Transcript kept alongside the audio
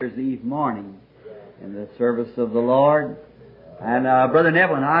Eve morning in the service of the Lord. And Brother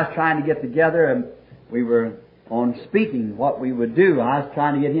Neville and I was trying to get together, and we were on speaking what we would do. I was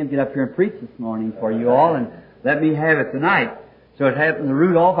trying to get him to get up here and preach this morning for you all, and let me have it tonight. So it happened to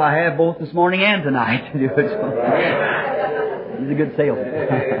Rudolph, I have both this morning and tonight to do it. He's a good salesman.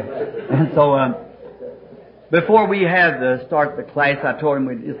 And so before we had to start the class, I told him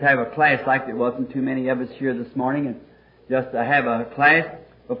we'd just have a class like there wasn't too many of us here this morning, and just to have a class.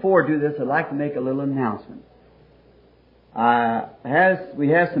 Before I do this, I'd like to make a little announcement. We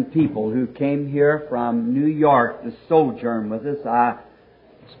have some people who came here from New York to sojourn with us. I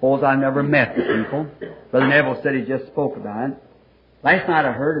suppose I never met the people. Brother Neville said he just spoke about it. Last night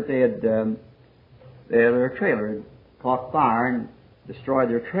I heard that their trailer had caught fire and destroyed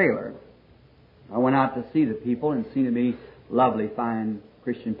their trailer. I went out to see the people and seemed to be lovely, fine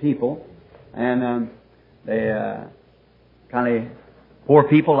Christian people. And they kind of poor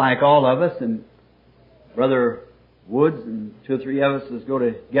people like all of us, and Brother Woods and 2 or 3 of us was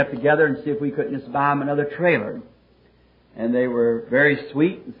going to get together and see if we couldn't just buy them another trailer. And they were very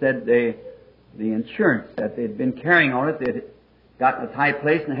sweet and said the insurance that they'd been carrying on it, they'd gotten a tight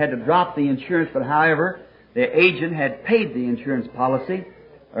place and had to drop the insurance, but however, the agent had paid the insurance policy,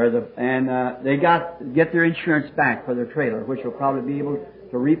 and they get their insurance back for their trailer, which will probably be able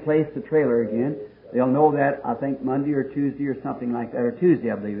to replace the trailer again. They'll know that, I think, Monday or Tuesday or something like that, or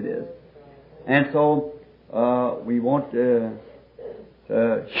Tuesday, I believe it is. And so we want to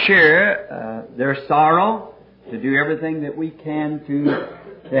share their sorrow, to do everything that we can to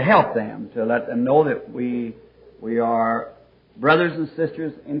help them, to let them know that we are brothers and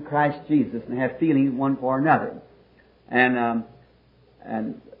sisters in Christ Jesus and have feelings one for another. And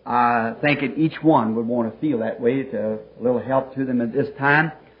I think that each one would want to feel that way, to a little help to them at this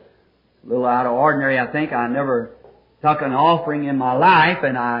time. A little out of ordinary, I think. I never took an offering in my life,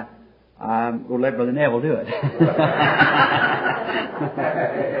 and I'm going to let Brother Neville do it.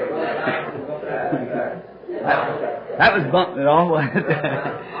 that was bumping it off, wasn't it?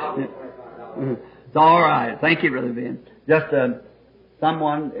 It's all right. Thank you, Brother Ben. Just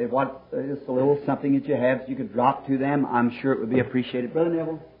someone, just a little something that you have, you could drop to them. I'm sure it would be appreciated. Brother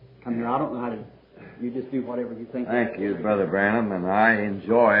Neville, come here. I don't know how to. You just do whatever you think. Thank you, Brother Branham, and I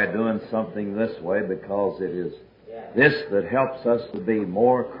enjoy doing something this way because it is this that helps us to be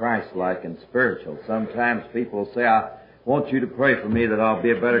more Christ-like and spiritual. Sometimes people say, I want you to pray for me that I'll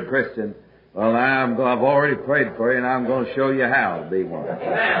be a better Christian. Well, I've already prayed for you, and I'm going to show you how to be one.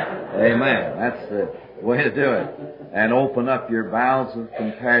 Amen. That's the way to do it. And open up your bowels of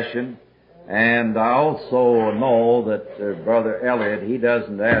compassion. And I also know that Brother Elliot, he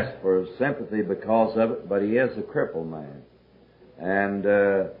doesn't ask for sympathy because of it, but he is a crippled man. And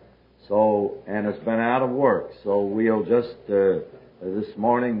and has been out of work. So we'll just, this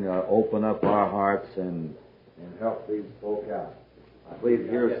morning, open up our hearts and help these folk out. I believe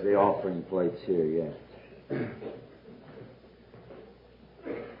here's the offering plates here, yes.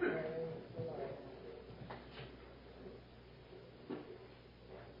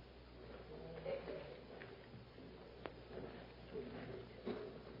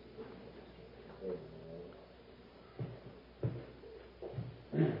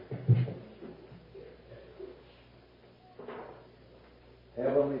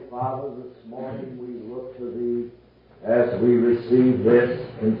 Heavenly Father, this morning we look to Thee as we receive this,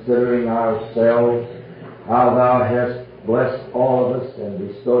 considering ourselves, how Thou hast blessed all of us and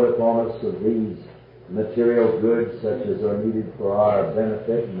bestowed upon us of these material goods such as are needed for our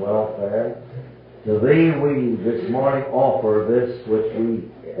benefit and welfare. To Thee we this morning offer this which we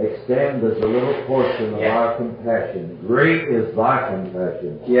extend as a little portion of our compassion. Great is Thy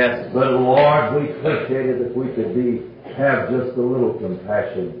compassion. Yes. But Lord, we appreciate it if we could have just a little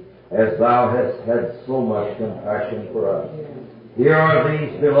compassion, as Thou hast had so much compassion for us. Here are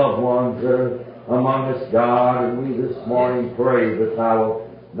these beloved ones that are among us, God, and we this morning pray that Thou will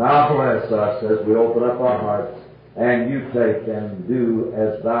now bless us as we open up our hearts, and You take and do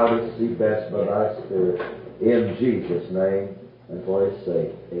as Thou dost see best by Thy Spirit. In Jesus' name, and for His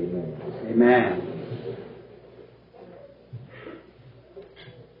sake, amen. Amen.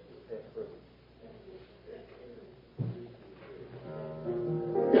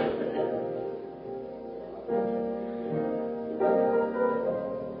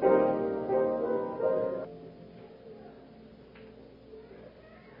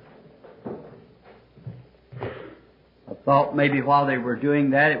 Thought maybe while they were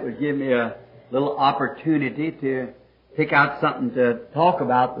doing that, it would give me a little opportunity to pick out something to talk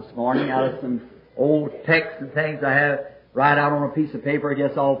about this morning out of some old texts and things I have write out on a piece of paper. I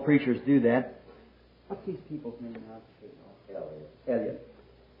guess all preachers do that. What's these people's name now? Elliot.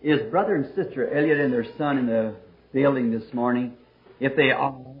 Is Brother and Sister Elliott and their son in the building this morning? If they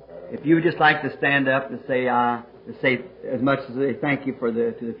are, if you would just like to stand up and say as much as they thank you to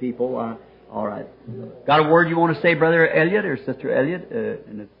the people. All right. Got a word you want to say, Brother Elliott or Sister Elliott,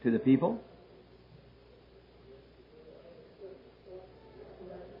 to the people?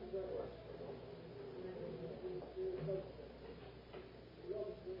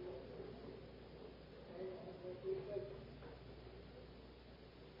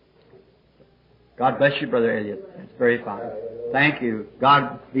 God bless you, Brother Elliott. That's very fine. Thank you.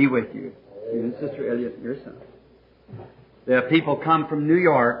 God be with you. You and Sister Elliott, your son. The people come from New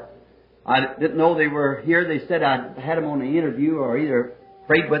York. I didn't know they were here. They said I had them on the interview or either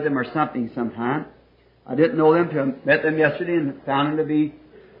prayed with them or something sometime. I didn't know them till I met them yesterday and found them to be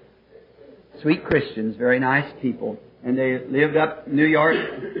sweet Christians, very nice people. And they lived up in New York,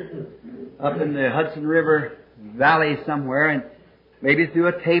 up in the Hudson River Valley somewhere, and maybe through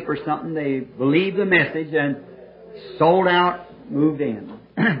a tape or something, they believed the message and sold out, moved in.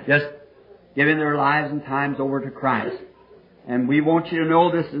 Just giving their lives and times over to Christ. And we want you to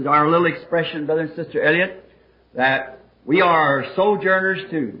know this is our little expression, Brother and Sister Elliott, that we are sojourners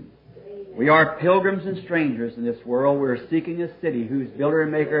too. We are pilgrims and strangers in this world. We're seeking a city whose builder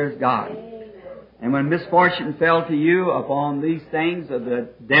and maker is God. And when misfortune fell to you upon these things of the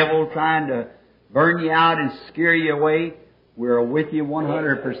devil trying to burn you out and scare you away, we're with you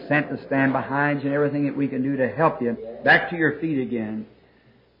 100% to stand behind you and everything that we can do to help you back to your feet again.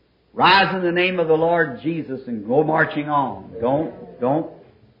 Rise in the name of the Lord Jesus and go marching on. Don't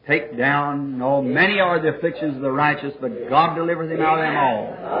take down. No, many are the afflictions of the righteous, but God delivers him out of them all.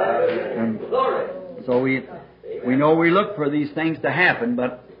 And so we know we look for these things to happen,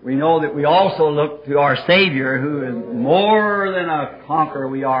 but we know that we also look to our Savior, who is more than a conqueror.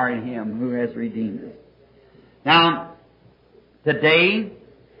 We are in Him who has redeemed us. Now, today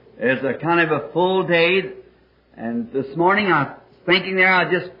is a kind of a full day, and this morning I thinking there,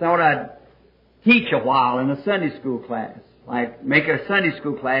 I just thought I'd teach a while in a Sunday school class. Like, make a Sunday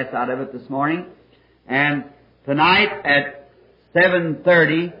school class out of it this morning. And tonight at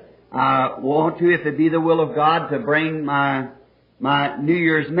 7:30, I want to, if it be the will of God, to bring my New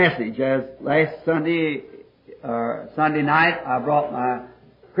Year's message. As last Sunday night, I brought my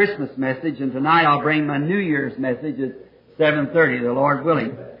Christmas message, and tonight I'll bring my New Year's message at 7:30, the Lord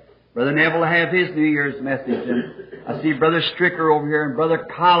willing. Brother Neville will have his New Year's message, and I see Brother Stricker over here, and Brother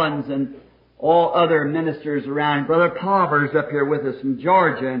Collins, and all other ministers around. Brother Palmer's up here with us from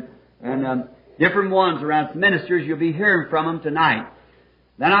Georgia, and different ones around. Ministers, you'll be hearing from them tonight.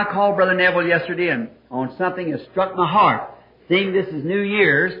 Then I called Brother Neville yesterday and on something that struck my heart. Seeing this is New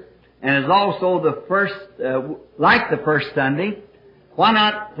Year's, and is also the first, like the first Sunday, why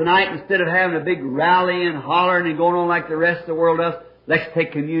not tonight, instead of having a big rally and hollering and going on like the rest of the world does, let's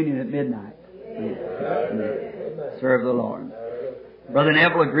take communion at midnight. Serve the Lord. Brother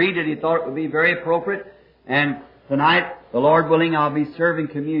Neville agreed that he thought it would be very appropriate. And tonight, the Lord willing, I'll be serving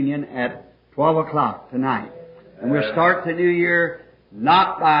communion at 12 o'clock tonight. And we'll start the new year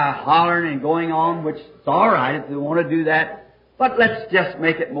not by hollering and going on, which is all right if we want to do that, but let's just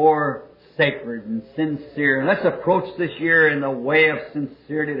make it more sacred and sincere. And let's approach this year in the way of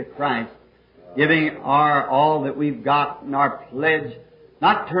sincerity to Christ, giving our all that we've got in our pledge.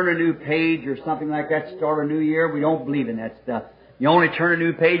 Not turn a new page or something like that, start a new year. We don't believe in that stuff. You only turn a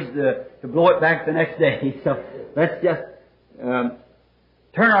new page to blow it back the next day. So let's just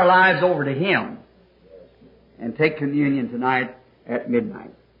turn our lives over to Him and take communion tonight at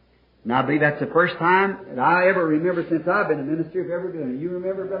midnight. And I believe that's the first time that I ever remember since I've been a minister of ever doing it. You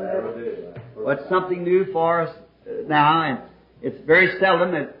remember, Brother Neville? Well, it's something new for us now, and it's very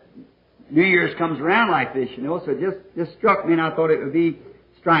seldom that New Year's comes around like this, you know, so it just struck me, and I thought it would be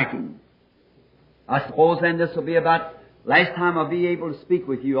striking. I suppose then this will be about last time I'll be able to speak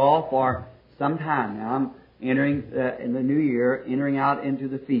with you all for some time now. I'm entering in the new year, entering out into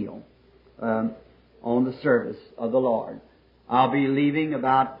the field on the service of the Lord. I'll be leaving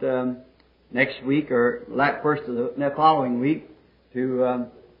about next week or first of the following week to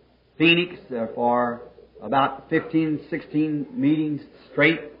Phoenix for about 15, 16 meetings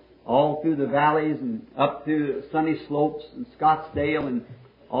straight, all through the valleys and up through Sunny Slopes and Scottsdale and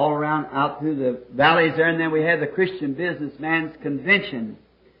all around out through the valleys there. And then we have the Christian Businessman's Convention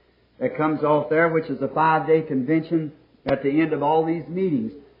that comes off there, which is a 5-day convention at the end of all these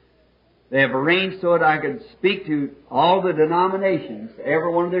meetings. They have arranged so that I could speak to all the denominations,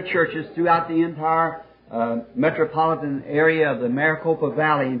 every one of their churches throughout the entire metropolitan area of the Maricopa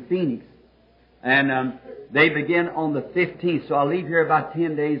Valley in Phoenix. And they begin on the 15th, so I'll leave here about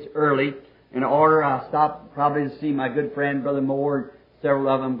 10 days early. In order, I'll stop probably to see my good friend Brother Moore, several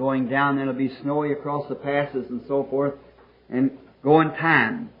of them going down. Then it'll be snowy across the passes and so forth, and go in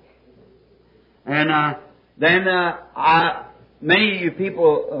time. And many of you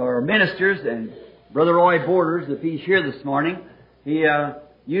people are ministers, and Brother Roy Borders, if he's here this morning, he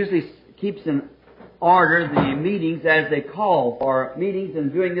usually keeps in order the meetings as they call for meetings.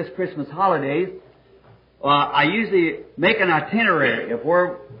 And during this Christmas holidays, I usually make an itinerary of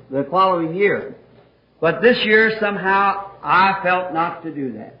where the following year. But this year, somehow, I felt not to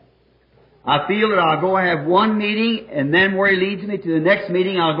do that. I feel that I'll go have one meeting, and then where He leads me to the next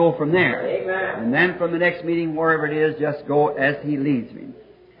meeting, I'll go from there. Amen. And then from the next meeting, wherever it is, just go as He leads me.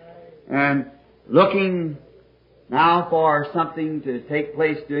 And looking now for something to take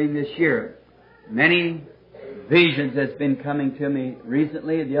place during this year. Many visions that's been coming to me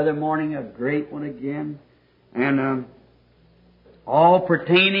recently. The other morning, a great one again. And all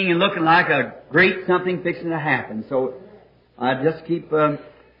pertaining and looking like a great something fixing to happen. So I just keep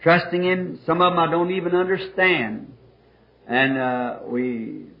trusting Him. Some of them I don't even understand. And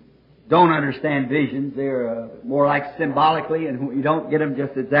we don't understand visions. They're more like symbolically, and we don't get them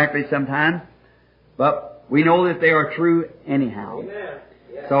just exactly sometimes. But we know that they are true anyhow. Amen.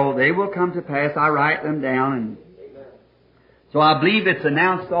 Yeah. So they will come to pass. I write them down. And so I believe it's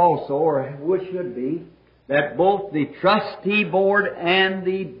announced also, or which should be, that both the trustee board and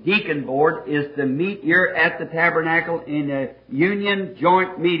the deacon board is to meet here at the tabernacle in a union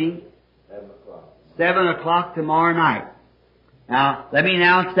joint meeting, 7 o'clock tomorrow night. Now, let me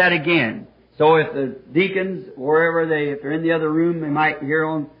announce that again. So if the deacons, wherever if they're in the other room, they might hear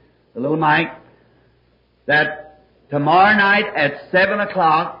on the little mic, that tomorrow night at 7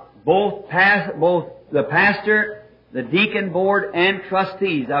 o'clock, both the pastor, the deacon board, and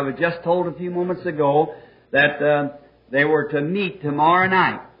trustees, I was just told a few moments ago, that they were to meet tomorrow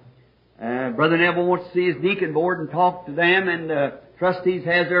night. Brother Neville wants to see his deacon board and talk to them, and the trustees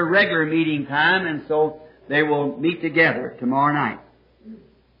has their regular meeting time, and so they will meet together tomorrow night.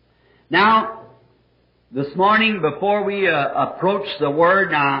 Now, this morning, before we approach the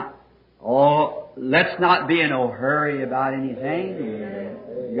Word, let's not be in no hurry about anything.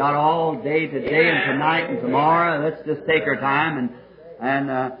 We got all day today and tonight and tomorrow. Let's just take our time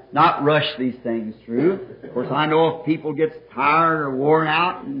and not rush these things through. Of course, I know if people gets tired or worn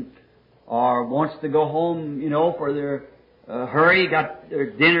out or wants to go home, for their hurry, got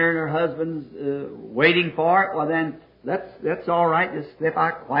their dinner and their husbands waiting for it, well then that's all right. Just step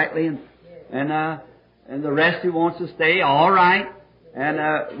out quietly, and the rest who wants to stay, all right. And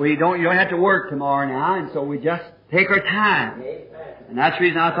you don't have to work tomorrow now, and so we just take our time. And that's the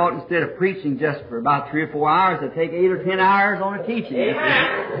reason I thought instead of preaching just for about 3 or 4 hours, I'd take 8 or 10 hours on a teaching.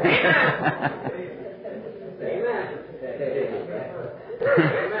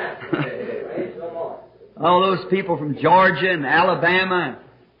 All those people from Georgia and Alabama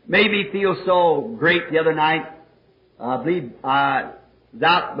made me feel so great the other night. I believe I was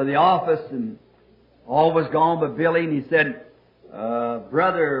out by the office and all was gone but Billy, and he said,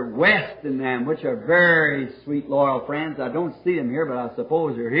 Brother West and them, which are very sweet, loyal friends. I don't see them here, but I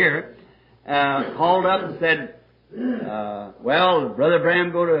suppose they're here. Called up and said, well, Brother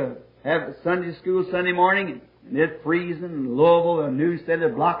Bram go to have Sunday school Sunday morning, and it's freezing in Louisville. The news said they're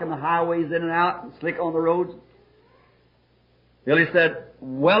blocking the highways in and out and slick on the roads. Billy said,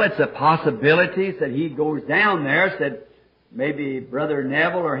 well, it's a possibility. Said he goes down there. Said maybe Brother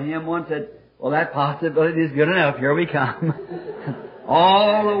Neville or him once said, well, that possibility is good enough. Here we come.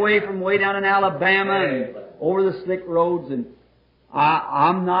 All the way from way down in Alabama and over the slick roads. And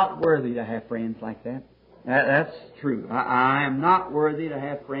I'm not worthy to have friends like that. That's true. I am not worthy to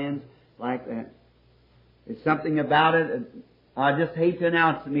have friends like that. It's something about it. I just hate to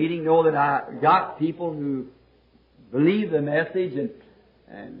announce the meeting. Know that I got people who believe the message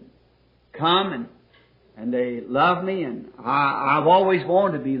and come and they love me, and I've always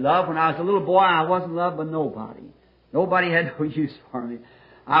wanted to be loved. When I was a little boy, I wasn't loved by nobody. Nobody had no use for me.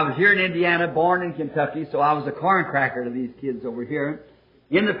 I was here in Indiana, born in Kentucky, so I was a corn cracker to these kids over here.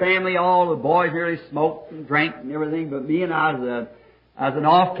 In the family, all the boys nearly smoked and drank and everything, but me, and I was an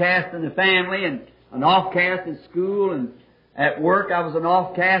offcast in the family and an offcast in school, and at work I was an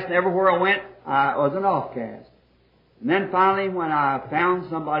offcast, and everywhere I went I was an offcast. And then finally, when I found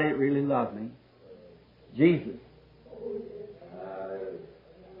somebody that really loved me, Jesus.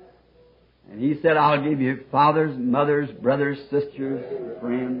 And He said, I'll give you fathers, mothers, brothers, sisters,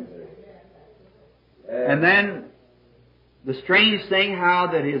 friends. And then the strange thing, how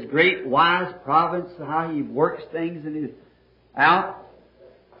that His great wise providence, how He works things in His out,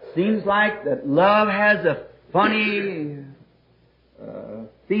 seems like that love has a funny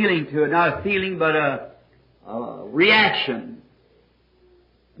feeling to it. Not a feeling, but a reaction.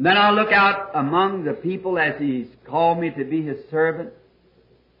 And then I look out among the people as He's called me to be His servant.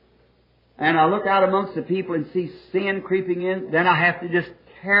 And I look out amongst the people and see sin creeping in. Then I have to just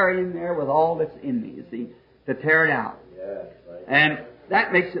tear it in there with all that's in me, you see, to tear it out. And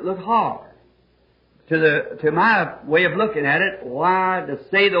that makes it look hard. To my way of looking at it, why to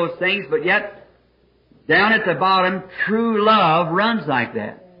say those things, but yet down at the bottom, true love runs like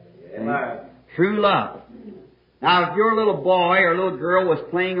that. True love. Now, if your little boy or little girl was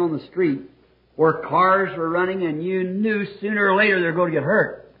playing on the street where cars were running and you knew sooner or later they're going to get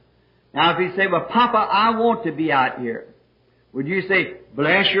hurt. Now, if you say, well, Papa, I want to be out here, would you say,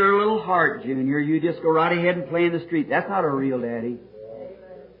 bless your little heart, Junior, you just go right ahead and play in the street? That's not a real daddy.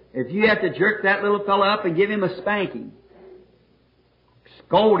 If you have to jerk that little fellow up and give him a spanking,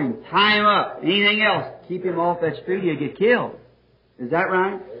 scold him, tie him up, anything else, keep him off that street, he'll get killed. Is that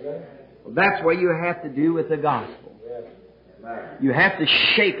right? Well, that's what you have to do with the gospel. You have to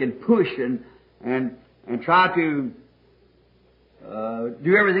shake and push and try to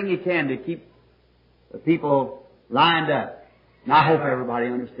do everything you can to keep the people lined up. And I hope everybody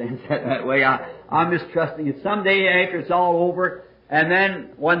understands that way. I'm just trusting it. Someday after it's all over, and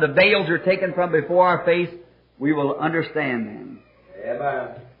then when the veils are taken from before our face, we will understand them.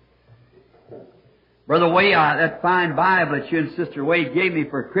 Amen. Brother Way, that fine Bible that you and Sister Wade gave me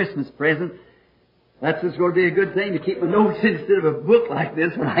for a Christmas present, that's just going to be a good thing to keep my notes instead of a book like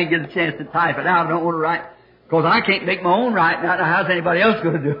this when I get a chance to type it out. I don't want to write, because I can't make my own writing out. How's anybody else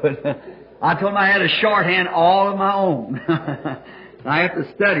going to do it? I told him I had a shorthand all of my own. I have to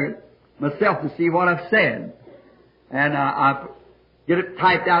study it myself to see what I've said. And I get it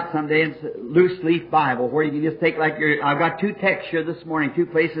typed out someday. It's a loose leaf Bible where you can just take like I've got two texts here this morning, two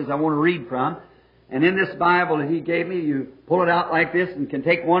places I want to read from. And in this Bible that he gave me, you pull it out like this and can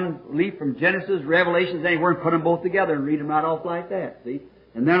take one leaf from Genesis, Revelations, anywhere and put them both together and read them right off like that, see?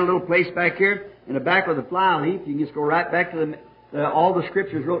 And then a little place back here in the back of the fly leaf, you can just go right back to all the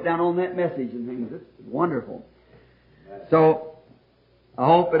Scriptures wrote down on that message and things. It's wonderful. So, I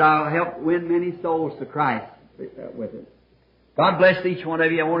hope that I'll help win many souls to Christ with it. God bless each one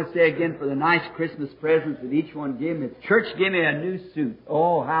of you. I want to say again for the nice Christmas presents that each one gave me. The church gave me a new suit.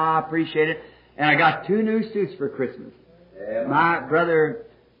 Oh, how I appreciate it. And I got 2 new suits for Christmas. Yeah. My brother,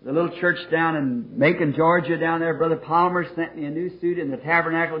 the little church down in Macon, Georgia, down there, Brother Palmer sent me a new suit, and the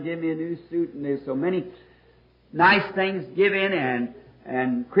Tabernacle gave me a new suit, and there's so many nice things given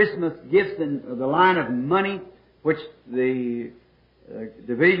and Christmas gifts in the line of money, which the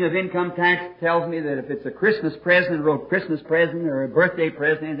Division of Income Tax tells me that if it's a Christmas present, wrote Christmas present or a birthday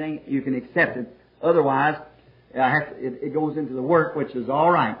present, anything, you can accept it. Otherwise, it goes into the work, which is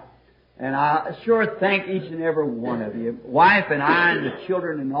all right. And I sure thank each and every one of you. Wife and I and the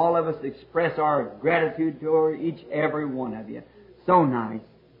children and all of us express our gratitude to each every one of you. So nice.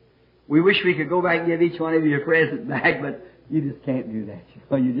 We wish we could go back and give each one of you a present back, but you just can't do that.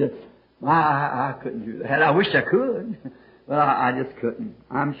 I couldn't do that. I wish I could, but I just couldn't.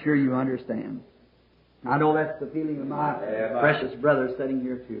 I'm sure you understand. I know that's the feeling of my precious brother sitting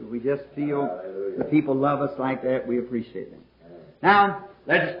here too. We just feel the people love us like that. We appreciate them. Now,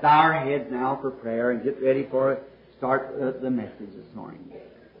 let us bow our heads now for prayer and get ready for start the message this morning.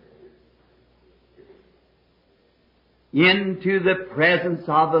 Into the presence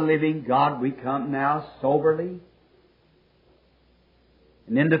of the living God we come now soberly.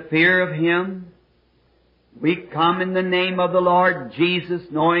 And in the fear of Him, we come in the name of the Lord Jesus,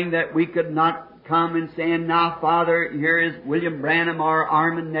 knowing that we could not come and saying, now, Father, here is William Branham or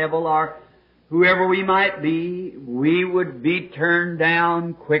Armand Neville or whoever we might be, we would be turned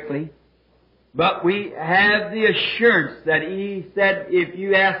down quickly. But we have the assurance that He said, if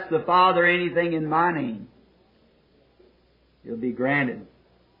you ask the Father anything in my name, He'll be granted.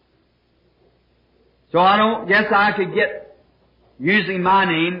 So I don't guess I could get, using my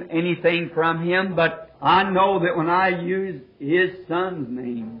name, anything from Him, but I know that when I use His Son's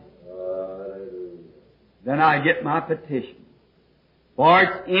name, then I get my petition. For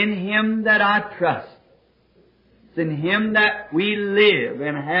it's in Him that I trust. It's in Him that we live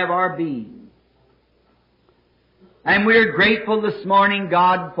and have our being. And we're grateful this morning,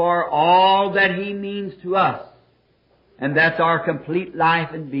 God, for all that He means to us. And that's our complete life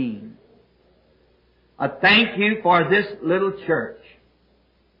and being. I thank You for this little church,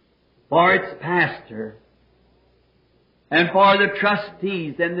 for its pastor, and for the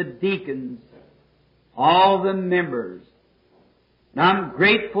trustees and the deacons, all the members. And I'm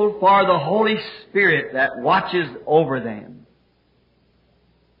grateful for the Holy Spirit that watches over them.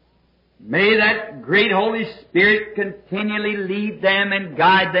 May that great Holy Spirit continually lead them and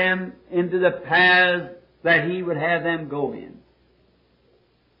guide them into the paths that He would have them go in.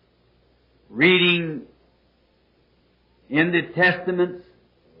 reading in the Testaments,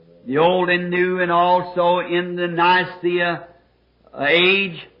 the Old and New, and also in the Nicaea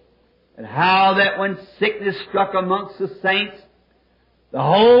age, and how that when sickness struck amongst the saints, the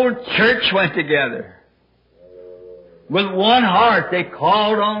whole church went together. With one heart they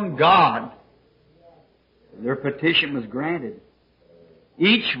called on God. Their petition was granted.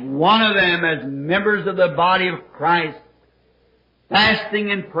 Each one of them as members of the body of Christ,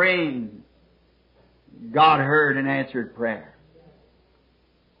 fasting and praying, God heard and answered prayer.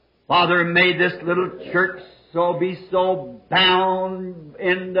 Father, may this little church be so bound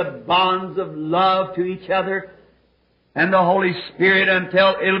in the bonds of love to each other and the Holy Spirit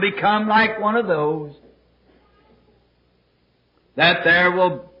until it'll become like one of those, that there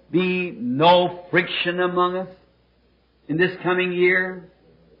will be no friction among us in this coming year.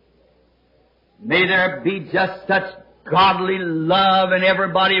 May there be just such godly love and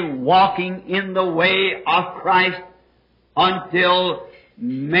everybody walking in the way of Christ until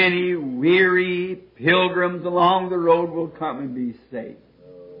many weary pilgrims along the road will come and be saved.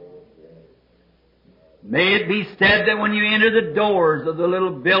 May it be said that when you enter the doors of the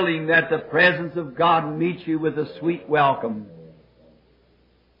little building that the presence of God meets you with a sweet welcome.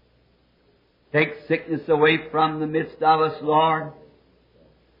 Take sickness away from the midst of us, Lord.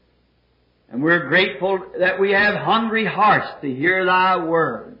 And we're grateful that we have hungry hearts to hear Thy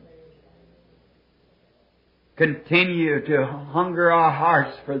Word. Continue to hunger our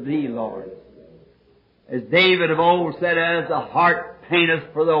hearts for Thee, Lord. As David of old said, as the hart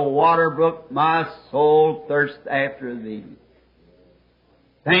panteth for the water brook, my soul thirsts after Thee.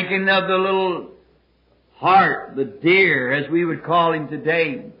 Thinking of the little hart, the deer, as we would call him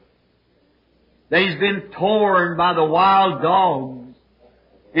today, that he's been torn by the wild dogs,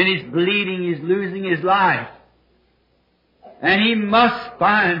 and he's bleeding, he's losing his life. And he must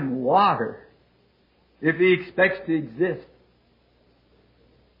find water if he expects to exist.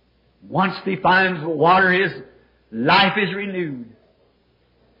 Once he finds water, his life is renewed.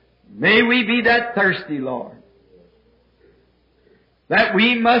 May we be that thirsty, Lord, that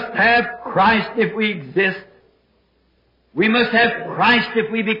we must have Christ if we exist. We must have Christ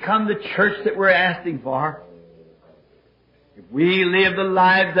if we become the church that we're asking for. If we live the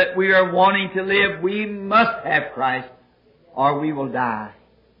lives that we are wanting to live, we must have Christ, or we will die.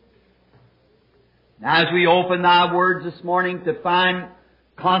 Now, as we open Thy words this morning to find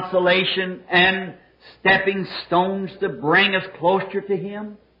consolation and stepping stones to bring us closer to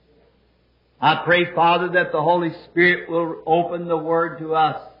Him, I pray, Father, that the Holy Spirit will open the Word to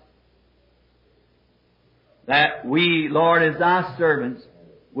us, that we, Lord, as Thy servants,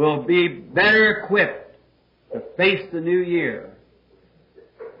 will be better equipped to face the new year.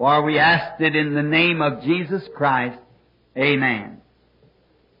 For we ask it in the name of Jesus Christ. Amen.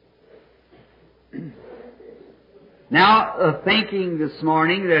 Now, thinking this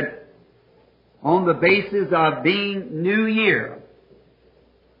morning that on the basis of being New Year,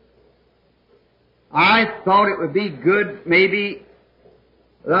 I thought it would be good maybe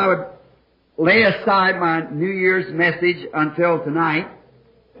that I would lay aside my New Year's message until tonight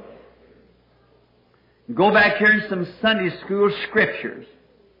and go back here in some Sunday school scriptures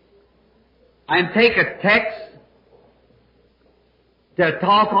and take a text to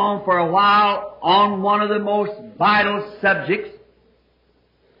talk on for a while on one of the most vital subjects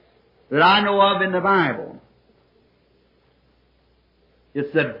that I know of in the Bible.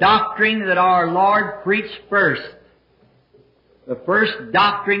 It's the doctrine that our Lord preached first. The first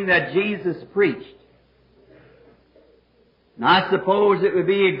doctrine that Jesus preached. And I suppose it would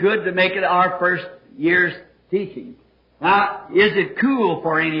be good to make it our first year's teaching. Now, is it cool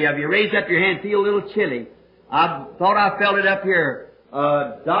for any of you? Raise up your hand. Feel a little chilly. I thought I felt it up here.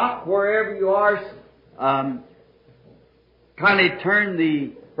 Doc, wherever you are, kindly turn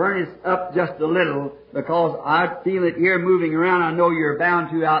the furnace up just a little, because I feel it here moving around. I know you're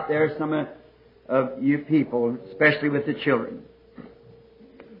bound to out there, some of you people, especially with the children.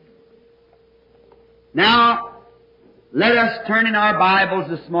 Now, let us turn in our Bibles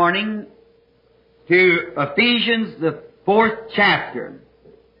this morning to Ephesians, the 4th chapter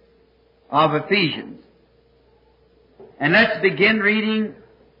of Ephesians. And let's begin reading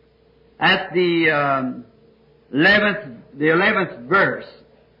at the 11th verse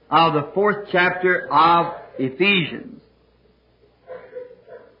of the 4th chapter of Ephesians.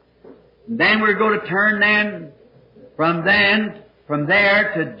 And then we're going to turn from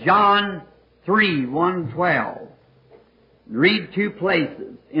there to John 3, 1:12. Read two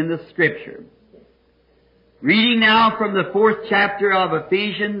places in the Scripture. Reading now from the 4th chapter of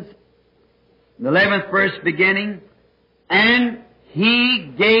Ephesians, the 11th verse beginning, and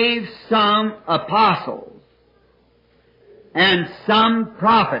He gave some apostles, and some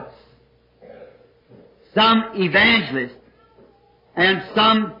prophets, some evangelists, and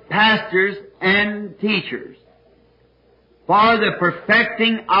some pastors and teachers, for the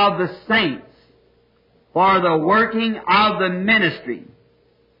perfecting of the saints, for the working of the ministry,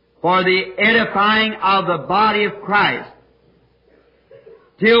 for the edifying of the body of Christ,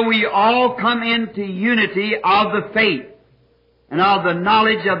 till we all come into unity of the faith and of the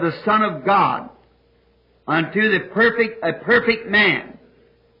knowledge of the Son of God, unto a perfect man,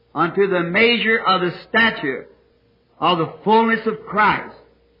 unto the measure of the stature of the fullness of Christ,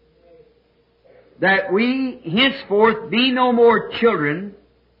 that we henceforth be no more children,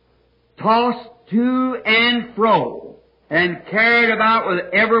 tossed to and fro, and carried about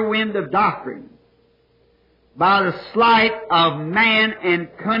with every wind of doctrine, by the sleight of man and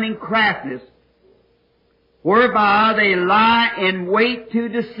cunning craftiness, whereby they lie in wait to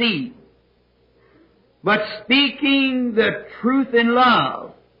deceive. But speaking the truth in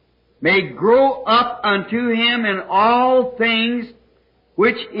love, may grow up unto Him in all things,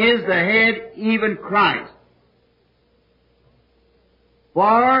 which is the head, even Christ,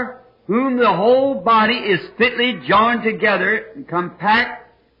 for whom the whole body is fitly joined together and compact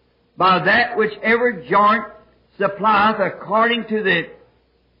by that which every joint supplieth according to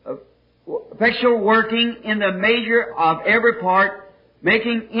the effectual working in the measure of every part,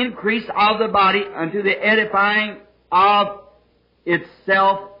 making increase of the body unto the edifying of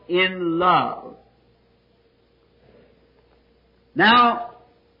itself in love. Now,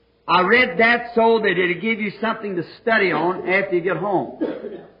 I read that so that it'll give you something to study on after you get home.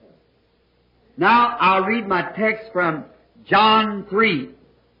 Now, I'll read my text from John 3,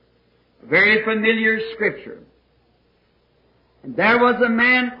 a very familiar scripture. And there was a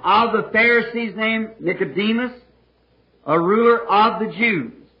man of the Pharisees named Nicodemus, a ruler of the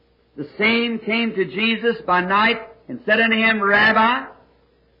Jews. The same came to Jesus by night and said unto him, Rabbi,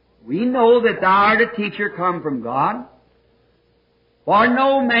 we know that thou art a teacher come from God, for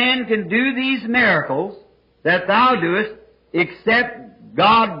no man can do these miracles that thou doest, except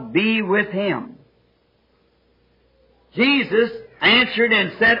God be with him. Jesus answered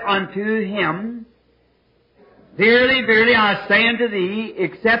and said unto him, Verily, verily, I say unto thee,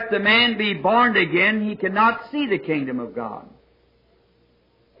 except a man be born again, he cannot see the kingdom of God.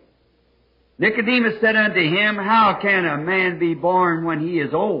 Nicodemus said unto him, How can a man be born when he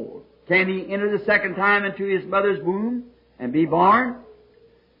is old? Can he enter the second time into his mother's womb and be born?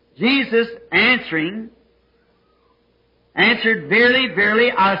 Jesus answered, Verily,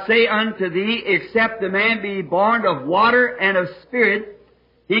 verily, I say unto thee, except a man be born of water and of Spirit,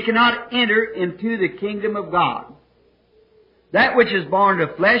 he cannot enter into the kingdom of God. That which is born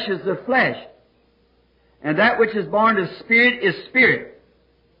of flesh is of flesh, and that which is born of Spirit is spirit.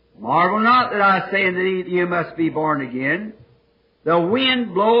 Marvel not that I say unto thee, you must be born again. The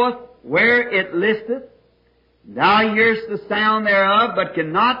wind bloweth where it listeth. Thou hearest the sound thereof, but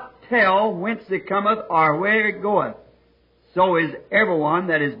cannot tell whence it cometh or where it goeth. So is everyone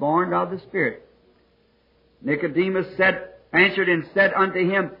that is born of the Spirit. Nicodemus answered and said unto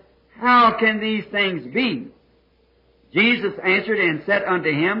him, How can these things be? Jesus answered and said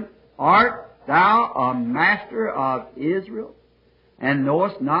unto him, Art thou a master of Israel, and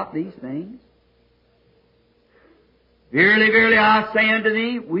knowest not these things? Verily, verily, I say unto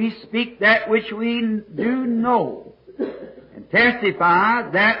thee, we speak that which we do know, and testify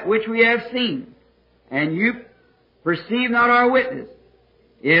that which we have seen, and you perceive not our witness.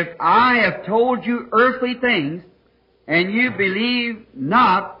 If I have told you earthly things, and you believe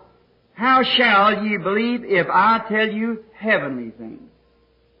not, how shall ye believe if I tell you heavenly things?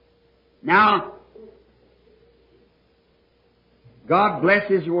 Now, God bless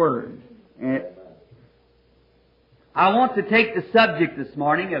His Word. I want to take the subject this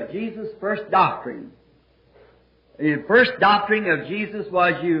morning of Jesus' first doctrine. The first doctrine of Jesus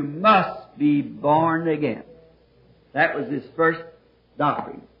was you must be born again. That was His first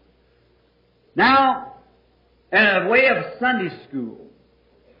doctrine. Now, in a way of Sunday school,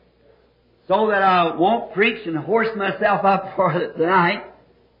 so that I won't preach and horse myself up for tonight,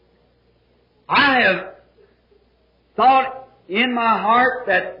 I have thought in my heart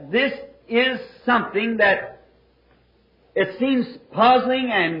that this is something that it seems puzzling,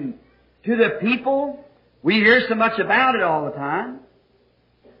 and to the people, we hear so much about it all the time.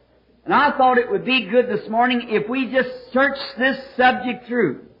 And I thought it would be good this morning if we just search this subject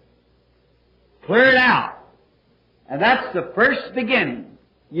through, clear it out. And that's the first beginning.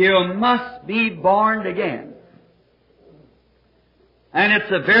 You must be born again. And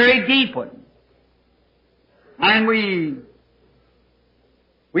it's a very deep one. And we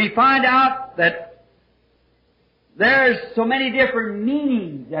we find out that there's so many different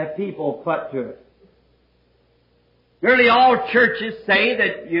meanings that people put to it. Nearly all churches say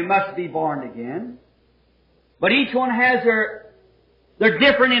that you must be born again, but each one has their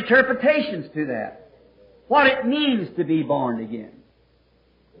different interpretations to that, what it means to be born again.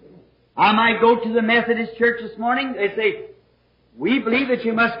 I might go to the Methodist church this morning, they say, we believe that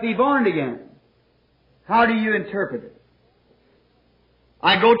you must be born again. How do you interpret it?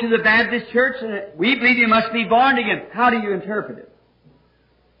 I go to the Baptist church and we believe you must be born again. How do you interpret it?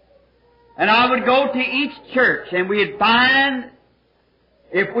 And I would go to each church and we'd find,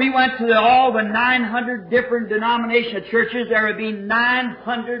 if we went to all the 900 different denominational churches, there would be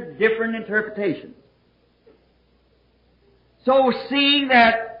 900 different interpretations. So seeing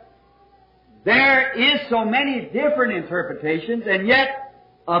that there is so many different interpretations, and yet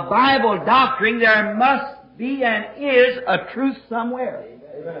a Bible doctrine, there must be and is a truth somewhere.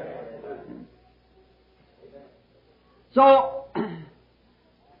 Amen. So,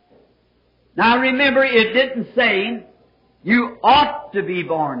 now remember, it didn't say you ought to be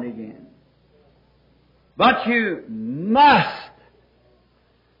born again, but you must.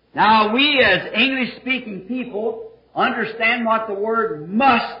 Now we as English-speaking people understand what the word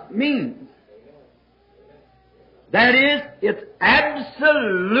must means. That is, it's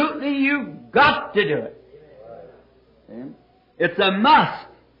absolutely you've got to do it. It's a must.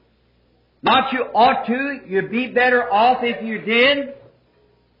 Not you ought to, you'd be better off if you did,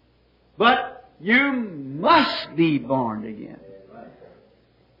 but you must be born again.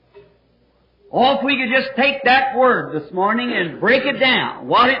 Oh, if we could just take that word this morning and break it down,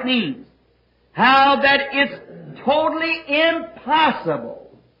 what it means. How that it's totally impossible.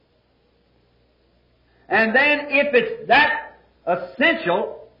 And then if it's that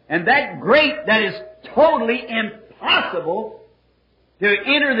essential and that great that is totally impossible to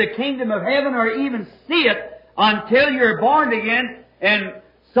enter the kingdom of heaven or even see it until you're born again, and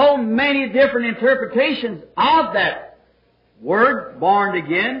so many different interpretations of that word, born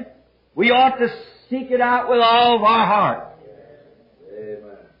again, we ought to seek it out with all of our heart.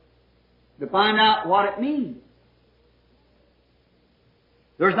 Amen. To find out what it means.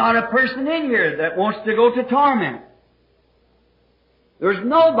 There's not a person in here that wants to go to torment. There's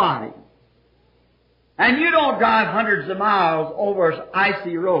nobody. And you don't drive hundreds of miles over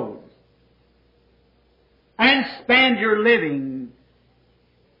icy roads and spend your living,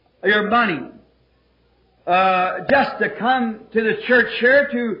 your money, just to come to the church here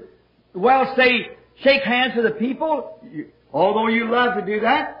to, well, say, shake hands with the people, although you love to do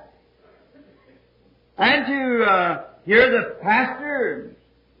that, and to hear the pastor,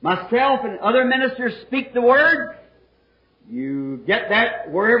 myself and other ministers speak the Word. You get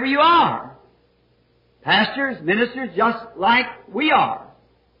that wherever you are. Pastors, ministers, just like we are.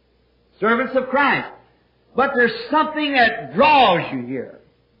 Servants of Christ. But there's something that draws you here.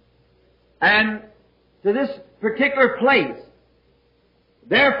 And to this particular place.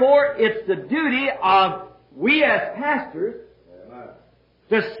 Therefore, it's the duty of we as pastors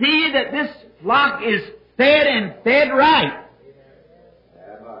to see that this flock is fed and fed right.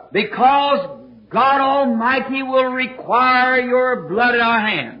 Because God Almighty will require your blood in our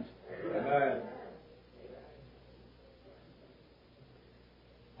hands. Amen.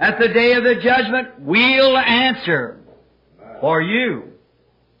 At the day of the judgment, we'll answer for you.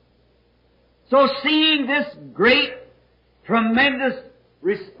 So seeing this great, tremendous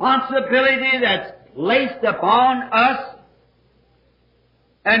responsibility that's placed upon us,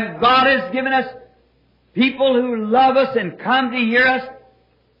 and God has given us people who love us and come to hear us,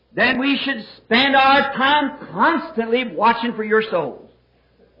 then we should spend our time constantly watching for your souls.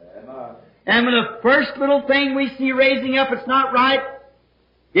 Amen. And when the first little thing we see raising up, it's not right,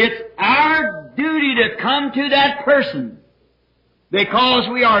 it's our duty to come to that person because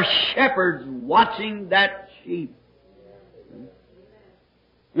we are shepherds watching that sheep.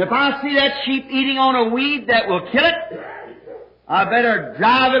 And if I see that sheep eating on a weed that will kill it, I better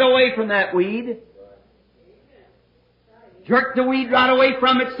drive it away from that weed. Jerk the weed right away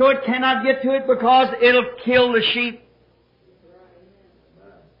from it so it cannot get to it because it'll kill the sheep.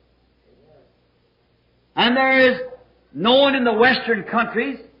 And there is known in the western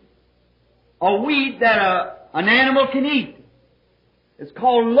countries a weed that an animal can eat. It's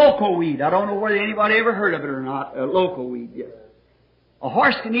called loco weed. I don't know whether anybody ever heard of it or not. Loco weed, yes. A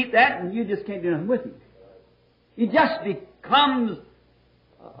horse can eat that and you just can't do nothing with him. He just becomes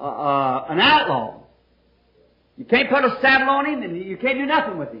an outlaw. You can't put a saddle on him and you can't do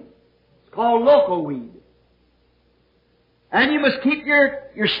nothing with him. It's called loco weed. And you must keep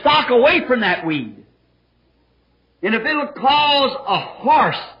your stock away from that weed. And if it'll cause a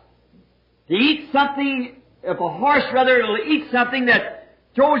horse to eat something, if a horse rather will eat something that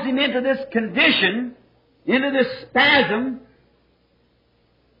throws him into this condition, into this spasm,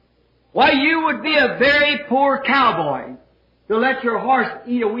 why, you would be a very poor cowboy to let your horse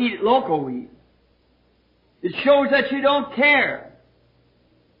eat a weed, local weed. It shows that you don't care.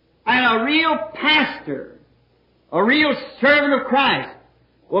 And a real pastor, a real servant of Christ,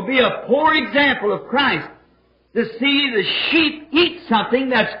 will be a poor example of Christ to see the sheep eat something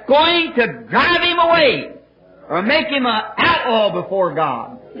that's going to drive him away or make him an outlaw before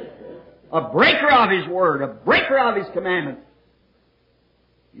God, a breaker of His Word, a breaker of His commandments.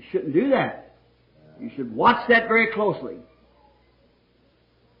 You shouldn't do that. You should watch that very closely.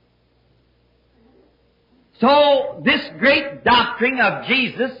 So, this great doctrine of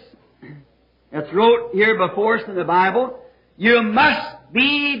Jesus that's wrote here before us in the Bible, you must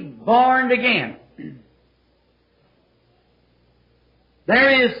be born again.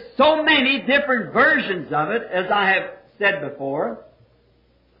 There is so many different versions of it, as I have said before.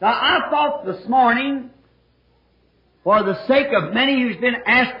 Now, I thought this morning, for the sake of many who's been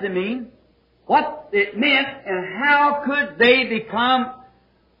asking me what it meant and how could they become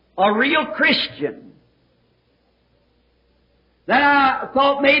a real Christian, then I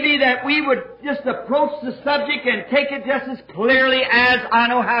thought maybe that we would just approach the subject and take it just as clearly as I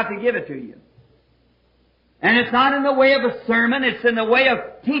know how to give it to you. And it's not in the way of a sermon, it's in the way of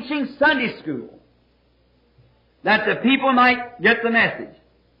teaching Sunday school, that the people might get the message.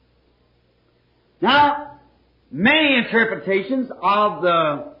 Now, many interpretations of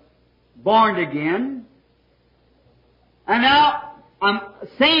the born again. And now, I'm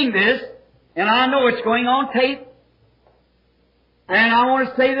saying this, and I know it's going on tape, and I want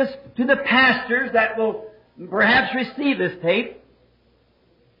to say this to the pastors that will perhaps receive this tape.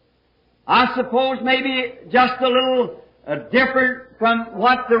 I suppose maybe just a little different from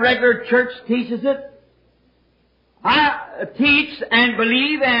what the regular church teaches it. I teach and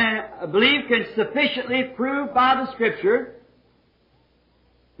believe can sufficiently prove by the Scripture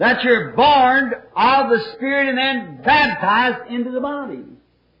that you're born of the Spirit and then baptized into the body.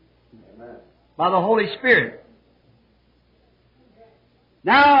 Amen. By the Holy Spirit.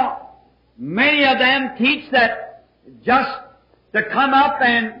 Now, many of them teach that just to come up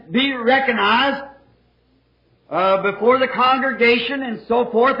and be recognized before the congregation and so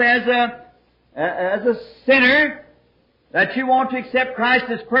forth as a sinner, that you want to accept Christ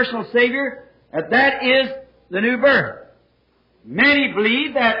as personal Savior, that is the new birth. Many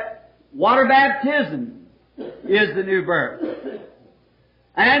believe that water baptism is the new birth.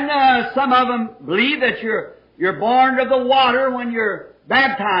 And some of them believe that you're born of the water when you're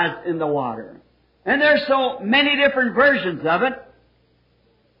baptized in the water. And there's so many different versions of it.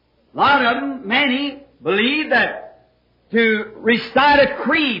 A lot of them, many, believe that to recite a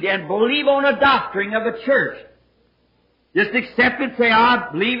creed and believe on a doctrine of a church, just accept it, say, I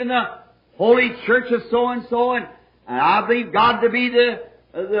believe in the Holy Church of so-and-so, and I believe God to be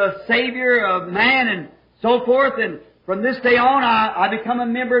the Savior of man, and so forth, and from this day on I become a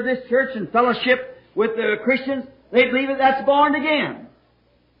member of this church and fellowship with the Christians. They believe that that's born again.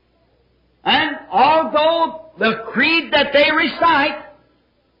 And although the creed that they recite,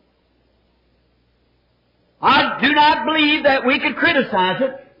 I do not believe that we could criticize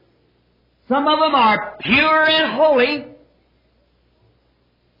it. Some of them are pure and holy.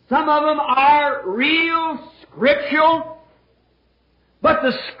 Some of them are real scriptural. But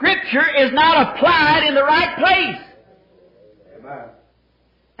the Scripture is not applied in the right place. Amen.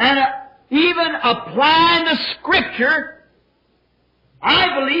 And even applying the Scripture,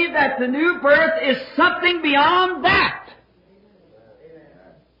 I believe that the new birth is something beyond that.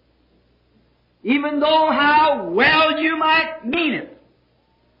 Even though how well you might mean it,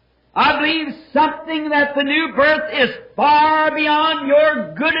 I believe something that the new birth is far beyond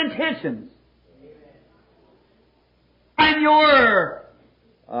your good intentions and your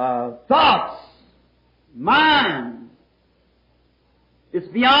thoughts, mind. It's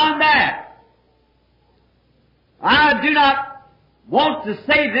beyond that. I do not want to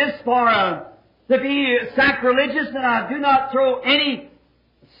say this to be sacrilegious, and I do not throw any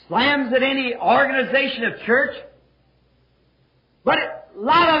slams at any organization of church. But a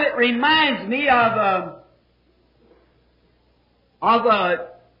lot of it reminds me of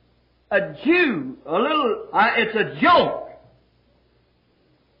a Jew. It's a joke.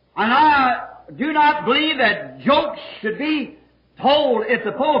 And I do not believe that jokes should be told at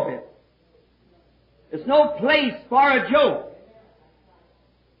the pulpit. There's no place for a joke.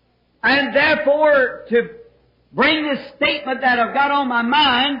 And therefore, to bring this statement that I've got on my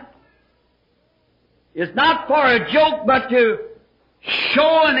mind, is not for a joke, but to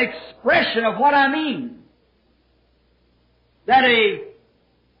show an expression of what I mean. That a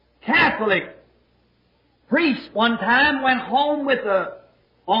Catholic priest one time went home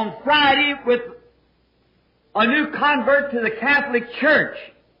on Friday with a new convert to the Catholic Church.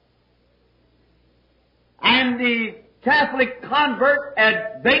 And the Catholic convert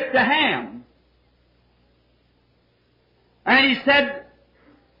had baked a ham. And he said,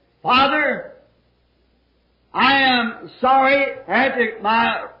 "Father, I am sorry,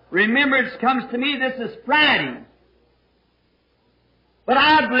 my remembrance comes to me, this is Friday. But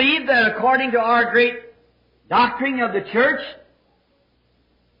I believe that according to our great doctrine of the church,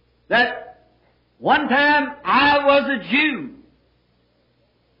 that one time I was a Jew,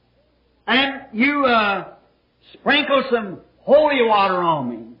 and you sprinkled some holy water on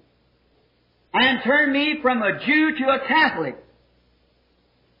me, and turned me from a Jew to a Catholic.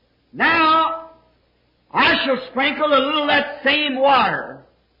 Now, I shall sprinkle a little of that same water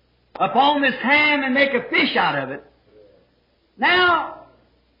upon this ham and make a fish out of it. Now,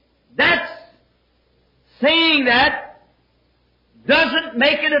 that's saying that doesn't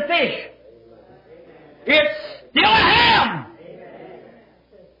make it a fish. It's still a ham.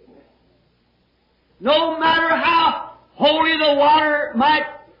 No matter how holy the water might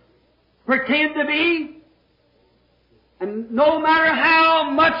pretend to be, and no matter how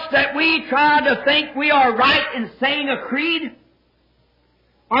much that we try to think we are right in saying a creed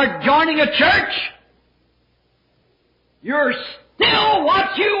or joining a church, you're still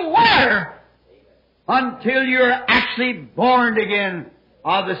what you were until you're actually born again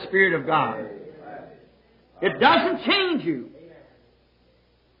of the Spirit of God. It doesn't change you.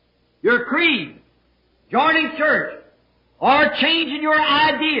 Your creed, joining church, or changing your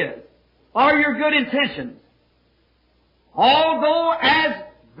ideas, or your good intentions, although as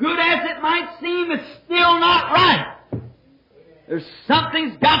good as it might seem, it's still not right. There's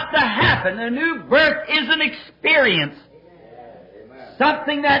something's got to happen. A new birth is an experience.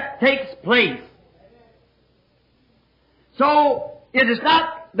 Something that takes place. So, it is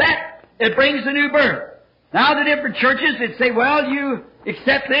not that it brings a new birth. Now the different churches would say, well, you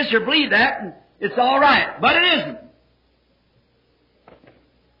accept this or believe that, and it's all right. But it isn't.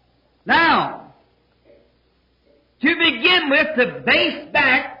 Now, to begin with, to base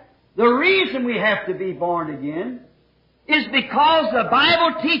back, the reason we have to be born again is because the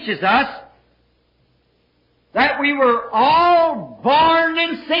Bible teaches us that we were all born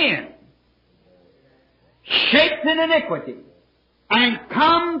in sin, shaped in iniquity, and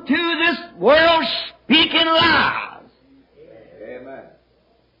come to this world speaking lies. Amen.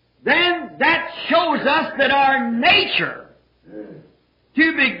 Then that shows us that our nature,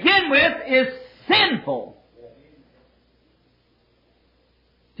 to begin with, is sinful.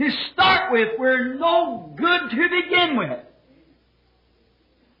 To start with, we're no good to begin with.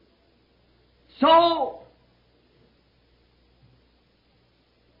 So,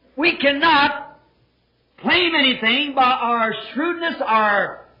 we cannot claim anything by our shrewdness,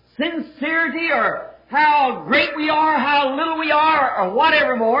 our sincerity, or how great we are, how little we are, or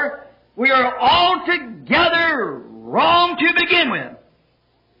whatever more. We are altogether wrong to begin with.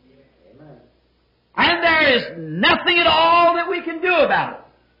 And there is nothing at all that we can do about it.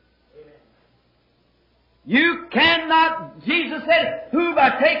 You cannot, Jesus said, who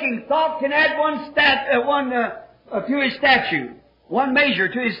by taking thought can add to his statue, one measure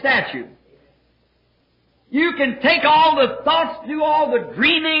to his statue. You can take all the thoughts, do all the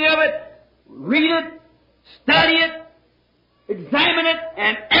dreaming of it, read it, study it, examine it,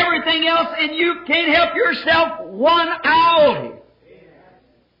 and everything else, and you can't help yourself one iota.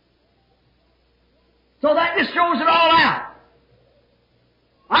 So that just throws it all out.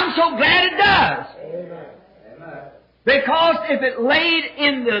 I'm so glad it does. Amen. Because if it laid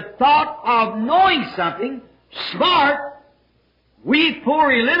in the thought of knowing something smart, we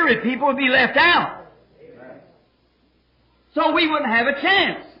poor illiterate people would be left out. Amen. So we wouldn't have a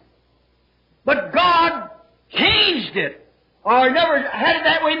chance. But God changed it, or never had it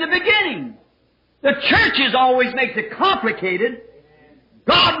that way in the beginning. The churches always makes it complicated.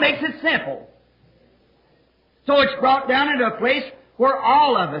 God makes it simple. So it's brought down into a place where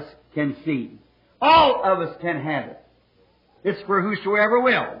all of us can see. All of us can have it. It's for whosoever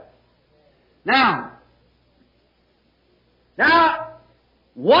will. Now,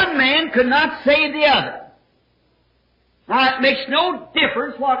 one man could not save the other. Now, it makes no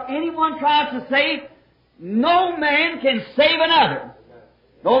difference what anyone tries to say. No man can save another.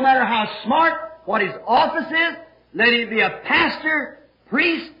 No matter how smart, what his office is, let him be a pastor,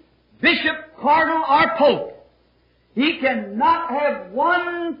 priest, bishop, cardinal, or pope. He cannot have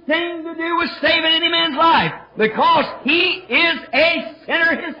one thing to do with saving any man's life, because he is a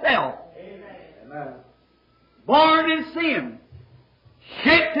sinner himself. Amen. Born in sin,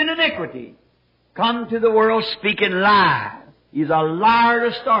 shaped in iniquity, come to the world speaking lies. He's a liar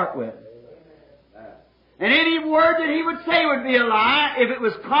to start with. And any word that he would say would be a lie if it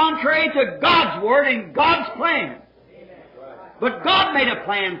was contrary to God's Word and God's plan. But God made a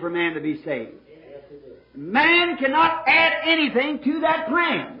plan for man to be saved. Man cannot add anything to that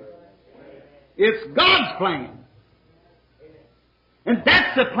plan. It's God's plan. And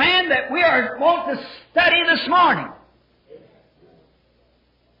that's the plan that we are want to study this morning.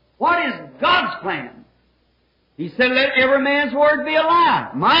 What is God's plan? He said, let every man's word be a lie.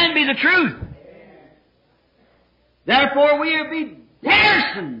 Mine be the truth. Therefore we will be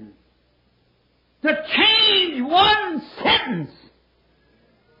daresome to change one sentence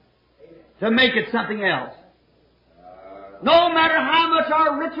to make it something else. No matter how much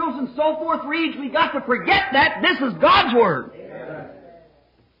our rituals and so forth reads, we got to forget that this is God's Word.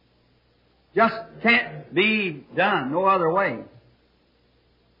 Just can't be done no other way.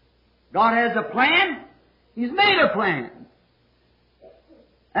 God has a plan. He's made a plan.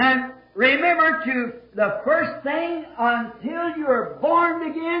 And remember, to the first thing, until you're born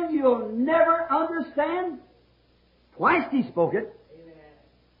again, you'll never understand. Twice He spoke it.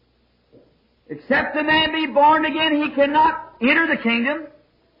 Except a man be born again, he cannot enter the kingdom.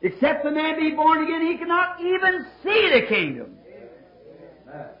 Except a man be born again, he cannot even see the kingdom.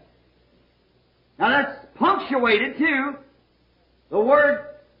 Now that's punctuated too. The word,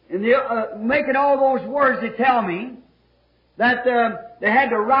 in the making all those words, they tell me that they had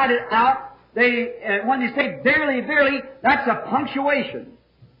to write it out. They when they say verily, verily, that's a punctuation,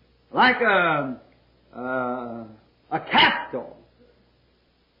 like a capital.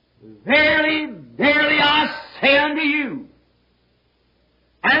 Verily, verily, I say unto you.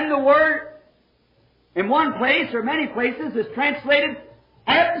 And the word, in one place or many places, is translated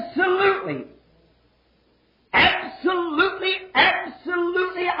absolutely. Absolutely,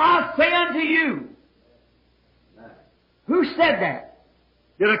 absolutely, I say unto you. Who said that?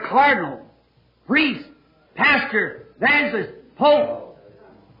 Did a cardinal, priest, pastor, evangelist, pope?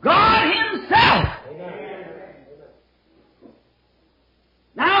 God Himself.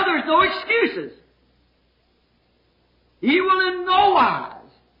 Now there's no excuses. He will in no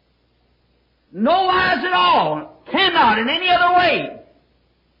wise at all, cannot in any other way.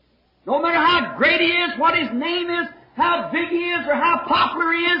 No matter how great He is, what His name is, how big He is, or how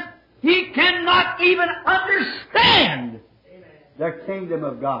popular He is, He cannot even understand the kingdom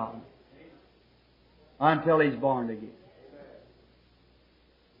of God until He's born again.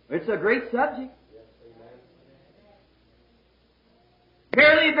 It's a great subject.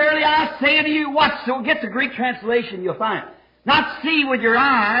 Verily, verily, I say unto you, what? So get the Greek translation, you'll find. Not see with your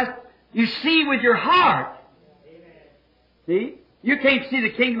eyes, you see with your heart. See? You can't see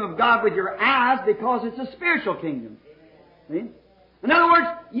the kingdom of God with your eyes because it's a spiritual kingdom. See? In other words,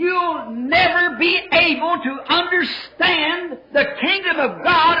 you'll never be able to understand the kingdom of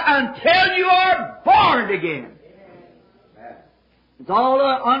God until you are born again. It's all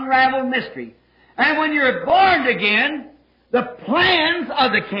an unraveled mystery. And when you're born again, the plans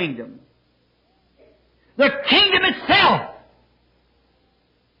of the kingdom, the kingdom itself,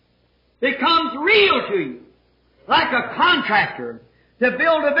 becomes real to you, like a contractor to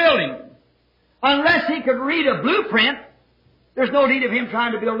build a building. Unless he could read a blueprint, there's no need of him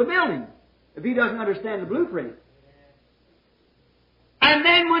trying to build a building if he doesn't understand the blueprint. And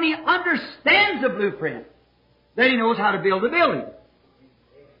then when he understands the blueprint, then he knows how to build a building.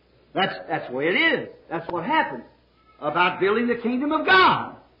 That's the way it is. That's what happens about building the kingdom of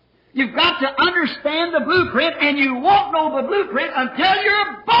God. You've got to understand the blueprint, and you won't know the blueprint until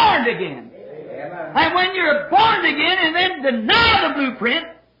you're born again. Amen. And when you're born again and then deny the blueprint,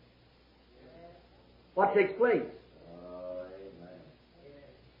 what takes place?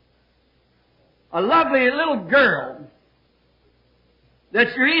 A lovely little girl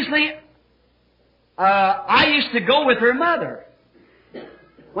that's recently, I used to go with her mother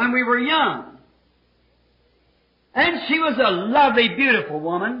when we were young. And she was a lovely, beautiful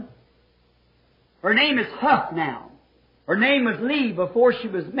woman. Her name is Huff now. Her name was Lee before she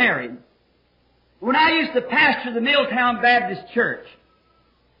was married. When I used to pastor the Milltown Baptist Church,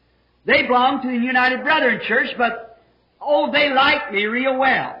 they belonged to the United Brethren Church, but, they liked me real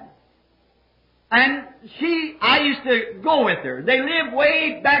well. And I used to go with her. They lived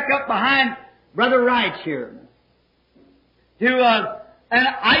way back up behind Brother Wright's here. And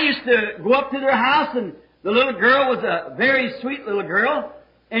I used to go up to their house, and the little girl was a very sweet little girl,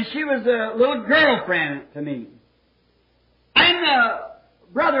 and she was a little girlfriend to me. And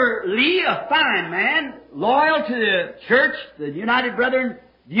Brother Lee, a fine man, loyal to the church, the United Brethren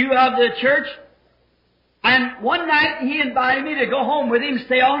view of the church. And one night he invited me to go home with him,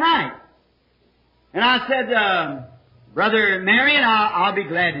 stay all night. And I said, Brother Marion, I'll be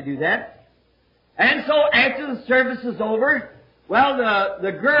glad to do that. And so after the service was over, well,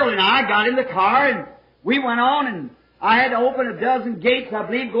 the girl and I got in the car and we went on, and I had to open a dozen gates, I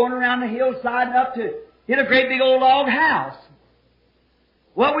believe, going around the hillside and up to hit a great big old log house.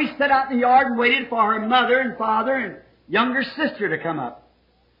 Well, we sat out in the yard and waited for her mother and father and younger sister to come up.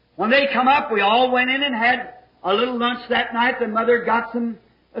 When they come up, we all went in and had a little lunch that night. The mother got some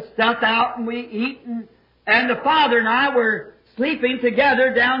stuff out and we eat, and the father and I were sleeping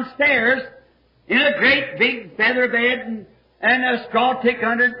together downstairs in a great big feather bed and a straw tick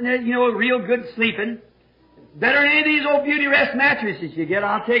under it, and, you know, a real good sleeping. Better than any of these old Beauty Rest mattresses you get,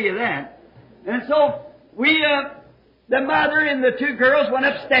 I'll tell you that. And so we, the mother and the two girls went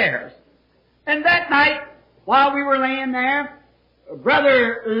upstairs. And that night, while we were laying there,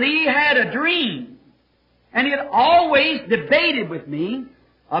 Brother Lee had a dream. And he had always debated with me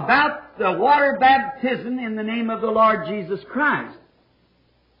about the water baptism in the name of the Lord Jesus Christ.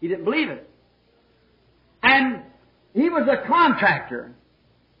 He didn't believe it. And he was a contractor.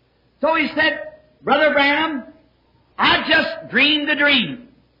 So he said, Brother Branham, I just dreamed a dream.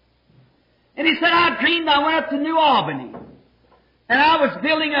 And he said, I dreamed I went up to New Albany, and I was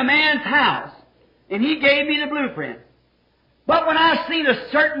building a man's house, and he gave me the blueprint. But when I seen a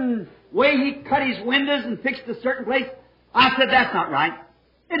certain way he cut his windows and fixed a certain place, I said, that's not right.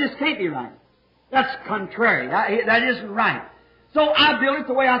 It just can't be right. That's contrary. That isn't right. So I built it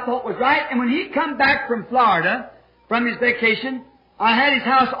the way I thought was right, and when he come back from Florida, from his vacation, I had his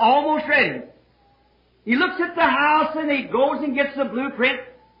house almost ready. He looks at the house and he goes and gets the blueprint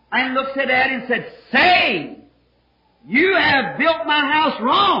and looks at it and said, Say, you have built my house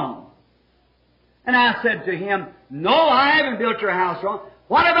wrong. And I said to him, No, I haven't built your house wrong.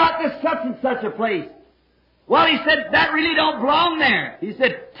 What about this such and such a place? Well, he said, that really don't belong there. He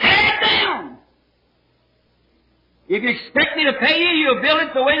said, tear it down. If you expect me to pay you, you'll build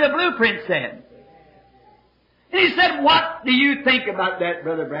it the way the blueprint said. And he said, what do you think about that,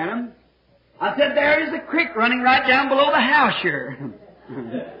 Brother Branham? I said, there is a creek running right down below the house here.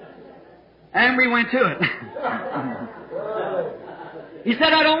 And we went to it. He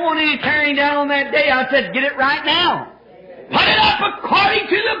said, I don't want any tearing down on that day. I said, get it right now. Put it up according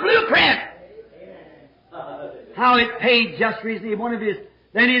to the blueprint. How it paid just recently.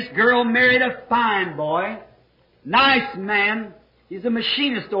 Then his girl married a fine boy. Nice man. He's a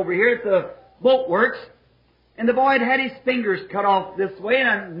machinist over here at the boat works. And the boy had his fingers cut off this way, and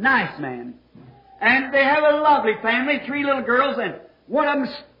a nice man. And they have a lovely family, 3 little girls, and one of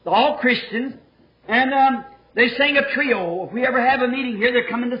them's all Christians. And they sing a trio. If we ever have a meeting here, they're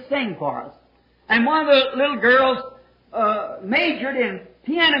coming to sing for us. And one of the little girls majored in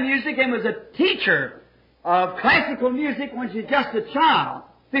piano music and was a teacher of classical music when she was just a child,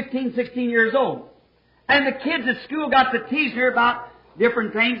 15, 16 years old. And the kids at school got to tease her about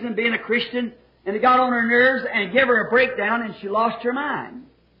different things and being a Christian, and it got on her nerves and gave her a breakdown, and she lost her mind.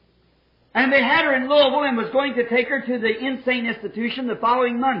 And they had her in Louisville and was going to take her to the insane institution the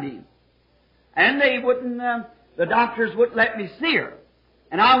following Monday. And they wouldn't, the doctors wouldn't let me see her.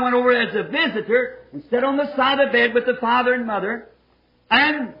 And I went over as a visitor and sat on the side of the bed with the father and mother.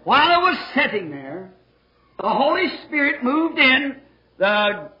 And while I was sitting there, the Holy Spirit moved in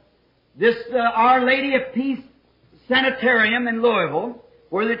this Our Lady of Peace Sanitarium in Louisville,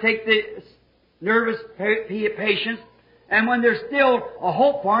 where they take the nervous patients. And when there's still a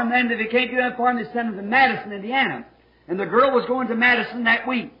hope for them, then if they can't do that for them, they send them to Madison, Indiana. And the girl was going to Madison that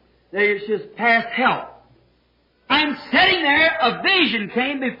week. She was past help. I'm sitting there, a vision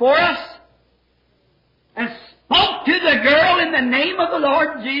came before us and spoke to the girl in the name of the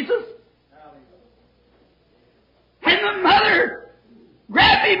Lord Jesus. And the mother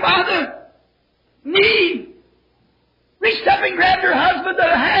grabbed me by the knee, reached up and grabbed her husband by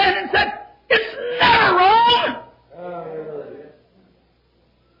the hand and said, it's never wrong.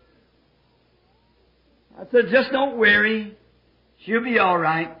 I said, just don't worry. She'll be all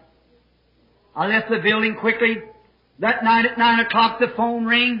right. I left the building quickly. That night at 9 o'clock, the phone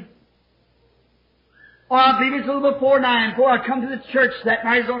rang. Or I believe it's a little before 9, before I come to the church that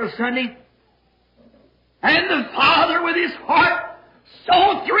night. It was on a Sunday. And the father, with his heart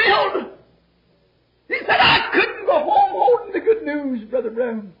so thrilled, he said, I couldn't go home holding the good news, Brother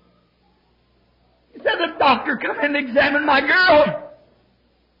Brown. He said, the doctor come in and examined my girl.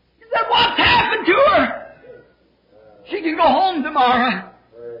 He said, what's happened to her? She can go home tomorrow.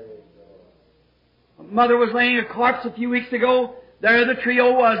 mother was laying a corpse a few weeks ago. There the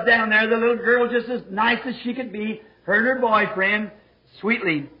trio was down there. The little girl just as nice as she could be. Her and her boyfriend,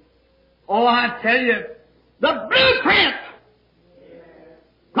 sweetly. Oh, I tell you, the blueprint,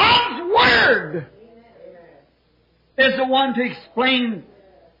 God's Word, is the one to explain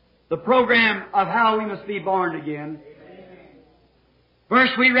the program of how we must be born again.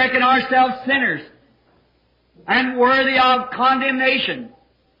 First, we reckon ourselves sinners and worthy of condemnation.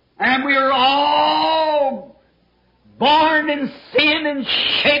 And we are all born in sin and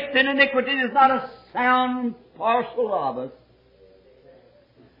shaped in iniquity. There's not a sound parcel of us.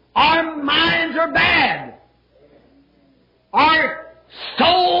 Our minds are bad. Our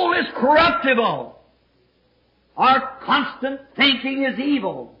soul is corruptible. Our constant thinking is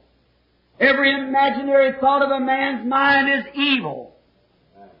evil. Every imaginary thought of a man's mind is evil.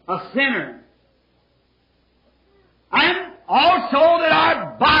 A sinner. And also that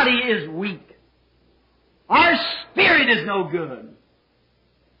our body is weak. Our spirit is no good.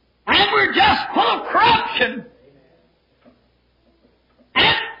 And we're just full of corruption.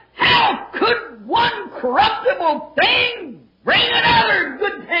 And how could one corruptible thing bring another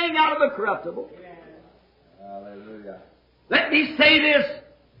good thing out of a corruptible? Hallelujah. Let me say this,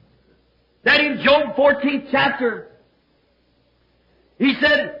 that in Job 14th chapter, he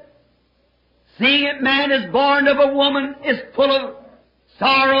said, seeing that man is born of a woman is full of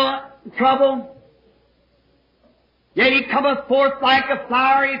sorrow and trouble. Yet he cometh forth like a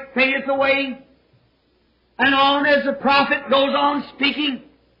flower, he fadeth away. And on as the prophet goes on speaking,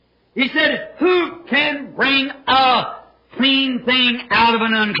 he said, who can bring a clean thing out of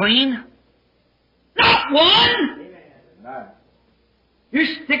an unclean? Not one! Amen. You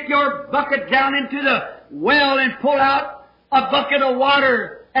stick your bucket down into the well and pull out a bucket of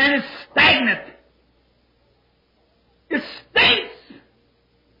water and it's stagnant. It stinks.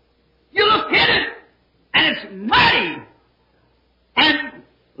 You look at it and it's muddy. And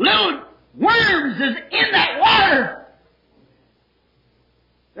little worms is in that water.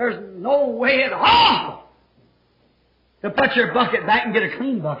 There's no way at all to put your bucket back and get a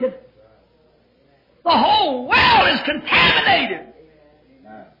clean bucket. The whole well is contaminated.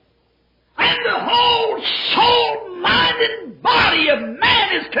 And the whole soul, mind, and body of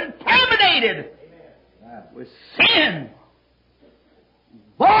man is contaminated with sin.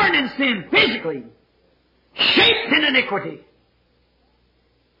 Born in sin physically, shaped in iniquity,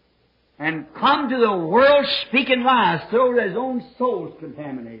 and come to the world speaking lies so that his own soul's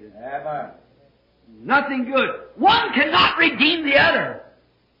contaminated. Amen. Nothing good. One cannot redeem the other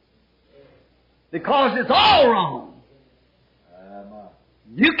because it's all wrong.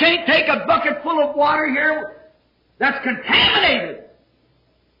 You can't take a bucket full of water here that's contaminated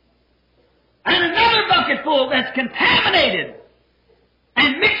and another bucket full that's contaminated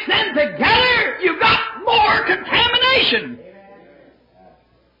and mix them together, you've got more contamination.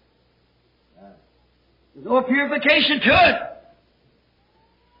 There's no purification to it.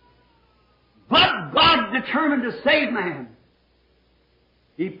 But God determined to save man.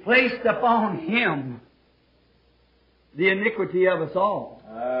 He placed upon him the iniquity of us all.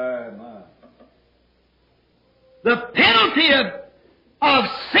 Amen. The penalty of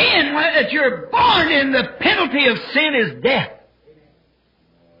sin that you're born in, the penalty of sin is death.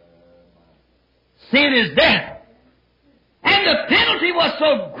 Sin is death. And the penalty was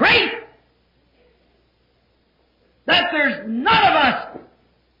so great that there's none of us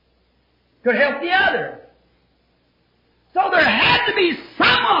could help the other. So there had to be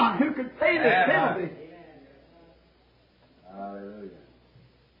someone who could pay the penalty. Hallelujah.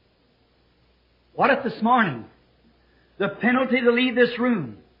 What if this morning the penalty to leave this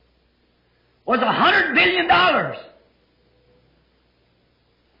room was $100 billion?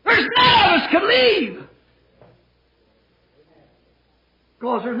 There's none of us could leave.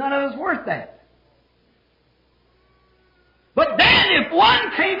 Because there's none of us worth that. But then if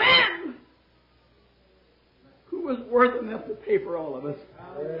one came in, who was worth enough to pay for all of us?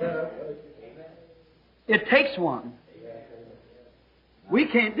 It takes one. We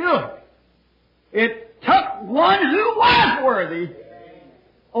can't do it. It took one who was worthy.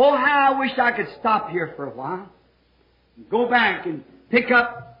 Oh, how I wish I could stop here for a while. Go back and pick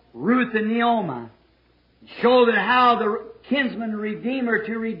up Ruth and Naomi. Show that how the kinsman redeemer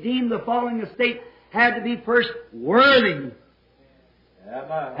to redeem the falling estate had to be first worthy.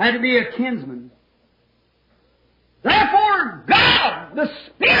 Had to be a kinsman. Therefore, God, the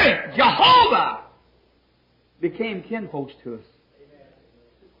Spirit, Jehovah, became kinfolks to us.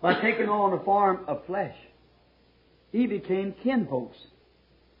 By taking on a form of flesh. He became kinfolks.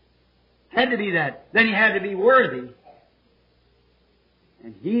 Had to be that. Then he had to be worthy.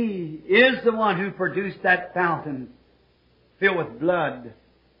 And He is the one who produced that fountain filled with blood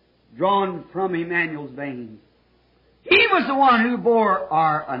drawn from Emmanuel's veins. He was the one who bore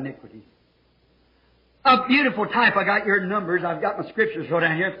our iniquities. A beautiful type. I got your Numbers. I've got my scriptures wrote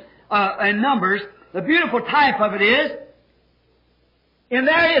down here. In Numbers, the beautiful type of it is, in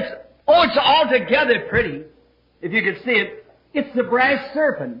there it's altogether pretty. If you could see it, it's the brass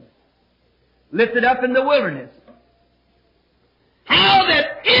serpent lifted up in the wilderness. How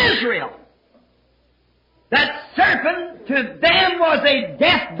that Israel, that serpent to them was a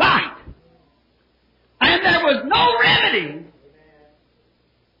death bite. And there was no remedy.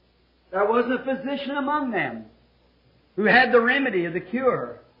 There wasn't a physician among them who had the remedy of the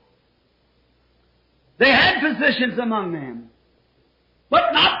cure. They had physicians among them,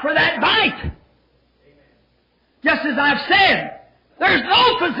 but not for that bite. Just as I've said, there's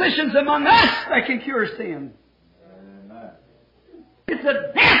no physicians among us that can cure sin. It's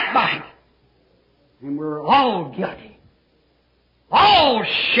a death bite. And we're all guilty. All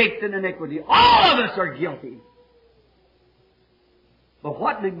shaped in iniquity. All of us are guilty. But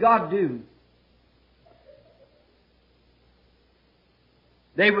what did God do?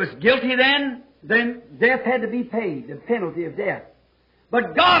 They was guilty then death had to be paid, the penalty of death.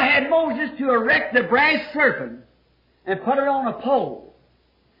 But God had Moses to erect the brass serpent and put it on a pole.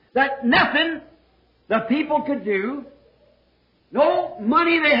 That nothing the people could do, no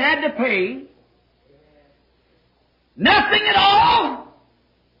money they had to pay, nothing at all,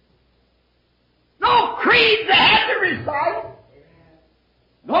 no creeds they had to recite,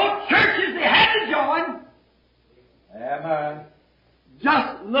 no churches they had to join. Amen.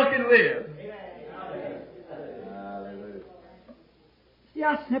 Just look and live. Hallelujah. See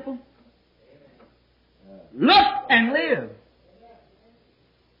how simple? Look and live.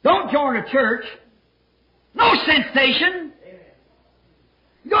 Don't join a church. No sensation.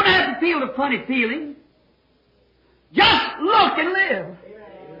 You don't have to feel a funny feeling. Just look and live.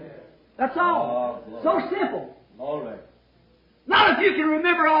 That's all. So simple. Not if you can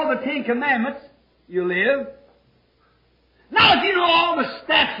remember all the 10 Commandments, you live. Not if you know all the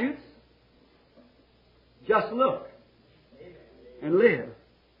statutes. Just look and live.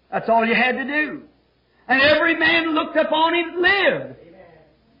 That's all you had to do. And every man looked upon him and lived.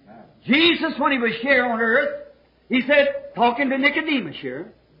 Jesus, when He was here on earth, He said, talking to Nicodemus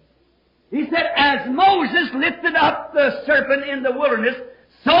here, He said, as Moses lifted up the serpent in the wilderness,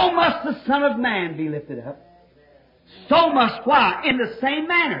 so must the Son of Man be lifted up. So must why? In the same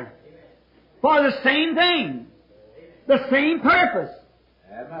manner. For the same thing. The same purpose.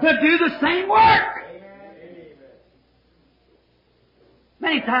 To do the same work.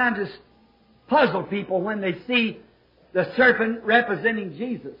 Many times it's puzzled people when they see the serpent representing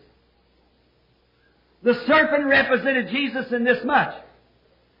Jesus. The serpent represented Jesus in this much.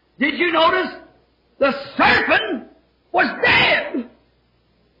 Did you notice? The serpent was dead.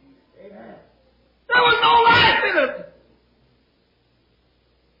 There was no life in it.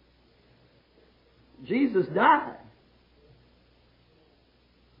 Jesus died.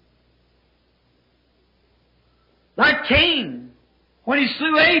 Like Cain, when he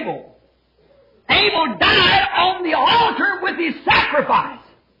slew Abel. Abel died on the altar with his sacrifice.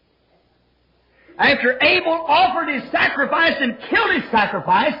 After Abel offered his sacrifice and killed his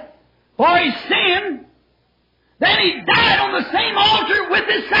sacrifice for his sin, then he died on the same altar with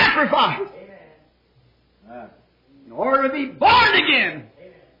his sacrifice. In order to be born again,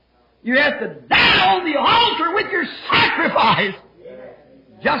 you have to die on the altar with your sacrifice,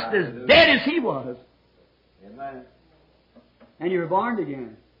 just as dead as he was. And you're born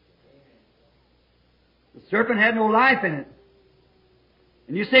again. The serpent had no life in it.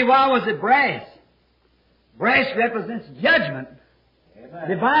 And you say, why was it brass? Brass represents judgment. Amen.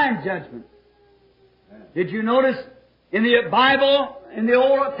 Divine judgment. Amen. Did you notice in the Bible, in the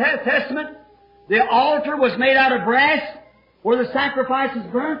Old Testament, the altar was made out of brass where the sacrifice is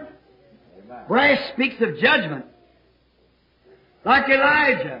burnt? Amen. Brass speaks of judgment. Like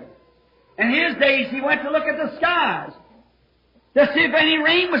Elijah. In his days, he went to look at the skies to see if any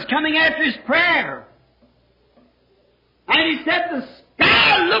rain was coming after his prayer. And he said, the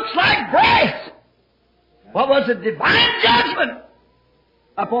sky looks like brass. What was it? Divine judgment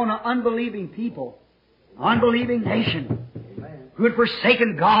upon an unbelieving people, an unbelieving nation who had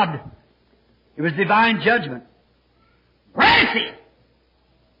forsaken God. It was divine judgment. Brassy.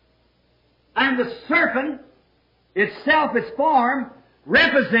 And the serpent itself, its form,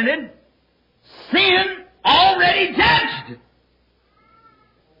 represented sin already judged.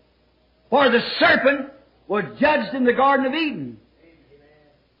 For the serpent was judged in the Garden of Eden.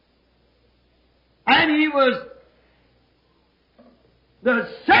 And he was the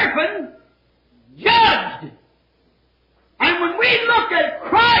serpent judged. And when we look at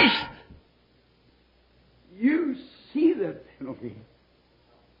Christ, you see the penalty.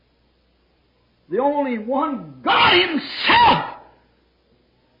 The only one, God Himself,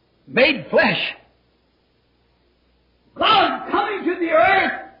 made flesh. God coming to the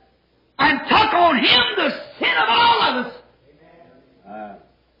earth and took on Him the sin of all of us.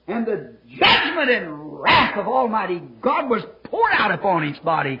 And the judgment and wrath of Almighty God was poured out upon His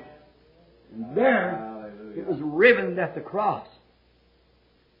body. And there it was riven at the cross.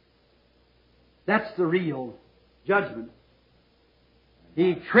 That's the real judgment.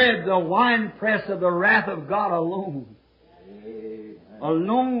 He tread the winepress of the wrath of God alone.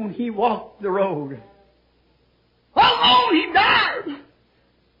 Alone He walked the road. Alone He died.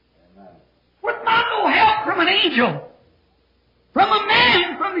 With not no help from an angel, from a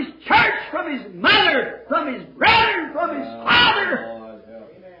man, from his church, from his mother, from his brother, from his father.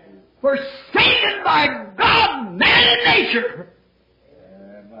 Forsaken by God, man, and nature.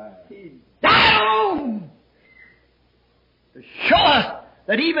 He died alone to show us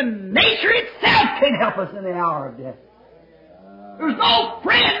that even nature itself can help us in the hour of death. There's no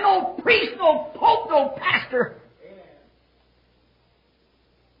friend, no priest, no pope, no pastor.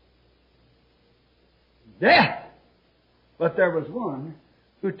 Death. But there was one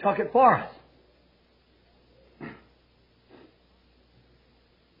who took it for us.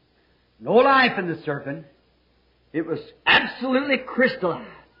 No life in the serpent. It was absolutely crystallized.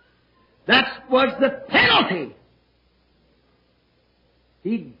 That was the penalty.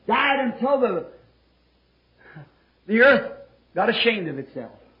 He died until the earth got ashamed of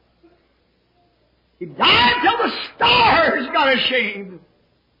itself. He died until the stars got ashamed.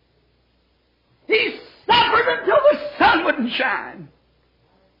 He suffered until the sun wouldn't shine.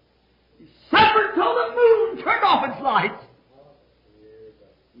 He suffered until the moon turned off its lights.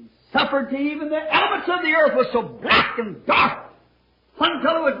 He suffered till even the elements of the earth was so black and dark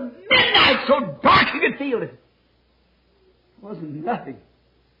until it was midnight, so dark you could feel it. It wasn't nothing.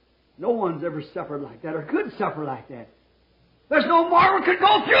 No one's ever suffered like that or could suffer like that. There's no mortal could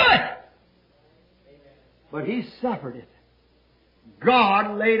go through it. But He suffered it.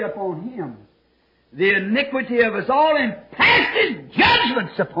 God laid upon Him the iniquity of us all and passed His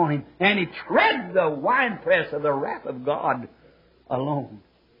judgments upon Him. And He tread the winepress of the wrath of God alone.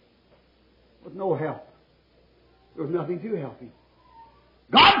 With no help. There was nothing to help Him.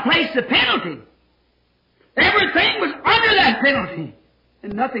 God placed the penalty. Everything was under that penalty.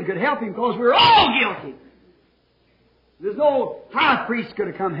 And nothing could help Him because we were all guilty. There's no high priest could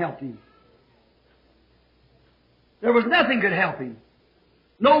have come help Him. There was nothing could help Him.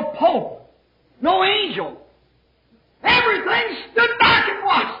 No pope. No angel. Everything stood back and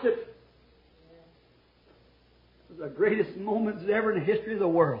watched it. It was the greatest moments ever in the history of the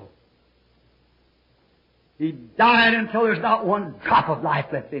world. He died until there's not one drop of life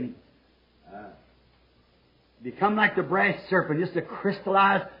left in Him. Become like the brass serpent, just a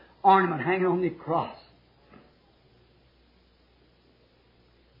crystallized ornament hanging on the cross.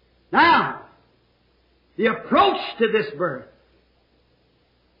 Now, the approach to this birth.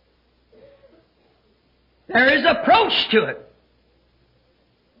 There is approach to it.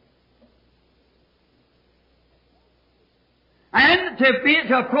 And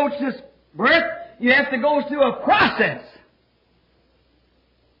to approach this birth, you have to go through a process.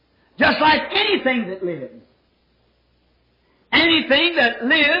 Just like anything that lives. Anything that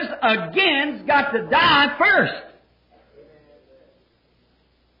lives again's got to die first.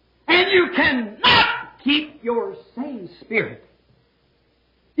 And you cannot keep your same spirit.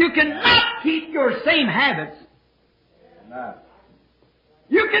 You cannot keep your same habits.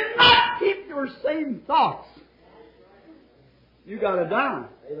 You cannot keep your same thoughts. You got to die.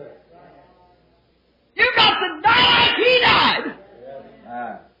 You got to die like He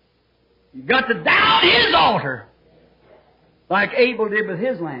died. You got to die on His altar, like Abel did with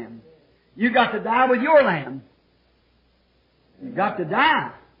his lamb. You got to die with your lamb. You got to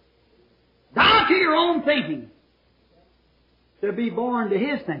die. Die to your own thinking. To be born to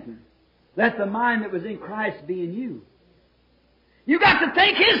His thinking. Let the mind that was in Christ be in you. You got to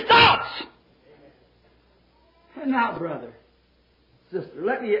think His thoughts. And now, brother, sister,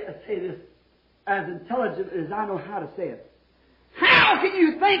 let me say this as intelligent as I know how to say it. How can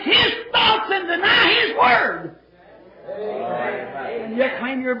you think His thoughts and deny His Word? Amen. And yet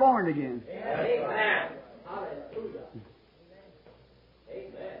claim you're born again. Amen.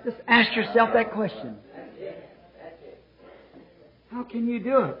 Just ask yourself that question. How can you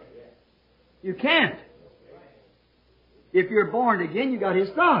do it? You can't. If you're born again, you got His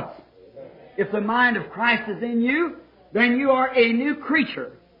thoughts. If the mind of Christ is in you, then you are a new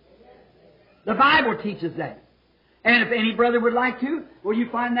creature. The Bible teaches that. And if any brother would like to, will you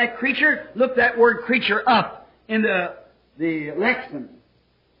find that creature? Look that word creature up in the lexicon.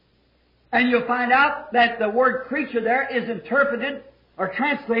 And you'll find out that the word creature there is interpreted or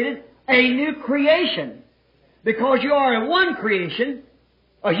translated a new creation. Because you are a one creation,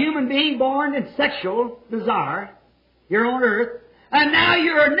 a human being born in sexual desire here on earth, and now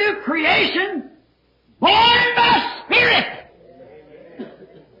you're a new creation born by Spirit.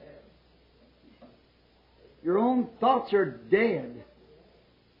 Your own thoughts are dead.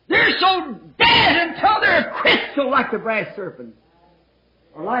 They're so dead until they're crystal like the brass serpent.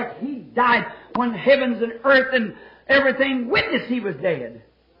 Or like He died when heavens and earth and everything witnessed He was dead.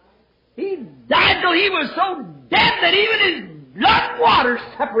 He died till He was so dead that even His blood and water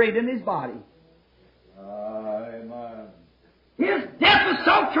separated in His body. Amen. His death was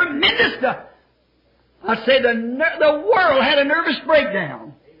so tremendous. I say the world had a nervous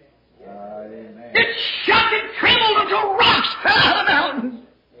breakdown. Amen. It shook and trembled until rocks fell out of the mountains.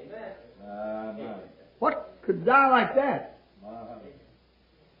 Amen. What could die like that?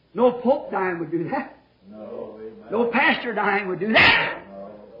 No pope dying would do that. No, amen. No pastor dying would do that.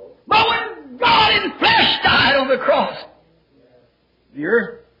 No. But when God in flesh died on the cross, the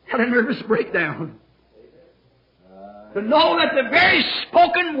earth had a nervous breakdown. To know that the very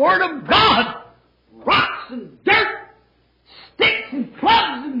spoken Word of God, rocks and dirt, sticks and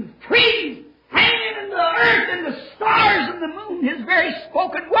clubs and trees, hanging in the earth and the stars and the moon, His very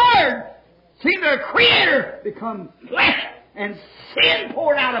spoken Word, seemed the Creator become flesh and sin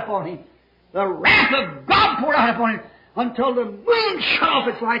poured out upon Him. The wrath of God poured out upon Him until the moon shut off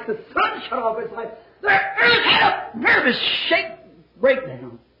its light, the sun shut off its light. The earth had a nervous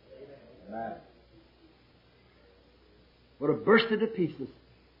breakdown. Amen. Would have bursted to pieces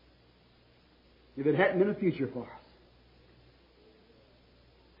if it hadn't been a future for us.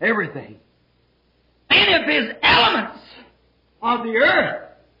 Everything. Any of His elements of the earth,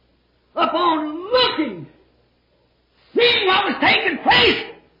 upon looking, seeing what was taking place,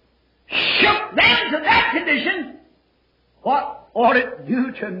 shook them to that condition. What ought it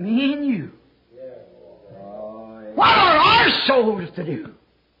do to me and you? What are our souls to do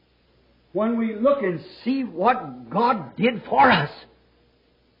when we look and see what God did for us?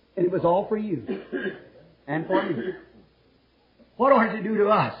 And it was all for you and for me. What ought it to do to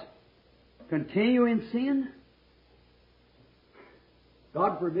us? Continue in sin?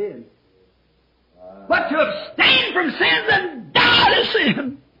 God forbid. But to abstain from sins and die to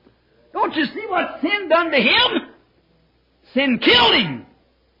sin. Don't you see what sin done to Him? Sin killed Him.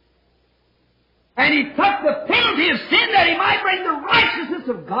 And He took the penalty of sin that He might bring the righteousness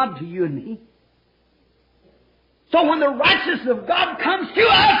of God to you and me. So when the righteousness of God comes to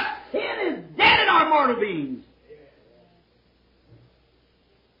us, sin is dead in our mortal beings.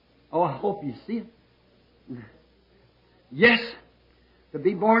 Oh, I hope you see it. Yes, to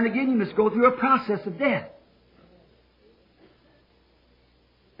be born again, you must go through a process of death.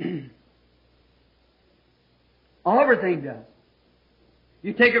 Everything does.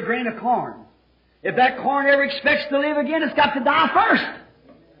 You take a grain of corn. If that corn ever expects to live again, it's got to die first.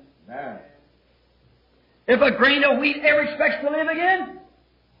 Amen. If a grain of wheat ever expects to live again,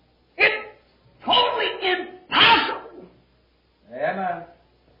 it's totally impossible. Amen.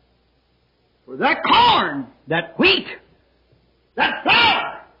 For that corn, that wheat, that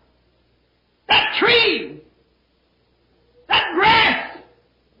flower, that tree, that grass,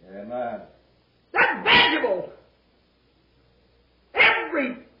 Amen. that vegetable,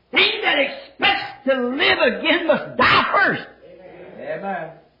 everything that expects to live again must die first.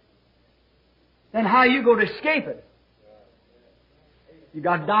 Amen. Then how are you going to escape it? You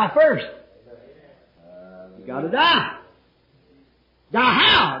got to die first. You got to die. Die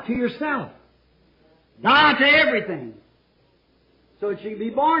how? To yourself. Die to everything. So that you can be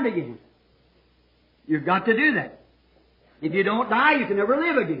born again. You've got to do that. If you don't die, you can never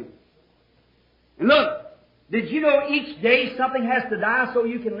live again. And look, did you know each day something has to die so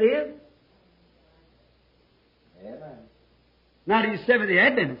you can live? Amen. Now to you Seventh-day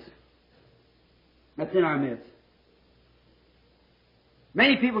Adventists. That's in our midst.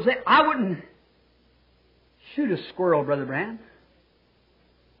 Many people say, I wouldn't shoot a squirrel, Brother Branham.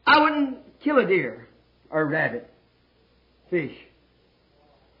 I wouldn't kill a deer or a rabbit, fish.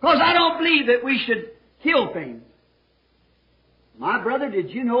 Because I don't believe that we should kill things. My brother,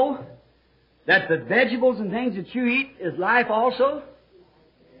 did you know that the vegetables and things that you eat is life also?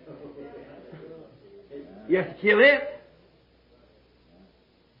 You have to kill it.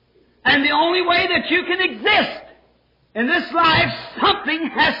 And the only way that you can exist in this life, something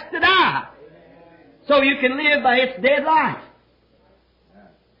has to die. so you can live by its dead life.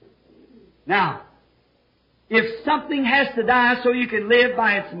 Now, if something has to die so you can live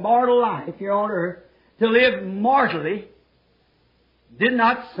by its mortal life here on earth, to live mortally, did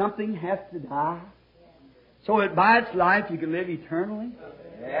not something have to die? So that by its life you can live eternally?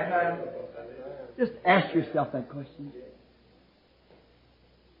 Just ask yourself that question.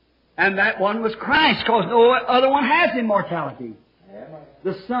 And that one was Christ, because no other one has immortality.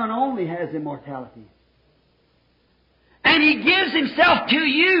 The Son only has immortality. And He gives Himself to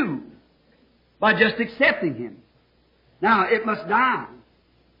you by just accepting Him. Now, it must die.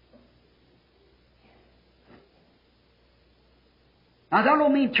 Now, that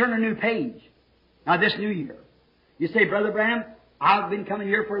don't mean turn a new page. Now, this new year. You say, Brother Branham, I've been coming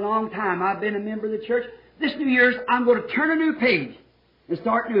here for a long time. I've been a member of the church. This New Year's, I'm going to turn a new page and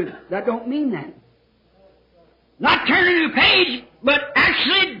start new. That don't mean that. Not turn a new page, but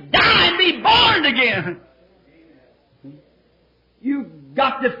actually die and be born again. You've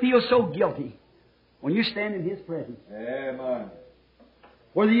got to feel so guilty when you stand in His presence. Amen.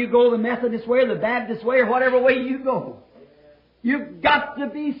 Whether you go the Methodist way or the Baptist way or whatever way you go. You've got to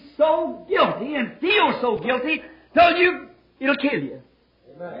be so guilty and feel so guilty till it'll kill you.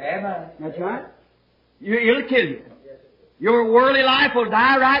 Amen. That's right. It'll kill you. Your worldly life will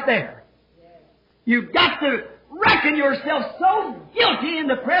die right there. You've got to reckon yourself so guilty in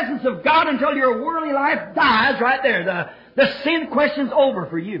the presence of God until your worldly life dies right there. The sin question's over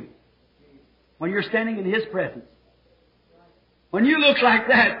for you when you're standing in His presence. When you look like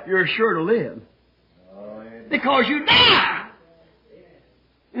that, you're sure to live. Because you die.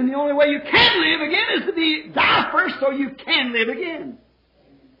 And the only way you can live again is to die first so you can live again.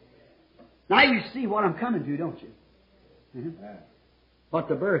 Now you see what I'm coming to, don't you? What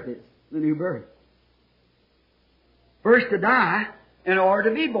the birth is, the new birth. First to die in order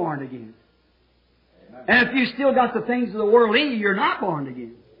to be born again. And if you still got the things of the world in you, you're not born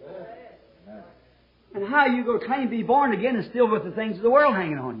again. And how you go claim to be born again and still with the things of the world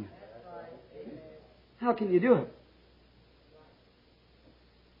hanging on you? How can you do it?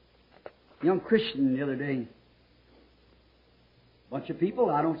 Young Christian the other day, bunch of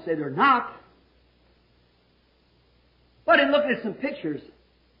people, I don't say they're not, but in looking at some pictures,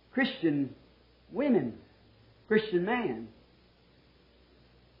 Christian women, Christian man,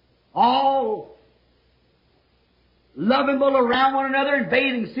 all lovable around one another in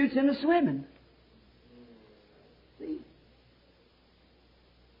bathing suits and swimming. See?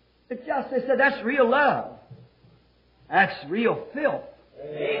 It just, they said, that's real love. That's real filth.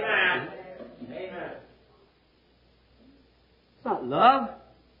 Amen. Amen. It's not love.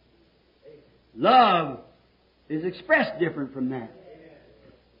 Love is expressed different from that.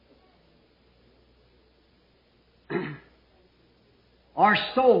 Our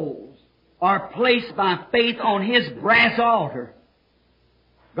souls are placed by faith on His brass altar.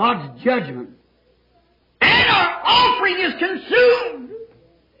 God's judgment. And our offering is consumed.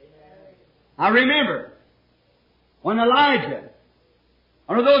 I remember when Elijah,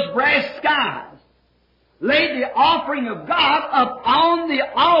 under those brass skies, laid the offering of God upon the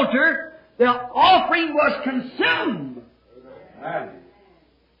altar, the offering was consumed. Amen.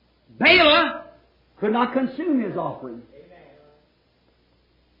 Bala could not consume his offering.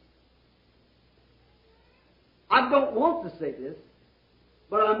 I don't want to say this,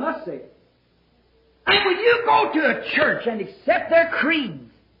 but I must say it. And when you go to a church and accept their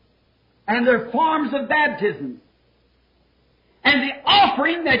creeds and their forms of baptism, and the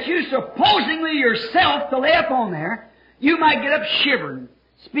offering that you supposingly yourself to lay up on there, you might get up shivering,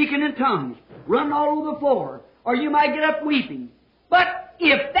 speaking in tongues, running all over the floor, or you might get up weeping. But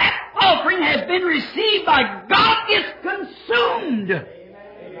if that offering has been received by God, it's consumed.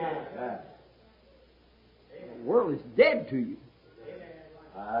 Amen. The world is dead to you.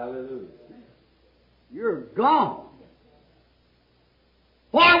 Hallelujah. You're gone.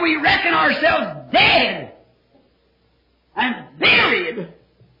 For we reckon ourselves dead and buried.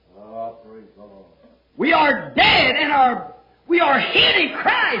 Oh, praise the Lord. We are dead and we are hid in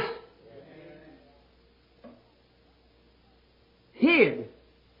Christ. Hid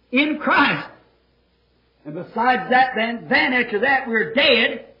in Christ. And besides that, then after that we're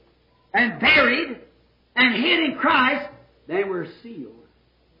dead and buried and hid in Christ, then we're sealed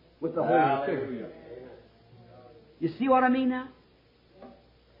with the Holy Spirit. Hallelujah. You see what I mean now?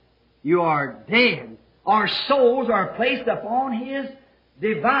 You are dead. Our souls are placed upon His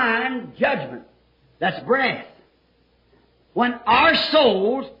divine judgment. That's breath. When our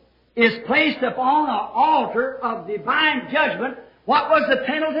souls is placed upon an altar of divine judgment, what was the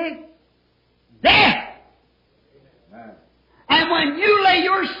penalty? Death. Amen. And when you lay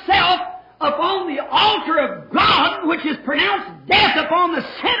yourself upon the altar altar of God, which has pronounced death upon the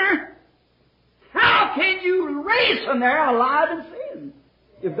sinner, how can you raise from there alive in sin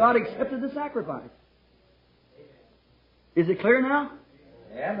if God accepted the sacrifice? Is it clear now?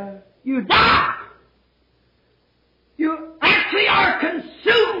 Amen. You die. You actually are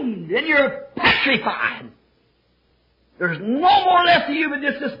consumed and you're petrified. There's no more left of you but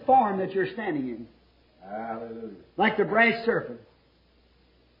just this form that you're standing in. Hallelujah. Like the brass serpent.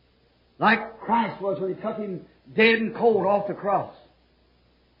 Like Christ was when He took Him dead and cold off the cross.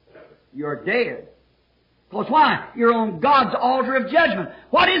 You're dead. Because why? You're on God's altar of judgment.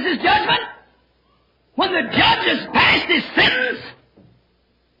 What is His judgment? When the judge has passed his sentence,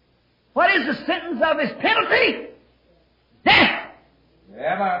 what is the sentence of his penalty? Death.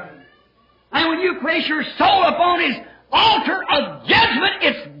 Amen. And when you place your soul upon His altar of judgment,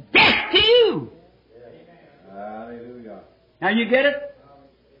 it's death to you. Hallelujah. Now you get it?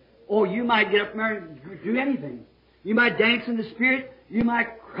 Oh, you might get up there and do anything. You might dance in the Spirit. You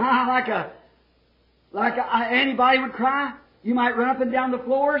might cry like anybody would cry. You might run up and down the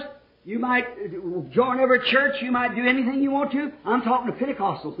floors. You might join every church. You might do anything you want to. I'm talking to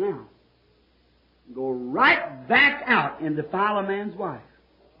Pentecostals now. Go right back out and defile a man's wife.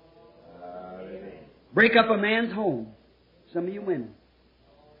 Break up a man's home. Some of you women.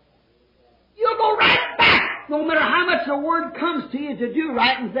 You'll go right back. No matter how much the Word comes to you to do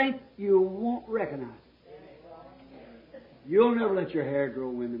right and think, you won't recognize it. You'll never let your hair grow,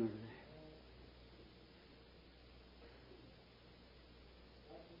 women, over there.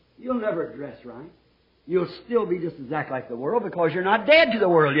 You'll never dress right. You'll still be just exactly like the world because you're not dead to the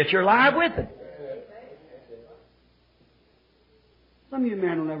world, yet you're alive with it. Some of you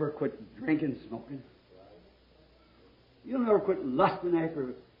men will never quit drinking, smoking. You'll never quit lusting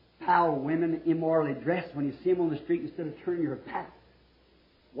after foul women, immorally dressed. When you see them on the street, instead of turning your back,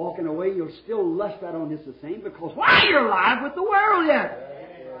 walking away, you'll still lust out on this the same because why? You're alive with the world yet.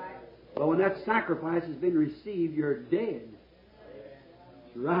 But when that sacrifice has been received, you're dead.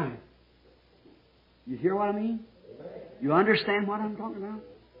 That's right. You hear what I mean? You understand what I'm talking about?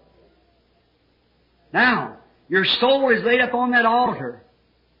 Now, your soul is laid up on that altar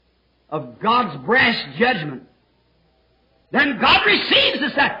of God's brass judgment. Then God receives the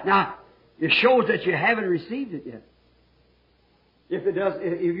sacrifice. Now, it shows that you haven't received it yet. If it does,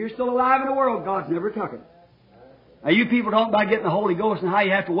 if you're still alive in the world, God's never took it. Now, you people talk about getting the Holy Ghost and how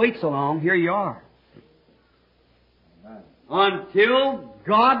you have to wait so long. Here you are. Until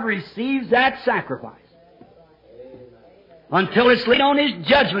God receives that sacrifice. Until it's laid on His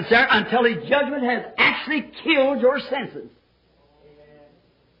judgments there. Until His judgment has actually killed your senses.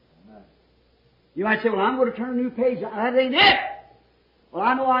 You might say, well, I'm going to turn a new page. That ain't it. Well,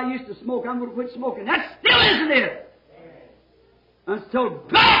 I know I used to smoke. I'm going to quit smoking. That still isn't it. Until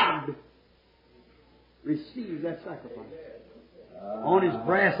God receives that sacrifice on His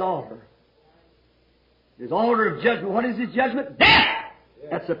brass altar. His altar of judgment. What is His judgment? Death!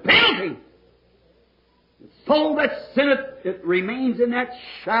 That's a penalty. The soul that sinneth, it remains in that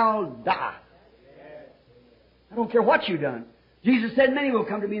shall die. I don't care what you've done. Jesus said, many will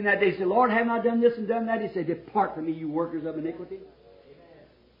come to me in that day and say, Lord, haven't I done this and done that? He said, depart from me, you workers of iniquity.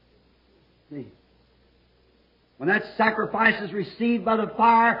 See? When that sacrifice is received by the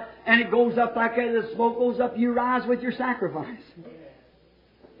fire and it goes up like that, the smoke goes up, you rise with your sacrifice.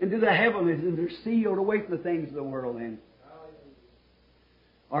 Into the heavens, and they're sealed away from the things of the world then.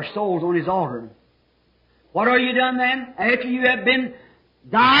 Our souls on His altar. What are you done then? After you have been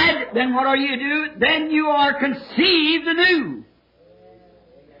died, then what are you to do? Then you are conceived anew.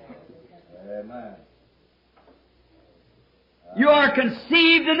 Amen. You are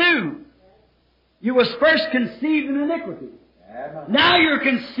conceived anew. You was first conceived in iniquity. Amen. Now you're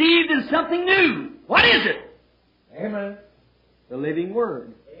conceived in something new. What is it? Amen. The living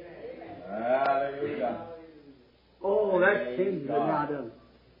Word. Hallelujah. Oh, that seems to not done.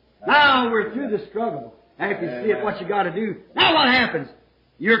 Now we're through the struggle. After you see it, what you got to do. Now what happens?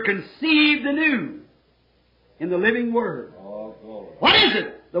 You're conceived anew in the living Word. Oh, glory. What is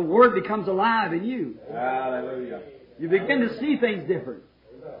it? The Word becomes alive in you. Hallelujah. You begin to see things different.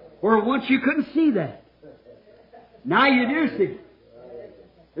 Where once you couldn't see that. Now you do see it.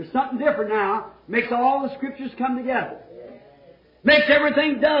 There's something different now. Makes all the Scriptures come together. Makes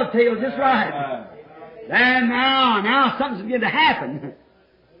everything dovetail just right. And now something's beginning to happen.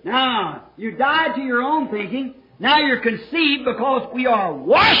 Now, you died to your own thinking. Now you're conceived because we are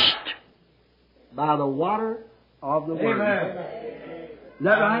washed by the water of the Word. Amen. Is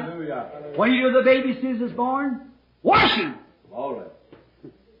that right? Hallelujah. What do you do with the baby as soon as it's born? Washing. Glory.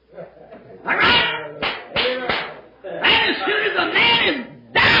 All right? And as soon as a man has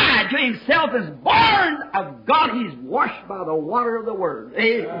died to himself is born of God. He's washed by the water of the Word.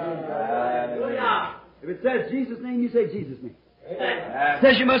 Hallelujah. If it says Jesus' name, you say Jesus' name. It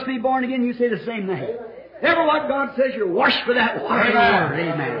says you must be born again, you say the same name. Ever what God says, you're washed for that water of the Word.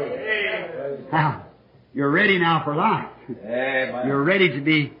 Amen. Now, you're ready now for life. Amen. You're ready to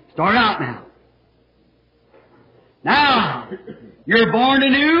be start out now. Now, you're born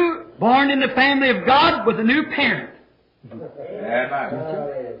anew, born in the family of God with a new parent.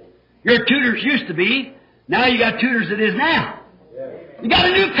 Amen. Your tutors used to be. Now you got tutors that is now. You got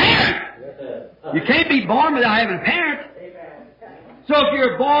a new parent. You can't be born without having a parent. So if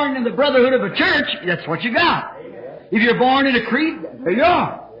you're born in the brotherhood of a church, that's what you got. If you're born in a creed, there you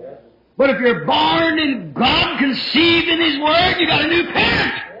are. But if you're born in God, conceived in His Word, you got a new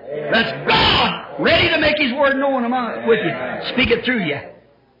parent. That's God, ready to make His Word known with you. Speak it through you.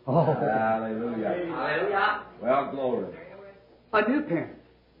 Oh. Hallelujah. Hallelujah. Well, glory. A new parent.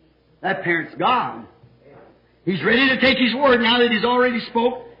 That parent's God. He's ready to take His Word now that He's already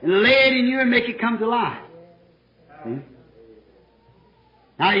spoke and lay it in you and make it come to life. See?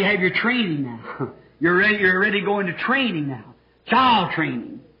 Now you have your training now. You're ready to go into training now. Child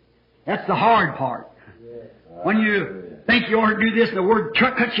training. That's the hard part. When you think you ought to do this and the Word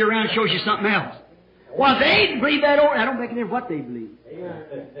cuts you around and shows you something else. Well, they believe that, I don't think it's what they believe.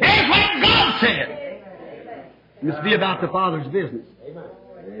 Here's what God said. It must be about the Father's business.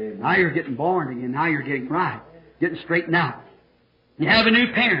 Now you're getting born again. Now you're getting right. Getting straightened out. You have a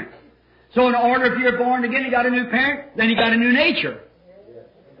new parent. So in order, if you're born again, you got a new parent, then you got a new nature.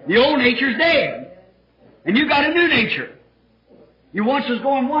 The old nature's dead. And you got a new nature. You once was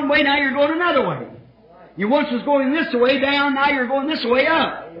going one way, now you're going another way. You once was going this way down, now you're going this way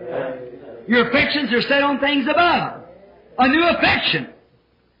up. Your affections are set on things above. A new affection.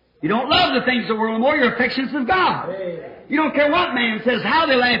 You don't love the things of the world anymore, your affections of God. You don't care what man says, how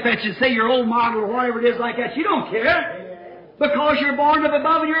they laugh at you, say your old model or whatever it is like that. You don't care. Because you're born of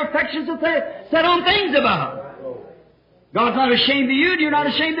above and your affections are set on things above. God's not ashamed of you and you're not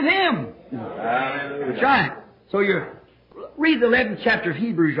ashamed of Him. That's right. So read the 11th chapter of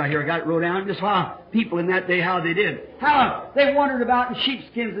Hebrews right here. I got it wrote down. Just how people in that day, how they did. How they wandered about in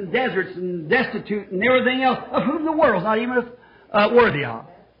sheepskins and deserts and destitute and everything else, of whom the world's not even worthy of.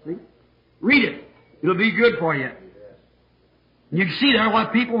 See? Read it. It'll be good for you. And you can see there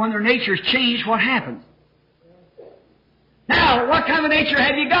what people, when their natures change, what happens. Now, what kind of nature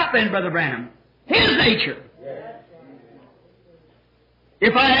have you got then, Brother Branham? His nature.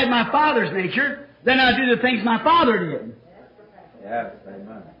 If I had my Father's nature, then I'd do the things my Father did. Yes,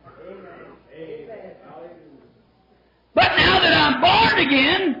 amen. But now that I'm born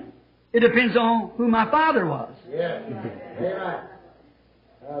again, it depends on who my Father was. Yes. Amen.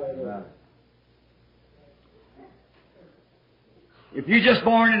 Amen. If you're just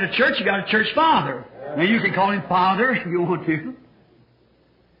born in a church, you got a church father. Now you can call him Father if you want to.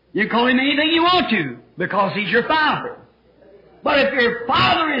 You can call him anything you want to, because he's your Father. But if your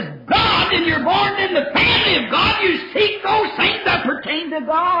Father is God and you're born in the family of God, you seek those things that pertain to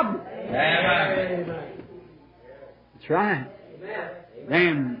God. Amen. That's right.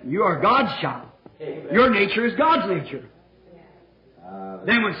 Then you are God's child. Your nature is God's nature.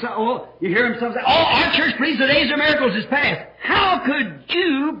 Then when you hear him say, our church believes the days of miracles is past. How could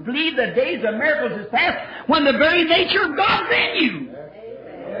you believe the days of miracles is past when the very nature of God's in you?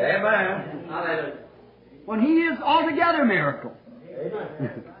 Amen. Hallelujah. When He is altogether miracle.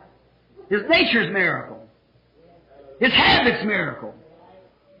 His nature's miracle. His habits miracle.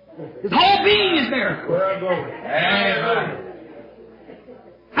 His whole being is miracle. Amen.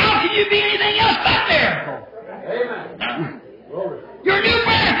 How can you be anything else but miracle? Amen. Your new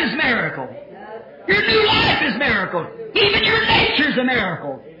birth is miracle. Your new life is miracle. Even your nature's a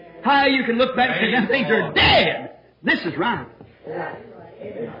miracle. How you can look back and say them things are dead. This is right.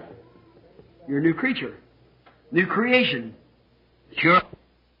 You're a new creature. New creation. Sure.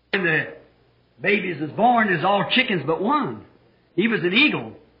 When the babies was born, there's all chickens but one. He was an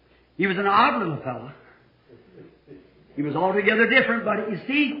eagle. He was an odd little fella. He was altogether different, but you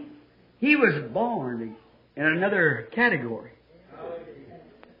see, he was born in another category.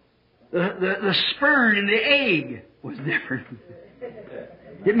 The sperm in the egg was different.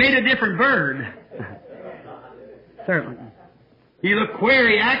 It made a different bird. Certainly. He looked queer,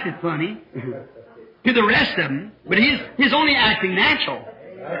 he acted funny to the rest of them, but he's only acting natural.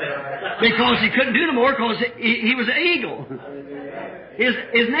 Because he couldn't do no more because he was an eagle.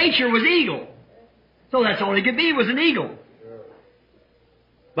 His nature was eagle. So that's all he could be, was an eagle.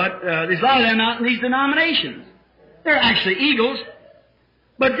 But there's a lot of them out in these denominations. They're actually eagles,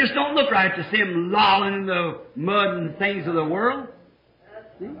 but just don't look right to see them lolling in the mud and things of the world.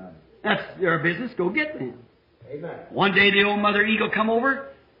 See? That's their business. Go get them. Amen. One day the old mother eagle come over,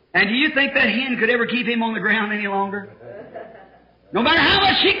 and do you think that hen could ever keep him on the ground any longer? No matter how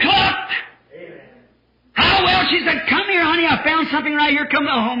much she clucked, how well she said, "Come here, honey, I found something right here. Come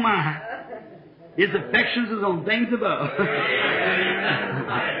to home, my." His affections is on things above.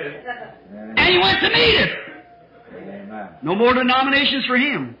 And he went to meet it. No more denominations for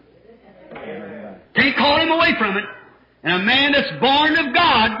him. Can't call him away from it. And a man that's born of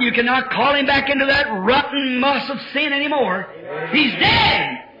God, you cannot call him back into that rotten muss of sin anymore. He's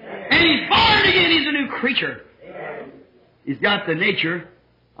dead. And he's born again. He's a new creature. He's got the nature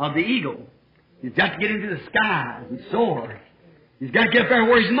of the eagle. He's got to get into the skies and soar. He's got to get up there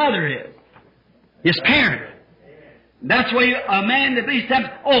where his mother is, his parent. That's why a man that these times,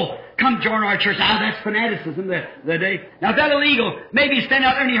 "Oh, come join our church." Ah, that's fanaticism. The day. Now, if that little eagle, maybe he stand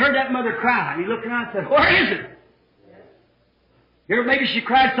out there and he heard that mother cry. And he looked around and said, "Where is it?" Here, maybe she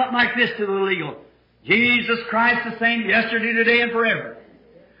cried something like this to the little eagle: "Jesus Christ the same yesterday, today, and forever."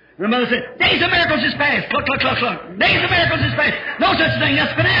 And the mother said, "Days of miracles is past." Cluck, cluck, cluck, cluck. Days of miracles is past. No such thing.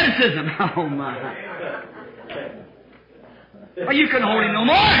 That's fanaticism. Oh, my. Well, you couldn't hold him no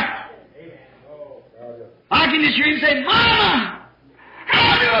more. I can just hear him say, "Mama,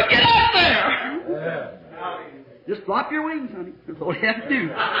 how do I get up there?" Just flop your wings, honey. That's all you have to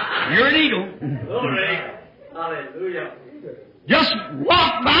do. You're an eagle. Glory. Hallelujah. Just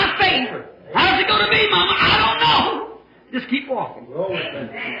walk by faith. How's it going to be, Mama? I don't know. Just keep walking.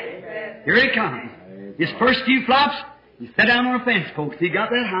 Here he comes. His first few flops, he sat down on a fence post. He got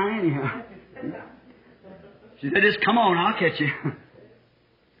that high anyhow. She said, "Just come on, I'll catch you."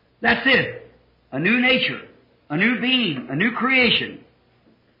 That's it. A new nature, a new being, a new creation.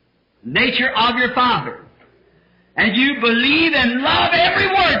 Nature of your Father. And you believe and love every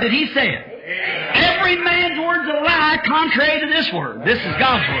word that He said. Every man's word's a lie contrary to this word. This is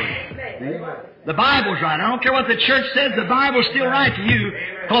God's word. The Bible's right. I don't care what the church says, the Bible's still right to you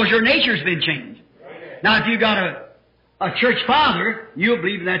because your nature's been changed. Now, if you got a church father, you'll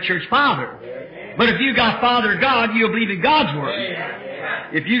believe in that church father. But if you got Father God, you'll believe in God's word.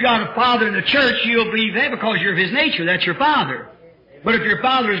 If you got a father in the church, you'll believe that because you're of His nature. That's your father. But if your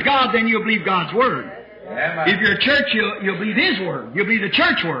father is God, then you'll believe God's word. If you're a church, you'll believe His word. You'll believe the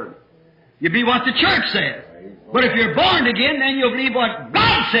church word. You'll believe what the church says. But if you're born again, then you'll believe what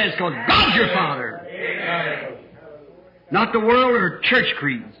God says because God's your Father. Not the world or church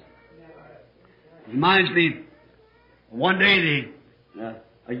creeds. It reminds me, one day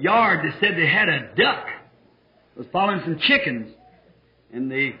a yard, they said they had a duck. Was following some chickens.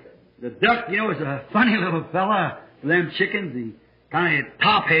 And the duck, is a funny little fella. Them chickens, he kind of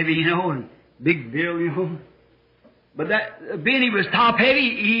top heavy, and big bill, But that, being he was top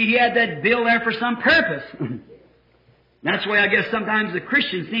heavy, he had that bill there for some purpose. That's the way I guess sometimes the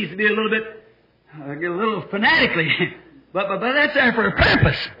Christians needs to be a little fanatically. but that's there for a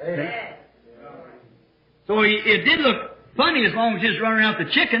purpose. So it did look funny as long as he was running out the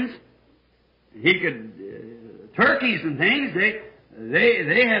chickens. He could, turkeys and things,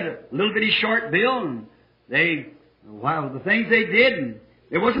 they had a little bitty short bill, and the things they did, and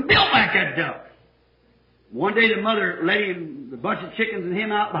it wasn't built like that duck. One day the mother let the bunch of chickens and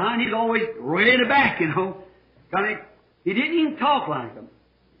him out behind. He's always way in the back, He didn't even talk like them.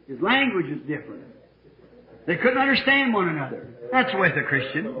 His language was different. They couldn't understand one another. That's with a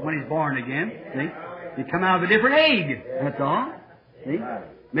Christian when he's born again. See? He come out of a different egg. That's all. See?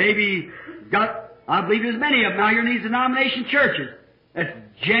 Maybe I believe there's many of them now here in these denomination churches. That's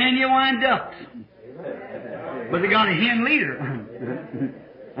genuine ducks. But they got a hen leader.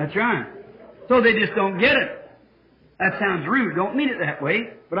 That's right. So they just don't get it. That sounds rude. Don't mean it that way.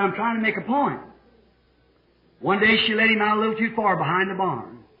 But I'm trying to make a point. One day she let him out a little too far behind the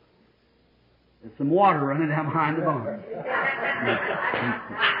barn. There's some water running down behind the barn.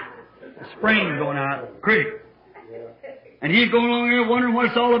 A spring going out, creek. And he's going along there wondering what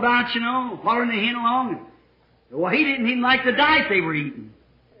it's all about, following the hen along. Well, he didn't even like the diet they were eating.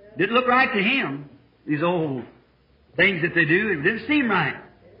 Didn't look right to him. These old things that they do, it didn't seem right.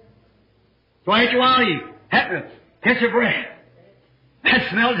 So after a while, he had to catch a breath. That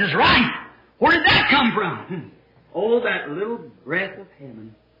smelled just right. Where did that come from? Oh, that little breath of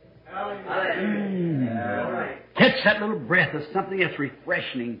heaven. Catch that little breath of something that's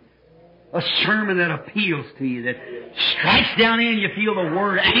refreshing. A sermon that appeals to you, that strikes down in you feel the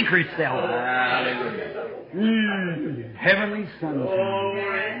Word anchor itself. Heavenly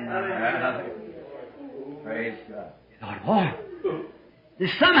sunshine. Praise God. Oh,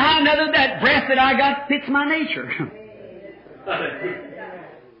 somehow or another that breath that I got fits my nature.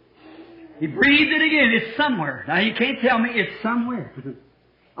 He breathed it again. It's somewhere. Now, you can't tell me it's somewhere.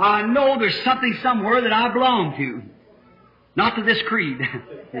 I know there's something somewhere that I belong to. Not to this creed.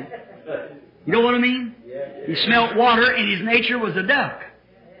 You know what I mean? He smelt water and his nature was a duck.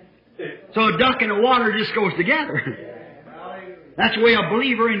 So a duck and a water just goes together. That's the way a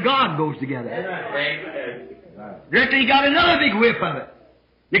believer in God goes together. Directly he got another big whiff of it.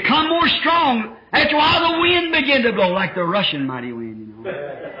 They come more strong. After a while the wind began to blow, like the Russian mighty wind, you know.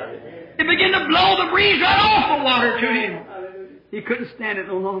 It began to blow the breeze right off the water to him. He couldn't stand it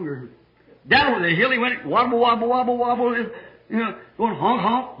no longer. Down over the hill he went, wobble, wobble, wobble, wobble, you know, going honk,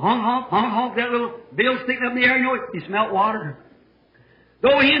 honk, honk, honk, honk, honk, that little bill sticking up in the air, you know, he smelt water.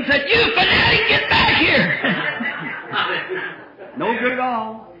 Go in and said, "You fanatic, get back here!" No good at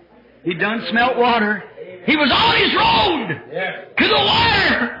all. He done smelt water. He was on his road to the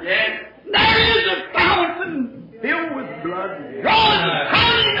water. There is a fountain filled with blood.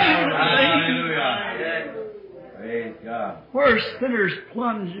 Hallelujah. Praise God. Where sinners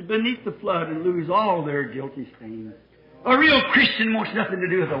plunge beneath the flood and lose all their guilty stains. A real Christian wants nothing to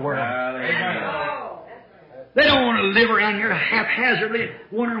do with the world. Hallelujah. They don't want to live around here haphazardly,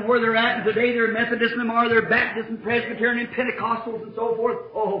 wondering where they're at, and today they're Methodist and tomorrow they're Baptist and Presbyterian and Pentecostals and so forth.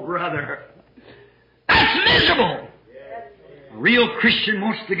 Oh, brother, that's miserable. A real Christian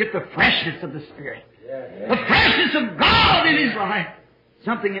wants to get the freshness of the Spirit, the freshness of God in his life,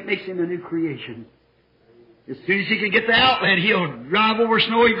 something that makes him a new creation. As soon as he can get the outlet, he'll drive over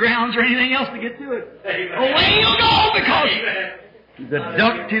snowy grounds or anything else to get to it. Away he'll go because he's a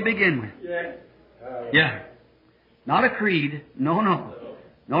duck to begin with. Yeah. Not a creed. No, no.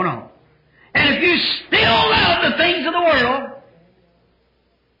 No, no. And if you still love the things of the world,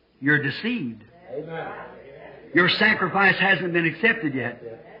 you're deceived. Your sacrifice hasn't been accepted yet.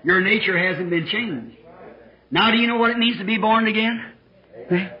 Your nature hasn't been changed. Now do you know what it means to be born again?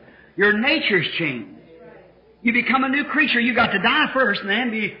 Your nature's changed. You become a new creature. You've got to die first and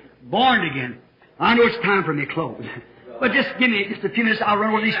then be born again. I know it's time for me to close. But just give me just a few minutes. I'll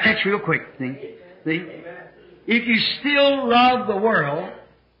run over these texts real quick. See? If you still love the world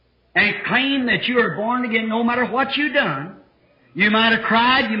and claim that you are born again no matter what you've done, you might have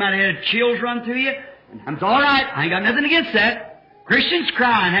cried, you might have had chills run through you. And it's all right. I ain't got nothing against that. Christians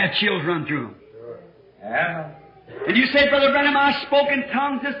cry and have chills run through them. Yeah. And you say, Brother Branham, I spoke in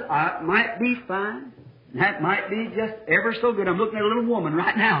tongues. This might be fine. That might be just ever so good. I'm looking at a little woman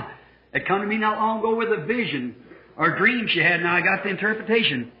right now that come to me not long ago with a vision or dream she had, and I got the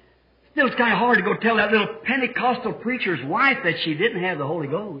interpretation. Still, it's kind of hard to go tell that little Pentecostal preacher's wife that she didn't have the Holy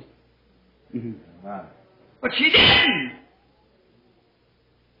Ghost. Mm-hmm. Wow. But she didn't.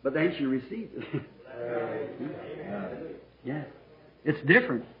 But then she received it. Yeah. It's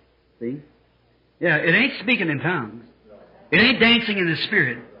different. See? Yeah, it ain't speaking in tongues. It ain't dancing in the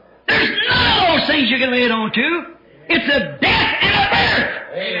Spirit. There's none of those things you can lay it on to. It's a death and a birth.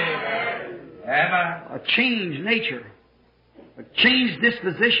 Amen. A changed nature. A changed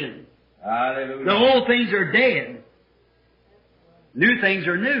disposition. Hallelujah. The old things are dead. New things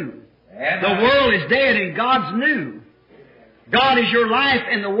are new. Amen. The world is dead and God's new. God is your life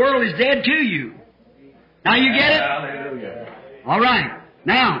and the world is dead to you. Now you get it? Hallelujah. All right.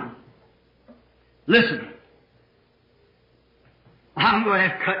 Now, listen. I'm going to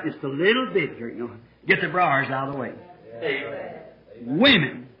have to cut just a little bit here, you know. Get the briars out of the way.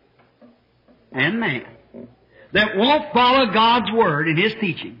 Women and men that won't follow God's Word and His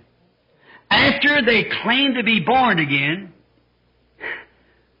teaching, after they claim to be born again,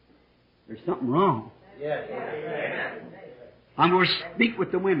 there's something wrong. I'm going to speak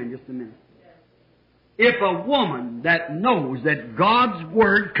with the women just a minute. If a woman that knows that God's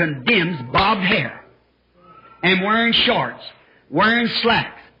Word condemns bobbed hair and wearing shorts, wearing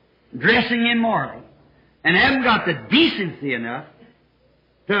slacks, dressing immorally, and haven't got the decency enough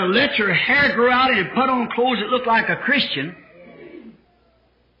to let your hair grow out and put on clothes that look like a Christian,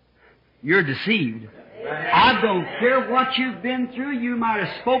 you're deceived. I don't care what you've been through. You might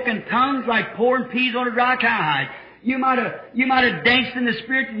have spoken tongues like pouring peas on a dry cowhide. You might have danced in the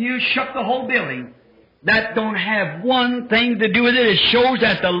Spirit and you shook the whole building. That don't have one thing to do with it. It shows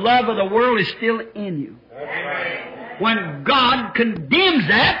that the love of the world is still in you. When God condemns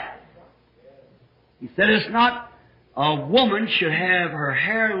that, He said it's not a woman should have her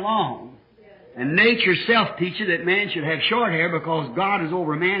hair long. And nature self teaches that man should have short hair because God is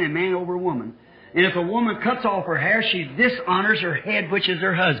over man and man over woman. And if a woman cuts off her hair, she dishonors her head, which is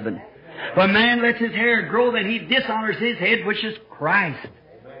her husband. If a man lets his hair grow, then he dishonors his head, which is Christ.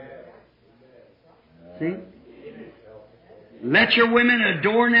 See? Let your women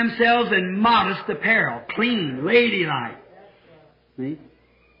adorn themselves in modest apparel, clean, ladylike. See?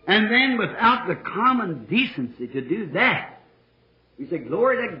 And then without the common decency to do that, You say,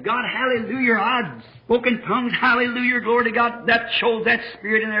 glory to God, hallelujah, I've spoken tongues, hallelujah, glory to God. That shows that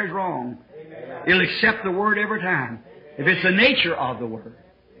spirit in there is wrong. It'll accept the Word every time, if it's the nature of the Word.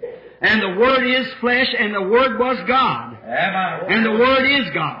 And the Word is flesh, and the Word was God. And the Word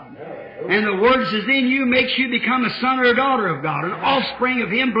is God. And the Word that's in you makes you become a son or a daughter of God, an offspring of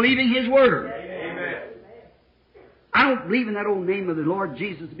Him believing His Word. I don't believe in that old name of the Lord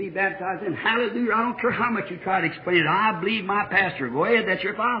Jesus to be baptized in. Hallelujah. I don't care how much you try to explain it. I believe my pastor. Go ahead, that's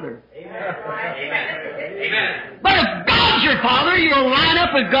your father. Amen. Amen. But if God's your father, you'll line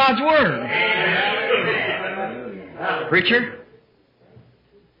up with God's Word. Amen. Preacher,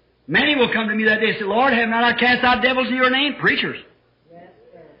 many will come to me that day and say, Lord, have not I cast out devils in your name? Preachers.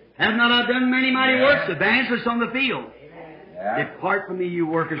 Have not I done many mighty works? Evangelists on the field. Depart from me, you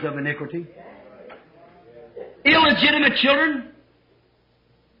workers of iniquity. Illegitimate children.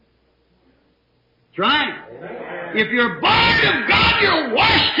 That's right. If you're born of God, you're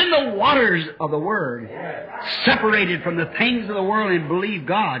washed in the waters of the Word. Separated from the things of the world and believe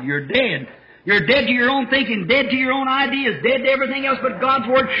God. You're dead. You're dead to your own thinking, dead to your own ideas, dead to everything else but God's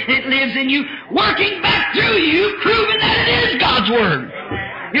Word. It lives in you, working back through you, proving that it is God's Word.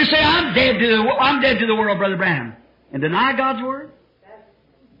 You say, I'm dead to the world, Brother Branham. And deny God's Word?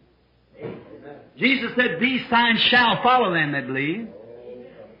 Jesus said, these signs shall follow them that believe.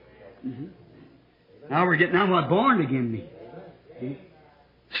 Now we're getting out what born again means.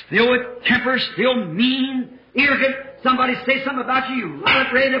 Still with temper, still mean, arrogant. Somebody say something about you, you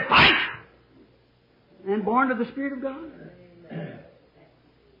right ready to fight. And born of the Spirit of God?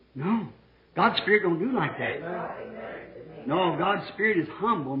 No. God's Spirit don't do like that. No, God's Spirit is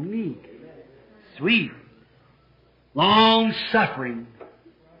humble, meek, sweet, long-suffering.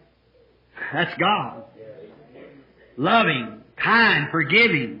 That's God. Loving, kind,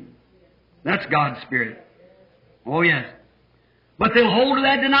 forgiving. That's God's Spirit. Oh, yes. But they'll hold to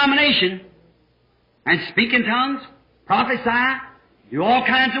that denomination and speak in tongues, prophesy, do all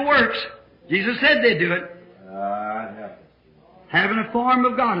kinds of works. Jesus said they'd do it. Having a form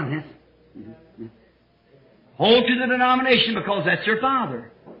of godliness. Hold to the denomination because that's your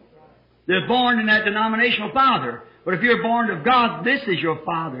father. They're born in that denominational father. But if you're born of God, this is your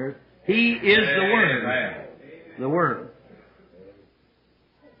father. He is the Word. The Word.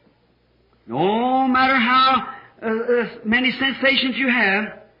 No matter how many sensations you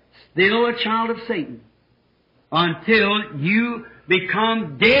have, still a child of Satan. Until you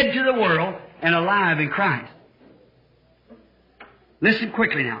become dead to the world and alive in Christ. Listen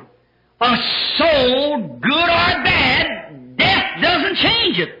quickly now. A soul, good or bad, death doesn't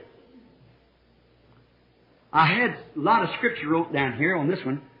change it. I had a lot of scripture wrote down here on this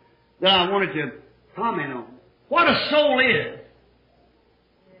one that I wanted to comment on. What a soul is.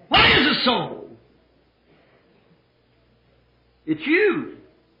 What is a soul? It's you.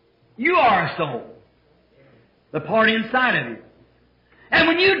 You are a soul. The part inside of you. And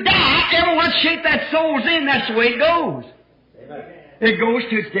when you die, every shape that soul's in, that's the way it goes. It goes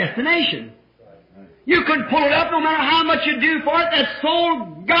to its destination. You couldn't pull it up no matter how much you do for it. That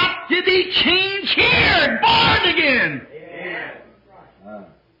soul got to be changed here, born again.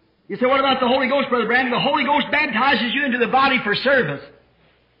 You say, what about the Holy Ghost, Brother Branham? The Holy Ghost baptizes you into the body for service.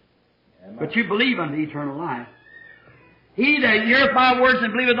 But you believe unto eternal life. He that heareth my words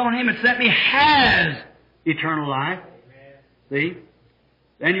and believeth on Him that sent me has eternal life. See?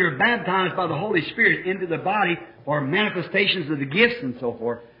 Then you're baptized by the Holy Spirit into the body for manifestations of the gifts and so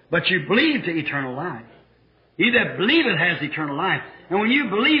forth. But you believe to eternal life. He that believeth has eternal life. And when you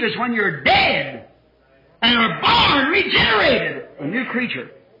believe is when you're dead and are born, regenerated, a new creature.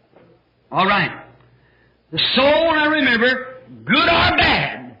 All right. The soul, now remember, good or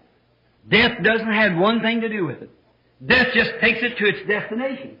bad, death doesn't have one thing to do with it. Death just takes it to its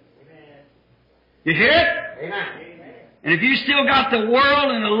destination. You hear it? Amen. And if you still got the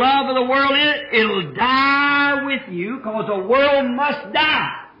world and the love of the world in it, it'll die with you because the world must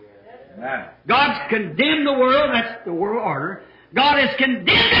die. Amen. God's condemned the world, that's the world order. God has condemned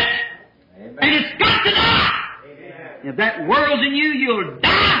it, Amen. and it's got to die. Amen. If that world's in you, you'll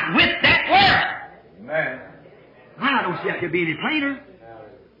die with that world. Amen. I don't see how it could be any plainer.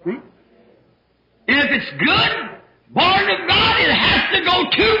 And if it's good, born of God, it has to go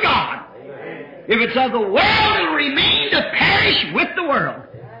to God. If it's of the world, it'll remain to perish with the world.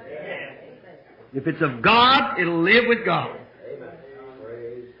 If it's of God, it'll live with God.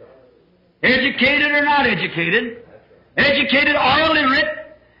 Educated or not educated, educated or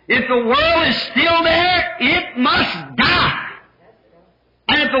illiterate, if the world is still there, it must die.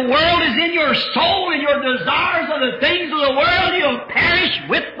 And if the world is in your soul and your desires of the things of the world, you'll perish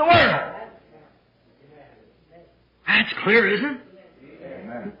with the world. That's clear, isn't it?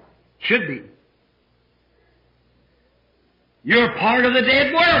 Amen. Should be. You're part of the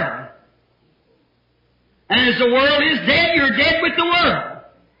dead world. And as the world is dead, you're dead with the world.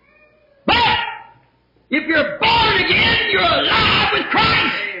 But if you're born again, you're alive with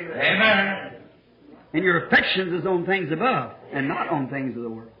Christ. Amen. And your affections is on things above and not on things of the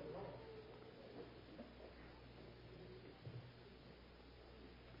world.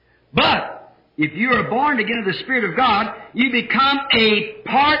 But if you are born again of the Spirit of God, you become a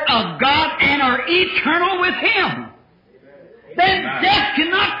part of God and are eternal with Him. Then death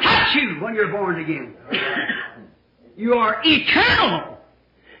cannot touch you when you're born again. You are eternal.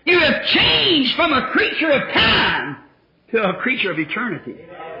 You have changed from a creature of time to a creature of eternity.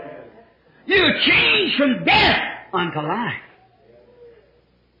 You have changed from death unto life.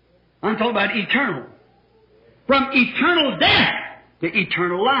 I'm talking about eternal. From eternal death to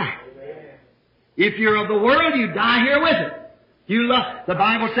eternal life. If you're of the world, you die here with it. You love, the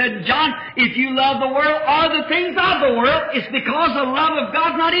Bible said in John, if you love the world or the things of the world, it's because the love of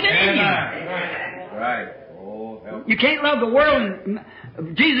God's not even in you. Right. Oh, help. You can't love the world.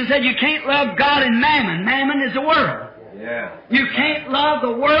 And Jesus said you can't love God and mammon. Mammon is the world. Yeah. You can't love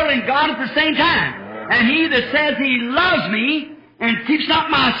the world and God at the same time. And he that says he loves me and keeps not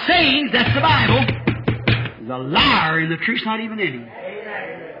my sayings, that's the Bible, is a liar and the truth's not even in him.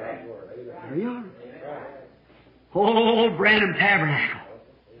 There you are. Oh, Branham Tabernacle.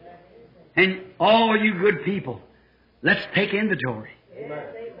 And all you good people, let's take inventory.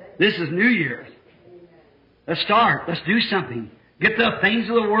 This is New Year's. Let's start. Let's do something. Get the things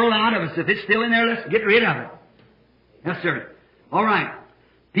of the world out of us. If it's still in there, let's get rid of it. Yes, sir. All right.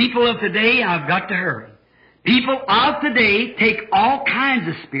 People of today, I've got to hurry. People of today take all kinds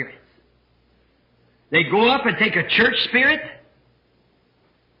of spirits. They go up and take a church spirit.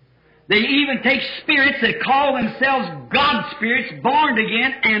 They even take spirits that call themselves God spirits, born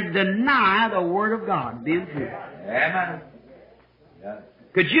again, and deny the Word of God being true. Amen. Yeah.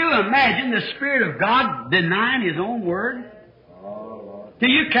 Could you imagine the Spirit of God denying His own Word? Oh, Lord. To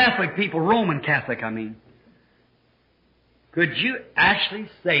you Catholic people, Roman Catholic, I mean, could you actually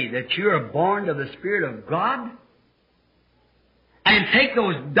say that you are born of the Spirit of God and take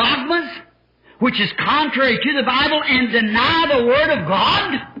those dogmas, which is contrary to the Bible, and deny the Word of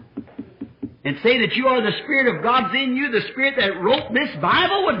God? And say that you are the Spirit of God's in you, the Spirit that wrote this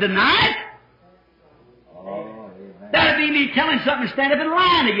Bible would deny it? Oh, That would be me telling something and stand up and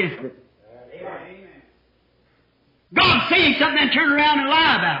lying against it. God saying something and turn around and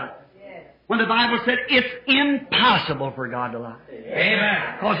lie about it. When the Bible said it's impossible for God to lie.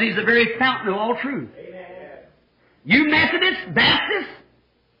 Amen. Because He's the very fountain of all truth. You Methodists, Baptists,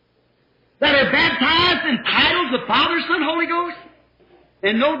 that are baptized in titles of Father, Son, Holy Ghost,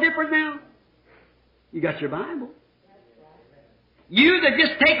 and no different now. You got your Bible. You that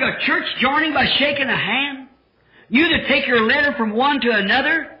just take a church joining by shaking a hand. You that take your letter from one to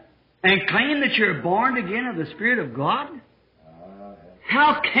another and claim that you're born again of the Spirit of God.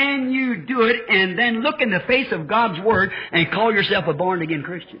 How can you do it and then look in the face of God's Word and call yourself a born-again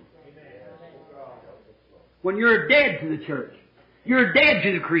Christian? When you're dead to the church. You're dead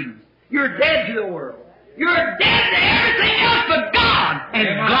to the creeds. You're dead to the world. You're dead to everything else but God.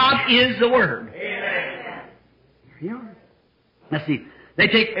 And God is the Word. Here you are. Let's see. They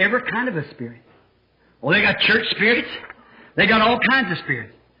take every kind of a spirit. Well, they got church spirits. They got all kinds of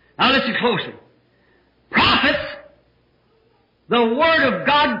spirits. Now listen closely. Prophets, the Word of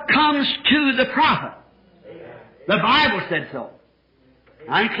God comes to the prophet. The Bible said so.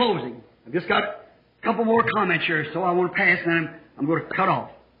 I'm closing. I've just got a couple more comments here, so I want to pass, and then I'm going to cut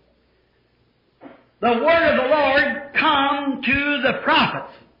off. The Word of the Lord come to the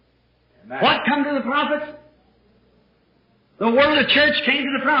prophets. Amen. What come to the prophets? The Word of the church came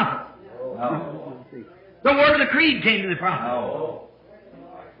to the prophets. No. The Word of the creed came to the prophets. No.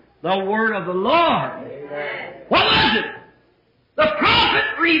 The Word of the Lord. What was it? The prophet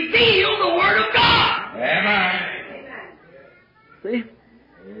revealed the Word of God. Amen. See?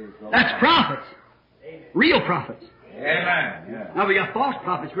 That's prophets. Real prophets. Amen. Yeah. Now we got false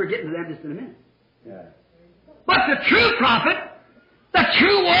prophets. We're getting to them just in a minute. Yeah. But the true prophet, the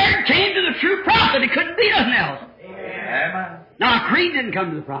true Word came to the true prophet. It couldn't be nothing else. Amen. Now a creed didn't come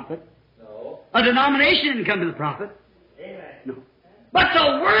to the prophet. No. A denomination didn't come to the prophet. Amen. No. But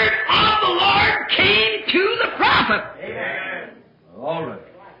the Word of the Lord came to the prophet. Amen. All right.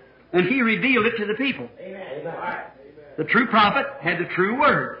 And he revealed it to the people. Amen. The true prophet had the true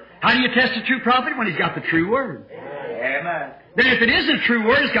Word. How do you test a true prophet? When he's got the true Word. Amen. Then if it isn't a true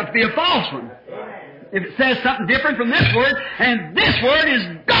Word, it's got to be a false one. If it says something different from this Word, and this Word is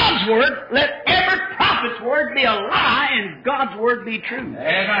God's Word, let every prophet's word be a lie and God's Word be true. Amen.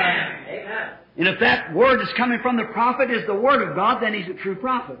 Amen. And if that Word is coming from the prophet is the Word of God, then he's a true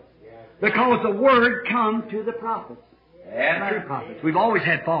prophet. Because the Word comes to the prophets. Amen. True prophets. We've always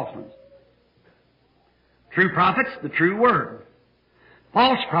had false ones. True prophets, the true Word.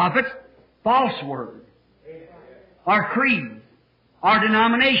 False prophets, false Word. Our creeds, our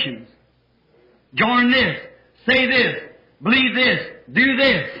denominations. Join this, say this, believe this, do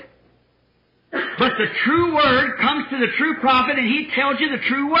this. But the true Word comes to the true prophet and he tells you the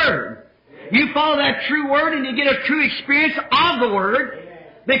true Word. You follow that true Word and you get a true experience of the Word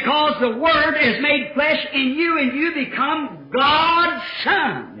because the Word is made flesh in you and you become God's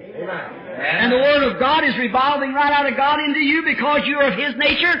Son. Amen. And the Word of God is revolving right out of God into you because you are of His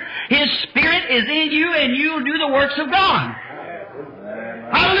nature. His Spirit is in you and you'll do the works of God.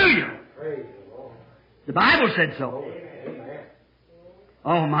 Hallelujah. The Bible said so.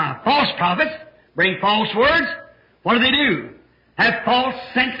 Oh my, false prophets bring false words. What do? Have false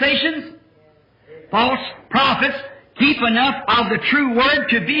sensations. False prophets keep enough of the true Word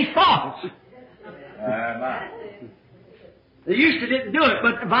to be false. They used to didn't do it,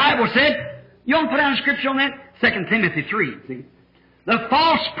 but the Bible said, you want to put down a scripture on that? 2 Timothy 3. See? The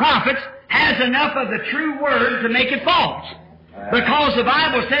false prophets has enough of the true Word to make it false. Because the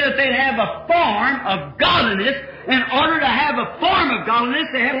Bible said that they'd have a form of godliness. In order to have a form of godliness,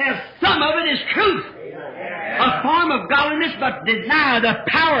 they have to have some of it as truth. A form of godliness, but deny the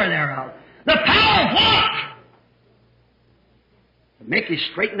power thereof. The power of what? To make you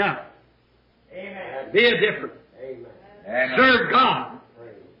straighten up. Be a different. Serve God.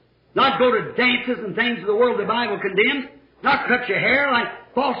 Not go to dances and things of the world the Bible condemns. Not cut your hair like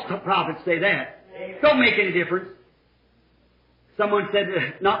false prophets say that. Don't make any difference. Someone said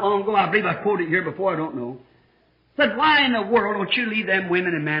not long ago, I believe I quoted it here before, I don't know, said, why in the world don't you leave them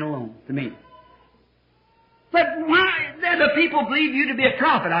women and men alone, to me? Said, why? The people believe you to be a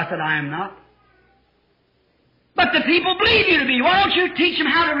prophet. I said, I am not. But the people believe you to be. Why don't you teach them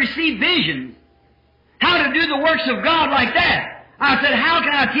how to receive visions? How to do the works of God like that? I said, how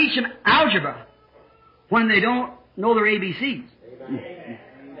can I teach them algebra when they don't know their ABCs?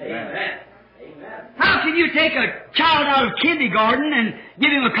 Amen. How can you take a child out of kindergarten and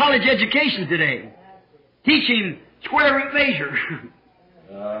give him a college education today? Teach him square root measure.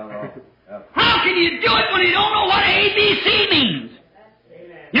 How can you do it when you don't know what ABC means?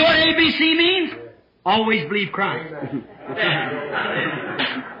 You know what ABC means? Always believe Christ.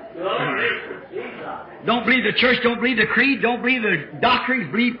 Don't believe the church, don't believe the creed, don't believe the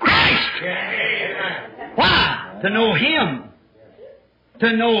doctrines, believe Christ. Why? To know Him.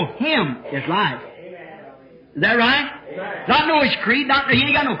 To know Him is life. Is that right? Not know His creed, He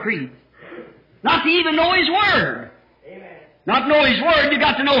ain't got no creed. Not to even know His Word. Not know His Word, you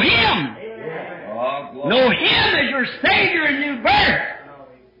got to know Him. Know Him as your Savior and new birth.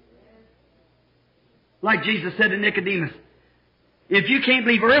 Like Jesus said to Nicodemus, if you can't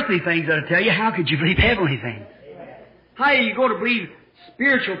believe earthly things that I tell you, how could you believe heavenly things? How do you go to believe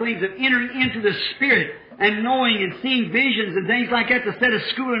spiritual things of entering into the Spirit and knowing and seeing visions and things like that to set a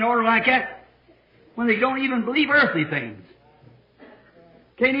school in order like that when they don't even believe earthly things?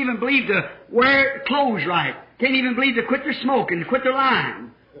 Can't even believe to wear clothes right. Can't even believe to quit their smoking, to quit their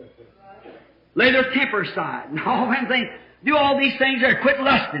lying. Lay their temper aside and all them things. Do all these things there. Quit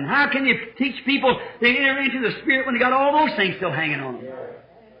lusting. How can you teach people to enter into the Spirit when they got all those things still hanging on them?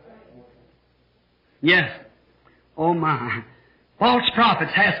 Yes. Oh my. False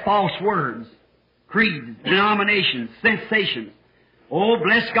prophets has false words, creeds, denominations, sensations. Oh,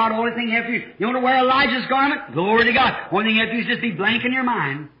 bless God, only thing you have to do. You want to wear Elijah's garment? Glory to God. Only thing you have to do is just be blank in your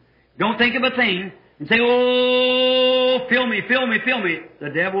mind. Don't think of a thing and say, oh, fill me, fill me, fill me. The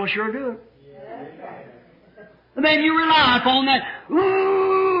devil will sure do it. And then you rely upon that.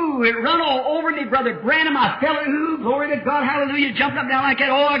 Ooh, it run all over me, Brother Branham. I felt it. Ooh, glory to God, hallelujah. Jumped up and down like that.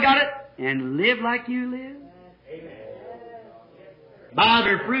 Oh, I got it. And live like you live. Amen. By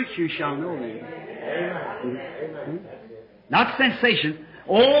their fruits you shall know them. Amen. Not sensations.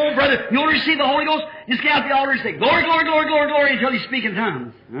 Oh, brother, you want to receive the Holy Ghost? Just get out the altar and say, glory, glory, glory, glory, glory, until you speak in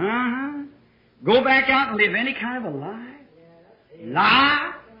tongues. Go back out and live any kind of a lie.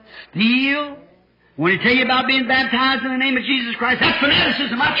 Lie, steal. When they tell you about being baptized in the name of Jesus Christ, that's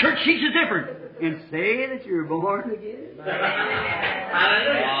fanaticism. My church teaches different. And say that you're born again.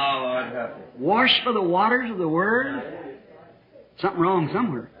 Washed by the waters of the Word. Something wrong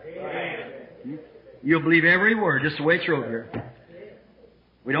somewhere. You'll believe every word, just the way it's wrote here.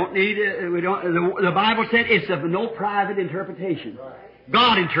 We don't need it. The Bible said it's of no private interpretation.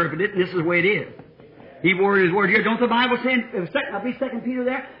 God interpreted it, and this is the way it is. He wore His Word here. Don't the Bible say, I believe 2 Peter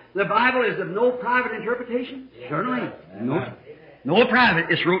there, the Bible is of no private interpretation? Certainly. No private.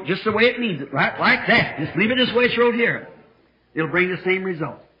 It's wrote just the way it means it, right? Like that. Just leave it this way it's wrote here. It'll bring the same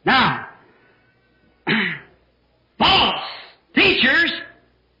result. Now, false teachers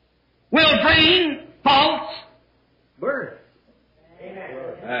will bring false birth.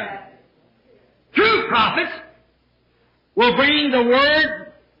 True prophets will bring the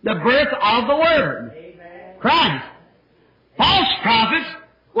Word, the birth of the Word, Christ. False prophets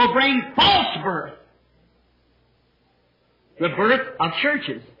will bring false birth, the birth of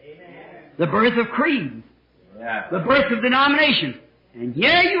churches, the birth of creeds, the birth of denominations. And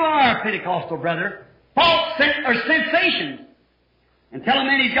here you are, Pentecostal brother, false sensations. And tell a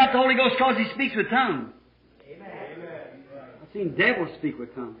man he's got the Holy Ghost because he speaks with tongues. I've seen devils speak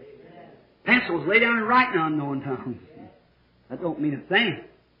with tongues. Pencils lay down and write in unknown tongues. That don't mean a thing.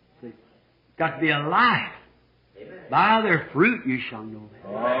 It's got to be alive. By their fruit you shall know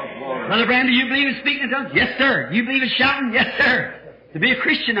them. Brother Branham, do you believe in speaking in tongues? Yes, sir. Do you believe in shouting? Yes, sir. To be a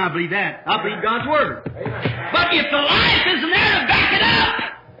Christian, I believe that. I believe God's Word. But if the life isn't there to back it up,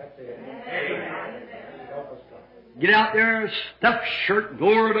 get out there, stuffed shirt,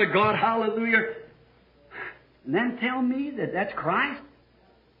 glory to God, hallelujah, and then tell me that that's Christ?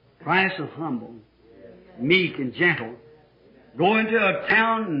 Christ is humble, meek, and gentle. Go into a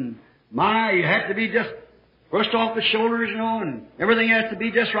town and, you have to be just brushed off the shoulders, and everything has to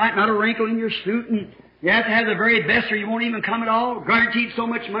be just right, not a wrinkle in your suit, and you have to have the very best or you won't even come at all. Guaranteed so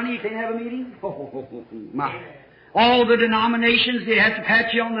much money you can't have a meeting. My. All the denominations, they have to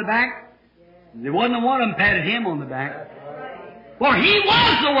pat you on the back. There wasn't one of them patted him on the back. For he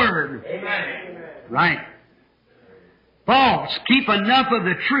was the Word. Amen. Right. False. Keep enough of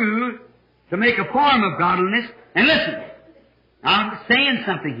the true to make a form of godliness. And listen, I'm saying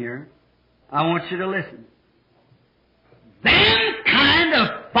something here. I want you to listen. Them kind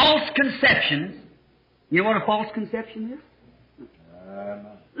of false conceptions, you know what a false conception is?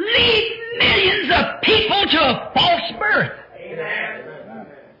 Lead millions of people to a false birth. Amen.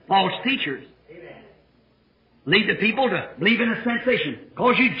 False teachers. Amen. Lead the people to believe in a sensation.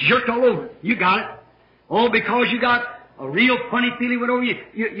 Because you jerked all over. You got it. Oh, because you got a real funny feeling went over you.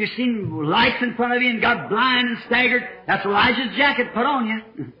 You seen lights in front of you and got blind and staggered. That's Elijah's jacket put on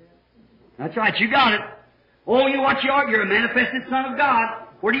you. That's right, you got it. Oh, you what you are? You're a manifested Son of God.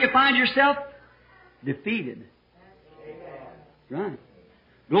 Where do you find yourself? Defeated. Right.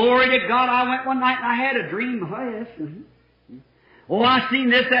 Glory to God. I went one night and I had a dream. Oh, yes. Oh, I seen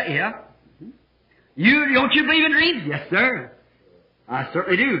this, that. Yeah. Don't you believe in dreams? Yes, sir. I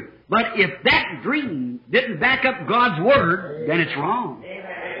certainly do. But if that dream didn't back up God's Word, then it's wrong.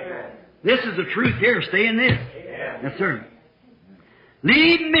 Amen. This is the truth here. Stay in this. Amen. Yes, sir.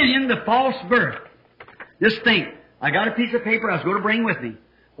 Lead million to false birth. Just think. I got a piece of paper I was going to bring with me.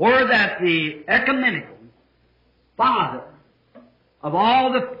 Or that the ecumenical father of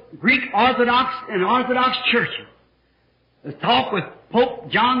all the Greek Orthodox and Orthodox churches has talked with Pope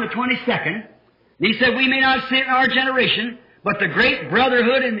John the 22nd. And he said, we may not see it in our generation, but the great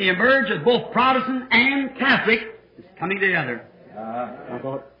brotherhood and the emerge of both Protestant and Catholic is coming together. I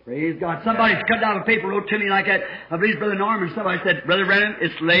thought, praise God. Somebody's cut down a paper, wrote to me like that. I believe Brother Norman. Somebody said, Brother Brennan,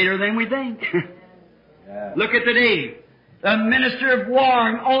 it's later than we think. Look at today. The Minister of War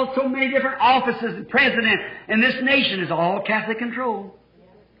and all so many different offices and President, and this nation is all Catholic control.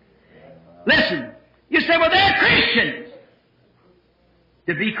 Listen, you say, well, they're Christians.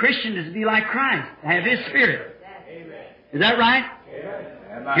 To be Christian is to be like Christ, to have His Spirit. Is that right?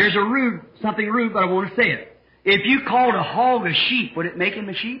 Here's something rude, but I want to say it. If you called a hog a sheep, would it make him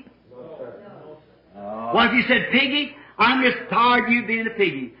a sheep? Well, if you said piggy, I'm just tired of you being a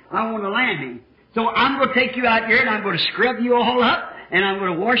piggy. I want a lambie. So I'm going to take you out here and I'm going to scrub you all up and I'm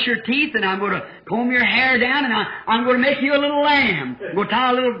going to wash your teeth and I'm going to comb your hair down and I'm going to make you a little lamb. I'm going to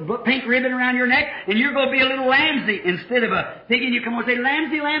tie a little pink ribbon around your neck and you're going to be a little lambsy instead of a pig. And you come and say,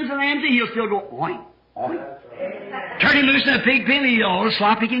 lambsy, lambsy, lambsy. He'll still go, oink, oink. Turn him loose in a pig pen and he'll all the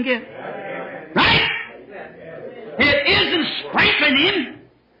slop he can get. Right? It isn't sprinkling him.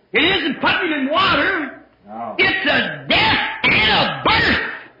 It isn't putting him in water. No. It's a death and a birth.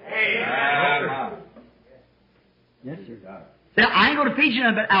 Yes, sir. So I ain't going to feed you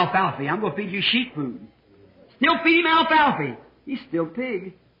nothing but alfalfa. I'm going to feed you sheep food. Still feed him alfalfa. He's still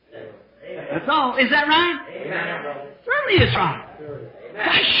pig. That's all. Is that right? Amen. Certainly it's right.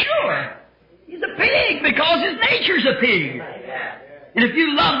 Why, sure. He's a pig because his nature's a pig. And if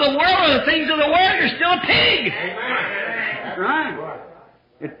you love the world or the things of the world, you're still a pig. That's right.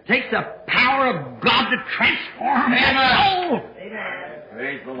 It takes the power of God to transform that soul.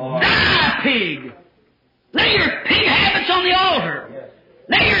 Praise the Lord. Die, pig. Lay your pig habits on the altar.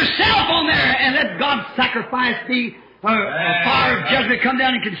 Lay yourself on there and let God's sacrifice be a fire of judgment come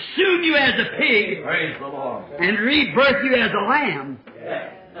down and consume you as a pig Praise the Lord. and rebirth you as a lamb.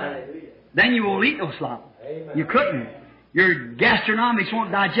 Then you won't eat no slop. You couldn't. Your gastronomics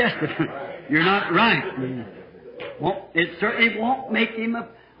won't digest it. You're not right. It certainly won't make him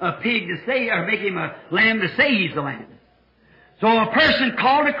a pig to say, or make him a lamb to say he's a lamb. So a person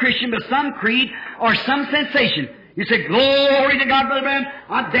called a Christian by some creed or some sensation, you say, glory to God, Brother Branham,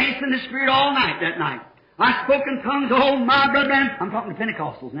 I danced in the Spirit all night that night. I spoke in tongues, oh my Brother Branham. I'm talking to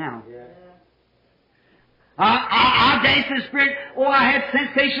Pentecostals now. I danced in the Spirit, oh I had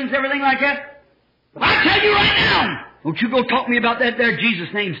sensations, everything like that. But I tell you right now, don't you go talk to me about that there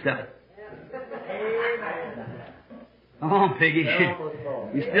Jesus name stuff. Come on, piggy.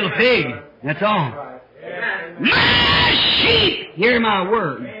 You're still a pig. That's all. My sheep hear my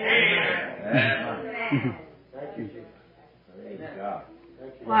word.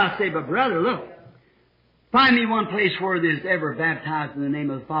 Well, I say, but brother, look. Find me one place where there's ever baptized in the name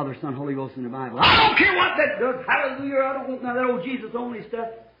of the Father, Son, Holy Ghost in the Bible. I don't care what that does. Hallelujah. I don't want none of that old Jesus only stuff.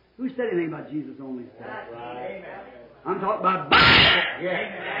 Who said anything about Jesus only stuff? I'm talking about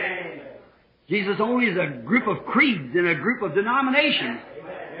Bible. Jesus only is a group of creeds and a group of denominations.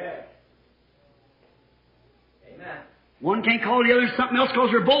 One can't call the other something else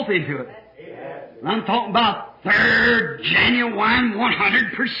because they're both into it. And I'm talking about third, genuine,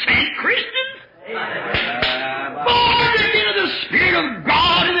 100% Christians. Born again of the Spirit of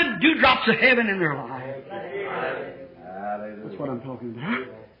God and the dewdrops of heaven in their lives. That's what I'm talking about.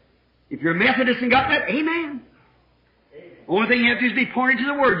 If you're Methodist and got that, amen. Only thing you have to do is be pointed to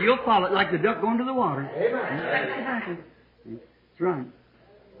the Word. You'll follow it like the duck going to the water. Amen. That's right.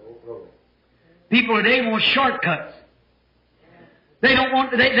 People today want shortcuts. They don't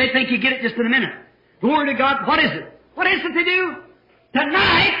want. They think you get it just in a minute. Glory to God. What is it? What is it they do?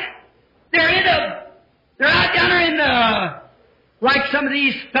 Tonight, they're out down there in like some of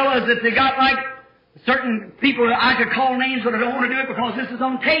these fellas that they got like certain people that I could call names, but I don't want to do it because this is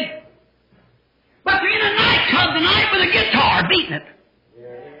on tape. But they're in a nightclub tonight with a guitar, beating it.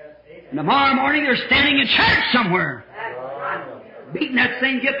 And tomorrow morning they're standing in church somewhere, beating that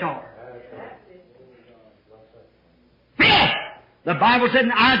same guitar. Filth! The Bible said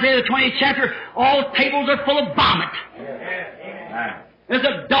in Isaiah the 20th chapter, all tables are full of vomit. As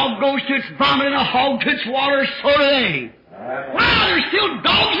a dog goes to its vomit and a hog to its water, so do they. Wow, there's still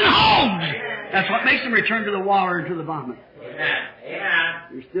dogs and hogs. That's what makes them return to the water and to the vomit.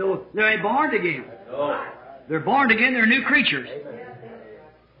 They ain't born again. They're born again, they're new creatures.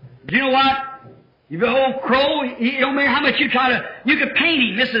 Do you know what? You old crow, it don't matter how much you try to, you could paint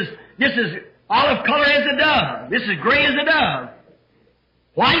him. This is olive color as a dove. This is gray as a dove.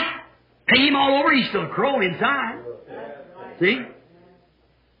 White, paint him all over, he's still a crow inside. See?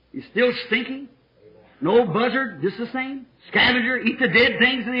 He's still stinky. No buzzard, just the same. Scavenger, eat the dead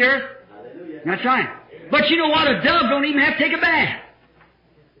things of the earth. That's right. But you know what? A dove don't even have to take a bath.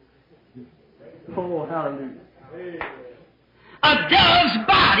 Oh, hallelujah. A dove's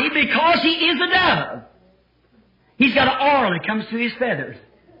body, because he is a dove, he's got an oil that comes through his feathers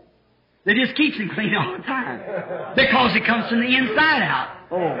that just keeps him clean all the time. Because it comes from the inside out.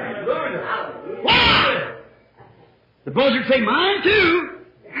 Oh. Wow! The buzzard say, mine too.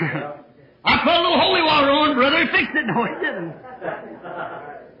 I put a little holy water on, brother, fixed it. No, he didn't.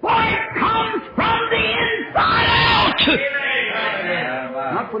 Boy, it comes from the inside out.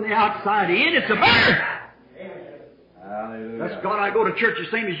 Not from the outside in, it's a birth. That's God, I go to church the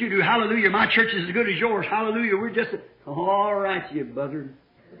same as you do. Hallelujah, my church is as good as yours. Hallelujah, we're just... All right, you buzzard.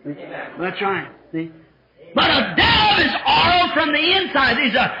 That's right, see? But a dove is oiled from the inside.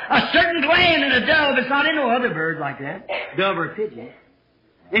 There's a certain gland in a dove. It's not in no other bird like that. Dove or pigeon.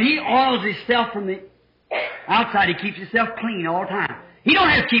 And he oils himself from the outside. He keeps himself clean all the time. He don't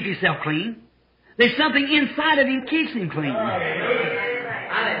have to keep himself clean. There's something inside of him keeps him clean.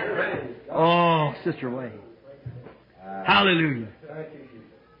 Oh, Sister Way. Hallelujah.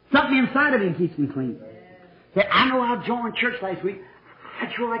 Something inside of him keeps him clean. Say, I know I joined church last week.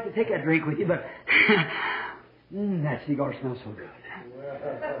 I'd sure like to take that drink with you, but that cigar smells so good.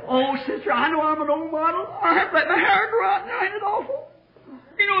 Oh, sister, I know I'm an old model. I have to let my hair grow out now. Ain't it awful?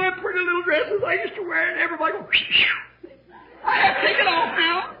 You know them pretty little dresses I used to wear, and everybody goes, I have to take it off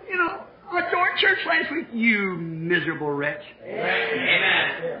now. You know, I joined church last week. You miserable wretch.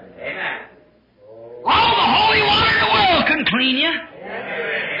 Amen. Amen. All the holy water in the world couldn't clean you.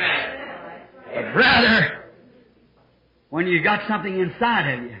 But brother, when you got something inside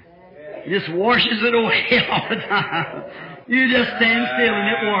of you, it just washes it away all the time. You just stand still and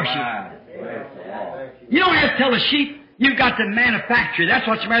it washes. You don't have to tell a sheep you've got to manufacture. That's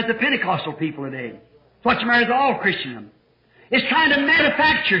what's the matter with the Pentecostal people today. That's what's the matter with all Christendom. It's trying to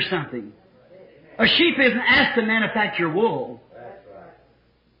manufacture something. A sheep isn't asked to manufacture wool.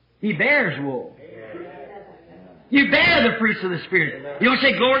 He bears wool. You bear the fruits of the Spirit. You don't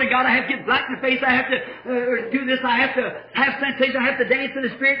say, glory to God, I have to get black in the face, I have to do this, I have to have sensation, I have to dance in the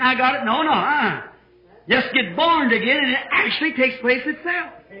Spirit, and I got it. No. Just get born again, and it actually takes place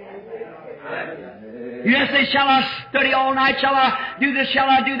itself. You just say, shall I study all night? Shall I do this? Shall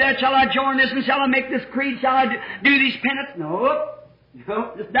I do that? Shall I join this? And shall I make this creed? Shall I do these penance? No,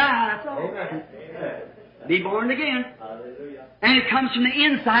 just die, that's all. Be born again. And it comes from the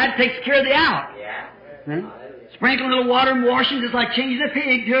inside, takes care of the out. Sprinkle a little water and wash him, just like changing a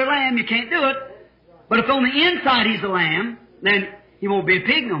pig to a lamb. You can't do it. But if on the inside he's a lamb, then he won't be a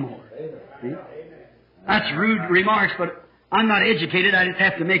pig no more. See? That's rude remarks, but I'm not educated. I just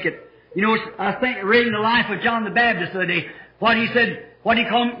have to make it. You know, I was reading the life of John the Baptist the other day. What he said, what he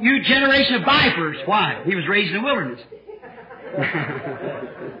called them, you generation of vipers. Why? He was raised in the wilderness.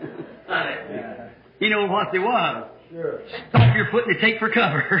 You know what they was. Stomp your foot and they take for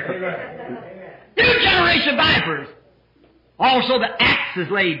cover. You generation of vipers. Also the axe is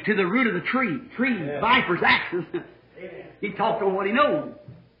laid to the root of the tree. Vipers, axes. He talked on what he knows.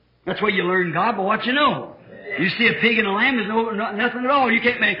 That's where you learn God by what you know. You see a pig and a lamb, there's nothing at all. You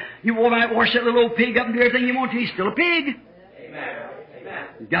can't make, you might wash that little old pig up and do everything you want to, he's still a pig. Amen.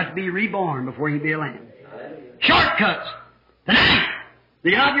 He's got to be reborn before he can be a lamb. Shortcuts. Tonight.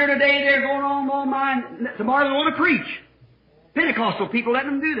 They're out here today, they're going on mine. Tomorrow they want to preach. Pentecostal people let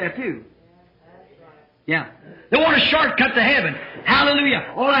them do that too. Yeah. They want a shortcut to heaven.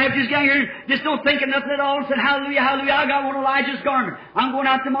 Hallelujah. All I have to do is get here, just don't think of nothing at all, and say, hallelujah, hallelujah, I got one of Elijah's garment. I'm going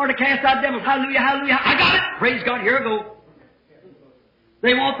out tomorrow to cast out devils. Hallelujah, hallelujah, I got it. Praise God, here I go.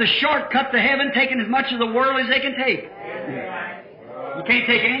 They want the shortcut to heaven, taking as much of the world as they can take. You can't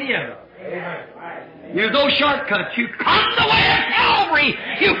take any of it. There's no shortcuts. You come the way of Calvary.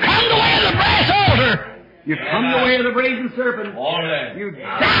 You come the way of the brass altar. You come the way of the brazen serpent. You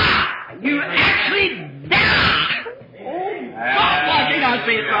die. You actually die. Oh, God, why can't I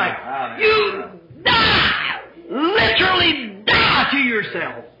say it right? You die. Literally die to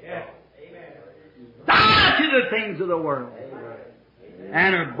yourself. Die to the things of the world.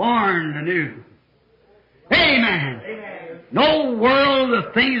 And are born anew. Amen. No world,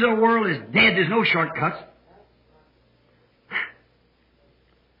 the things of the world is dead. There's no shortcuts.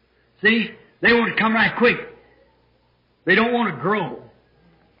 See, they want to come right quick. They don't want to grow.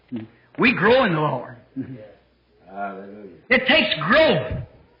 We grow in the Lord. It takes growth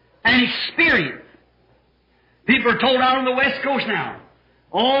and experience. People are told out on the West Coast now,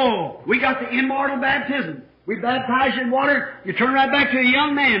 oh, we got the immortal baptism. We baptize you in water, you turn right back to a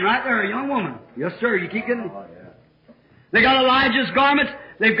young man right there, a young woman. Yes, sir, you keep getting... They got Elijah's garments.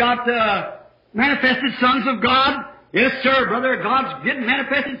 They've got manifested sons of God. Yes, sir, brother. God's getting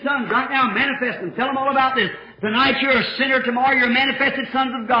manifested sons right now. Manifest them. Tell them all about this. Tonight you're a sinner. Tomorrow you're manifested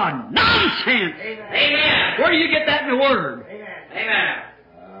sons of God. Nonsense! Amen. Where do you get that in the Word? Amen.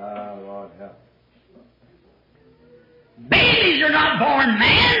 Lord help. Babies are not born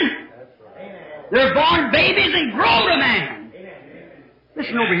man. They're born babies and grow to man.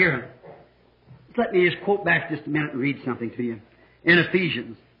 Listen over here. Let me just quote back just a minute and read something to you. In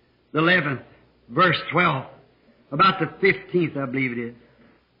Ephesians, the 11th, verse 12, about the 15th, I believe it is.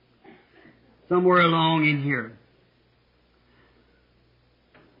 Somewhere along in here.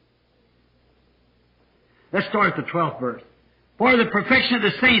 Let's start at the 12th verse. For the perfection of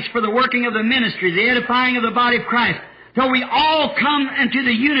the saints, for the working of the ministry, the edifying of the body of Christ, till we all come into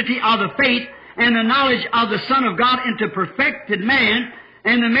the unity of the faith and the knowledge of the Son of God, into perfected man,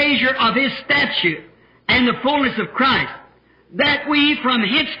 and the measure of His stature, and the fullness of Christ, that we from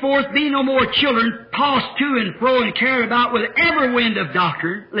henceforth be no more children, tossed to and fro and carried about with every wind of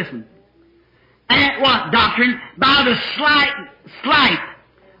doctrine. Listen. And what doctrine? By the sleight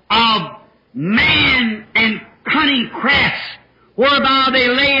of man and cunning crafts, whereby they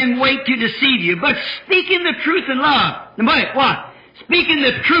lay in wait to deceive you, but speaking the truth in love. And wait, what? Speaking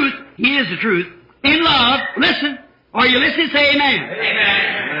the truth, He is the truth, in love, listen. Are you listening? Say amen.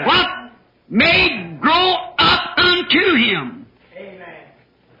 Amen. What? May grow up unto Him. Amen.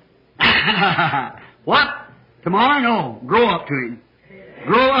 What? Tomorrow? No. Grow up to Him.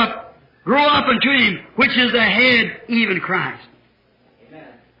 Grow up. Grow up unto Him, which is the head, even Christ. Amen.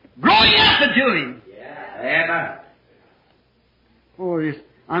 Growing up unto Him. Yeah. Amen. Oh, yes.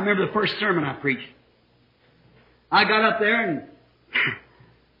 I remember the first sermon I preached. I got up there and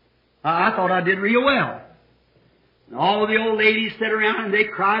I thought I did real well. And all the old ladies sat around and they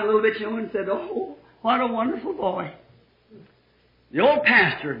cried a little bit, and said, oh, What a wonderful boy. The old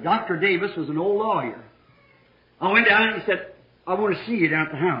pastor, Dr. Davis, was an old lawyer. I went down and he said, I want to see you down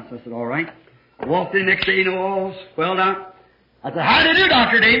at the house. I said, all right. I walked in next day, you know, all swelled out. I said, how do you do,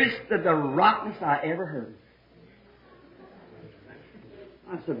 Dr. Davis? He said, the rottenest I ever heard.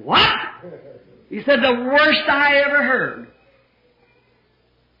 I said, what? He said, the worst I ever heard.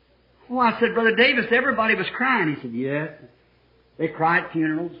 Well, I said, Brother Davis, everybody was crying. He said, yes. They cried at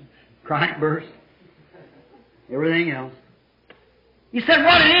funerals, cried at births, everything else. He said,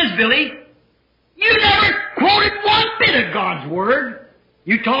 what it is, Billy, you never quoted one bit of God's Word.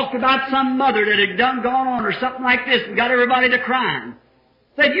 You talked about some mother that had gone on or something like this and got everybody to crying.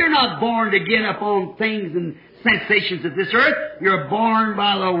 Said, you're not born to get up on things and sensations of this earth. You're born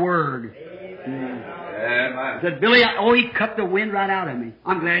by the Word. Amen. Said, Billy, he cut the wind right out of me.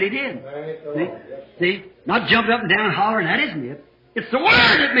 I'm glad he did. See? Not jumping up and down and hollering, that isn't it. It's the Word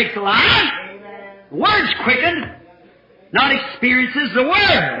that makes alive. The Word's quickened, not experiences, the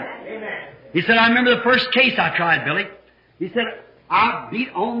Word. He said, I remember the first case I tried, Billy. He said, I beat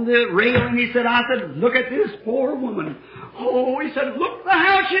on the rail, and I said, look at this poor woman. Oh, he said, look at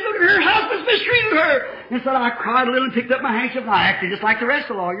how she looked at her husband's mistreated her. He said, I cried a little and picked up my handkerchief, and I acted just like the rest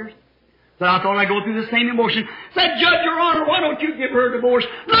of the lawyers. So I thought I'd go through the same emotion. Said, Judge, Your Honor, why don't you give her a divorce?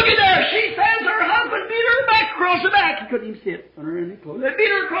 Look at there, she says her husband beat her back across the back. He couldn't even sit under any clothes. They beat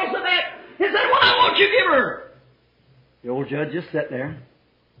her across the back. He said, why won't you give her? The old judge just sat there.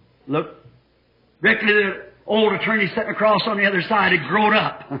 Looked. Directly the old attorney sitting across on the other side had grown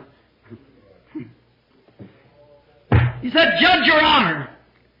up. He said, Judge, Your Honor,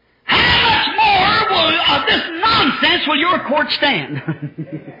 how much more of this nonsense will your court stand?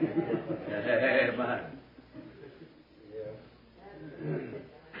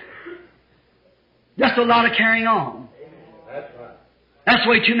 Just a lot of carrying on. That's the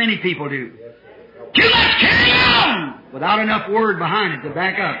way too many people do. Too much carrying on without enough Word behind it to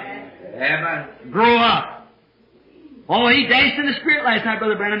back up. Grow up. Oh, he danced in the Spirit last night,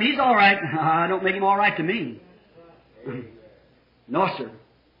 Brother Branham. He's all right. Don't make him all right to me. No, sir.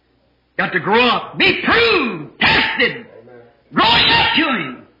 Got to grow up. Be proved, tested, growing up to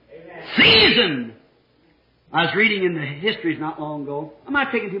Him, seasoned. I was reading in the histories not long ago. Am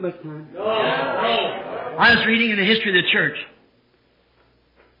I taking too much time? No. I was reading in the history of the church.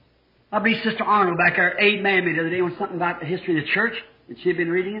 I believe Sister Arnold back there, aid man me the other day on something about the history of the church, and she had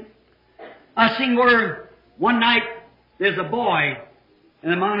been reading it. I seen where one night there's a boy in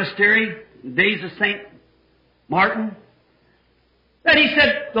the monastery, the days of St. Martin, that he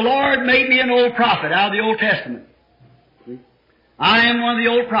said, the Lord made me an old prophet out of the Old Testament. I am one of the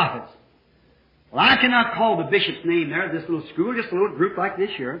old prophets. Well, I cannot call the bishop's name there, this little school, just a little group like this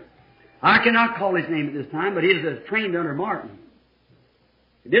here. I cannot call his name at this time, but he is trained under Martin.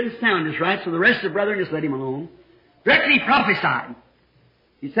 It didn't sound just right, so the rest of the brethren just let him alone. Directly he prophesied.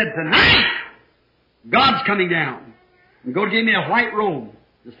 He said, tonight, God's coming down and going to give me a white robe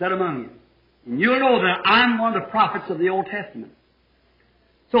to set among you. And you'll know that I'm one of the prophets of the Old Testament.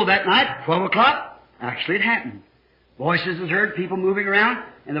 So that night, 12 o'clock, actually it happened. Voices was heard, people moving around,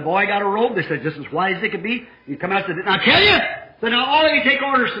 and the boy got a robe. They said, just as white as it could be. He come out and said, now I tell you, so now all of you take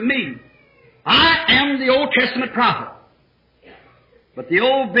orders from me. I am the Old Testament prophet. But the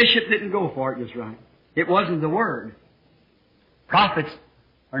old bishop didn't go for it just right. It wasn't the Word. Prophets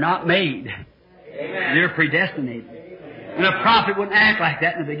are not made. Amen. They're predestinated. And a prophet wouldn't act like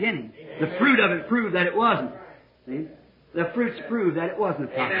that in the beginning. The fruit of it proved that it wasn't. See? The fruits proved that it wasn't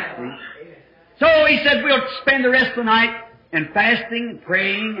a prophet. See? So he said, we'll spend the rest of the night in fasting and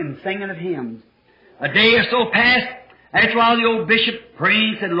praying and singing of hymns. A day or so passed. After a while, the old bishop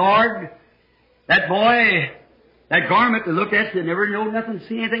praying said, Lord, that boy, that garment they looked at, they never know nothing,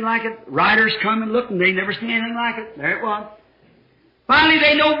 see anything like it. Riders come and look, and they never see anything like it. There it was. Finally,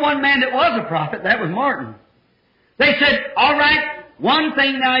 they know one man that was a prophet. That was Martin. They said, all right, one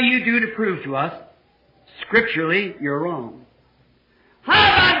thing now you do to prove to us, scripturally, you're wrong. How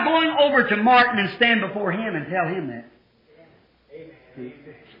about going over to Martin and stand before him and tell him that? Amen.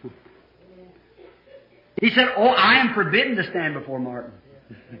 He said, I am forbidden to stand before Martin.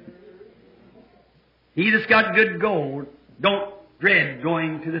 He that's got good gold, don't dread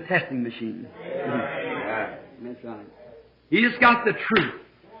going to the testing machine. Amen. That's right. He just got the truth.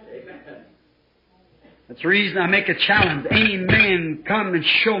 That's the reason I make a challenge. Any man come and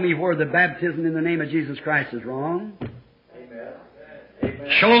show me where the baptism in the name of Jesus Christ is wrong.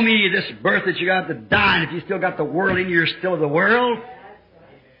 Amen. Show me this birth that you got to die, and if you still got the world in you, you're still the world.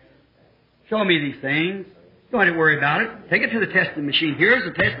 Show me these things. Don't have to worry about it. Take it to the testing machine. Here's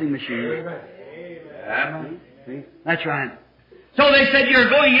the testing machine. Amen. See? That's right. So they said, you're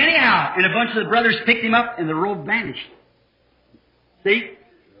going anyhow. And a bunch of the brothers picked him up and the robe vanished. See?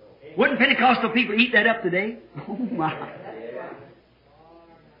 Wouldn't Pentecostal people eat that up today? Oh my.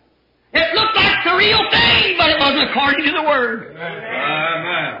 It looked like the real thing, but it wasn't according to the Word.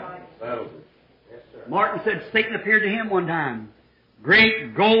 Amen. Martin said Satan appeared to him one time.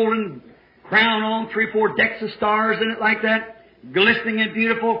 Great golden crown on, 3 or 4 decks of stars in it like that. Glistening and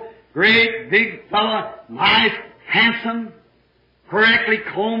beautiful. Great big fella, nice, handsome, correctly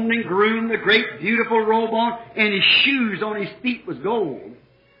combed and groomed, a great beautiful robe on, and his shoes on his feet was gold.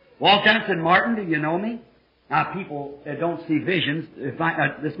 Walked out and said, Martin, do you know me? Now, people that don't see visions, you might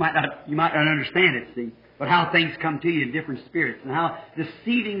not understand it, see, but how things come to you in different spirits and how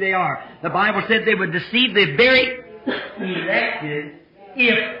deceiving they are. The Bible said they would deceive the very elected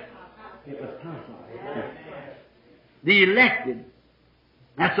if it was possible. The elected.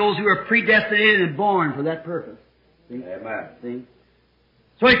 That's those who are predestinated and born for that purpose. See? Amen. See?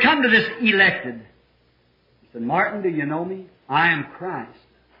 So he come to this elected. He said, Martin, do you know me? I am Christ.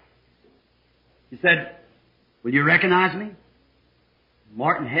 He said, will you recognize me?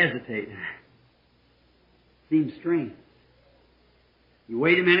 Martin hesitated. Seemed strange. He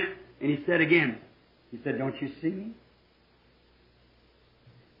waited a minute, and he said again, he said, don't you see me?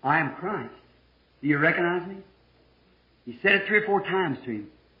 I am Christ. Do you recognize me? He said it 3 or 4 times to him.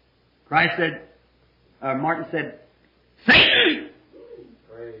 Martin said, Satan!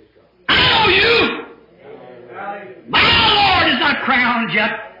 I know you! My Lord is not crowned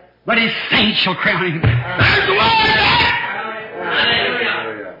yet, but His saints shall crown Him. There's the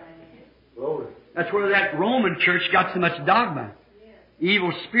word! That's where that Roman church got so much dogma.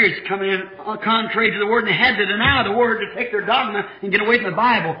 Evil spirits coming in contrary to the Word, and they had to deny the Word to take their dogma and get away from the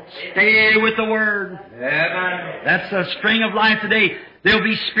Bible. Stay with the Word. Amen. That's the string of life today. There'll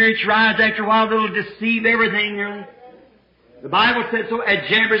be spirits rise after a while that'll deceive everything nearly. The Bible said so. As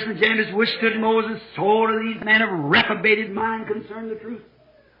Jambres and Jambres withstood Moses, so do these men of reprobated mind concern the truth.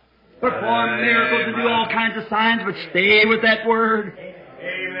 Perform miracles and do all kinds of signs, but stay with that Word.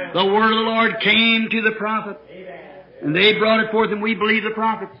 Amen. The Word of the Lord came to the prophet. And they brought it forth, and we believe the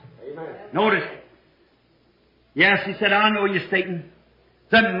prophets. Amen. Notice. Yes, he said, I know you, Satan.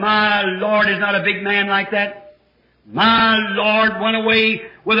 Said, my Lord is not a big man like that. My Lord went away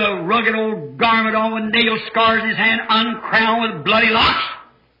with a rugged old garment on with nail scars in his hand, uncrowned with bloody locks.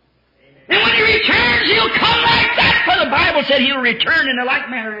 And when He returns, He'll come like that, for the Bible said He'll return in a like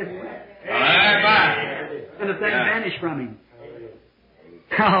manner as well. Amen. And the thing vanished from Him.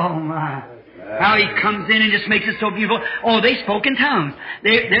 Oh, my. How He comes in and just makes it so beautiful. Oh, they spoke in tongues.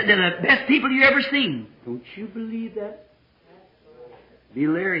 They're the best people you ever seen. Don't you believe that? Be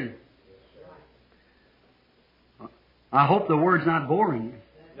leery. I hope the Word's not boring.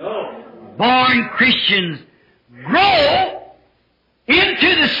 No. Born Christians grow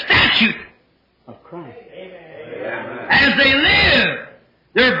into the statute of Christ. Amen. As they live,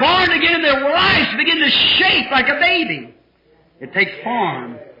 they're born again, their lives begin to shape like a baby. It takes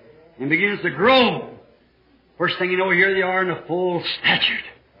form and begins to grow. First thing you know, here they are in the full statute.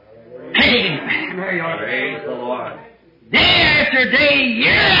 Amen. There you are. Praise the Lord. Day after day,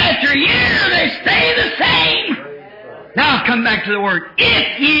 year after year, they stay the same. Now come back to the Word.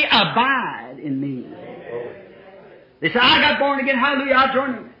 If ye abide in me. They say, I got born again, hallelujah, I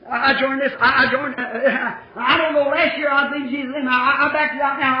joined this, I don't know, last year I believed Jesus, and I backed it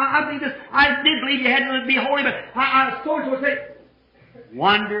out now, I believe this, I did believe you had to be holy, but so say,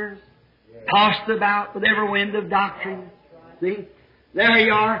 wonders, tossed about with every wind of doctrine. See? There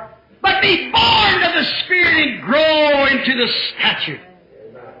you are. But be born of the Spirit and grow into the stature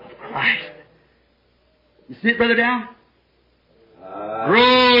of Christ. You see it, Brother Down?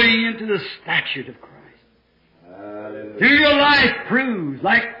 Growing into the stature of Christ. Through your life proves,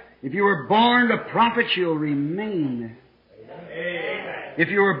 like if you were born a prophet, you'll remain. If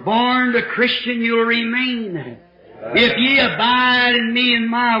you were born a Christian, you'll remain. If ye abide in me and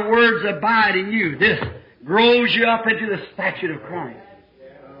my words abide in you, this grows you up into the stature of Christ.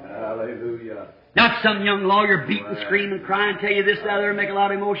 Hallelujah. Not some young lawyer beating, screaming, crying, tell you this, that, other, and make a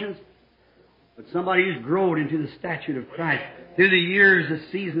lot of emotions. But somebody who's grown into the stature of Christ through the years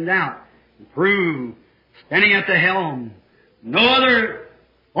is seasoned out, improved, standing at the helm. No other,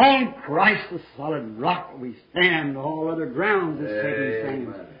 on Christ the solid rock we stand, all other grounds is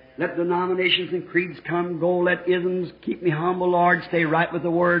sinking sand. Let denominations and creeds come, go, let isms keep me humble, Lord, stay right with the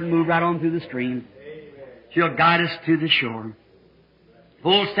Word, move right on through the stream. She'll guide us to the shore.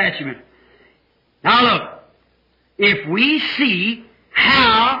 Full stature. Now look, if we see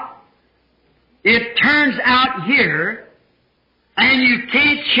how it turns out here, and you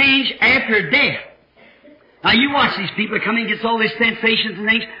can't change after death, Now you watch these people that come in and gets all these sensations and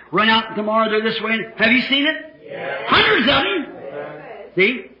things, run out tomorrow, they're this way. Have you seen it? Yeah. Hundreds of them.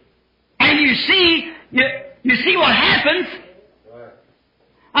 See? And you see what happens.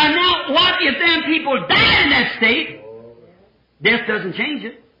 And now what if them people die in that state? Death doesn't change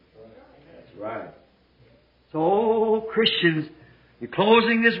it. That's right. So, Christians, in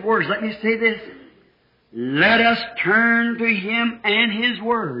closing these words, let me say this. Let us turn to Him and His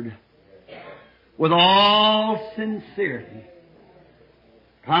Word with all sincerity.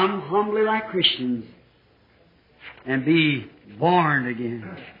 Come humbly like Christians and be born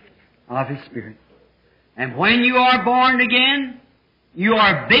again of His Spirit. And when you are born again, you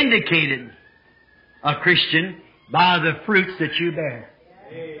are vindicated, a Christian, by the fruits that you bear.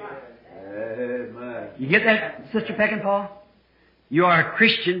 Amen. You get that, Sister Peckinpah? You are a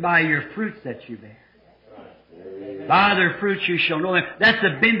Christian by your fruits that you bear. By their fruits you shall know them. That's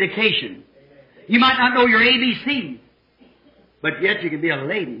a vindication. You might not know your ABCs, but yet you can be a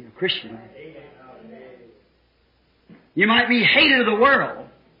lady, a Christian. You might be hated of the world.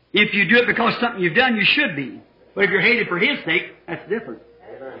 If you do it because something you've done, you should be. But if you're hated for His sake, that's different.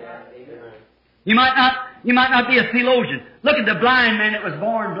 You might not be a theologian. Look at the blind man that was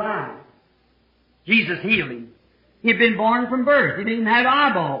born blind. Jesus healed him. He'd been born from birth. He didn't have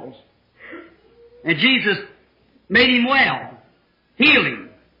eyeballs. And Jesus made him well. Healed him.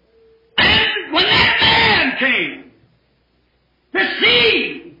 And when that man came to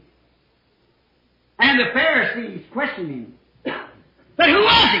see, and the Pharisees questioned him, but who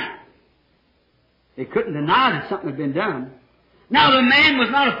was he? They couldn't deny that something had been done. Now the man was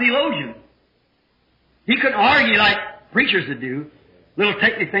not a theologian. He couldn't argue like preachers would do, little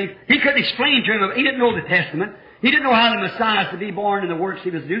technical things. He couldn't explain to him. He didn't know the Testament. He didn't know how the Messiah is to be born and the works He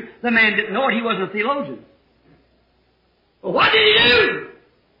was to do. The man didn't know it. He wasn't a theologian. Well, what did he do?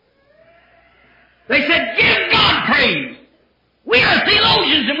 They said, give God praise. We are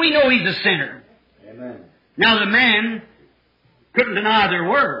theologians and we know He's a sinner. Amen. Now the man couldn't deny their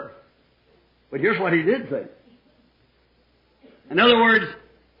word. But here's what he did say. In other words,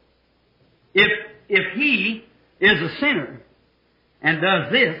 if he is a sinner and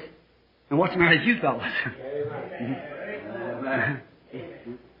does this, and what's the matter with you fellas? Amen.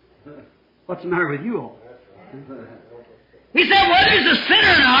 What's the matter with you all? He said, whether he's a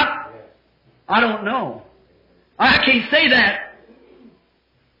sinner or not, I don't know. I can't say that.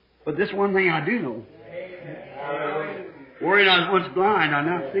 But this one thing I do know. Wherein I was once blind, I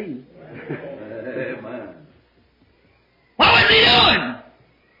now see. Amen. What was he doing?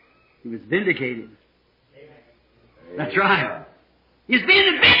 He was vindicated. That's right. He's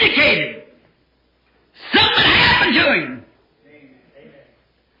being vindicated. Something happened to him.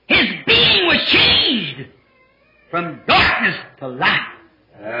 His being was changed from darkness to light,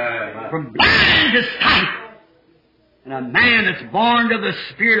 Amen. from blind to sight. And a man that's born of the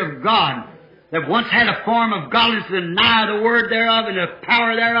Spirit of God, that once had a form of godliness to deny the word thereof and the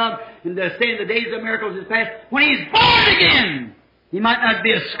power thereof, and to say in the days of miracles is past, when he's born again, he might not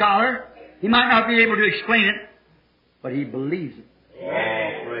be a scholar, he might not be able to explain it, but he believes it.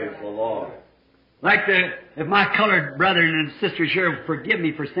 Oh, praise the Lord. Like if my colored brother and sister here forgive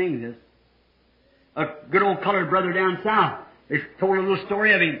me for saying this, a good old colored brother down south, they told a little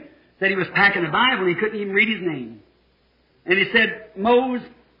story of him, said he was packing a Bible and he couldn't even read his name. And he said, Mose,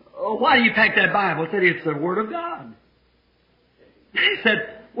 why do you pack that Bible? He said, it's the Word of God. He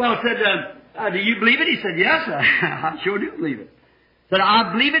said, do you believe it? He said, yes, I sure do believe it. He said,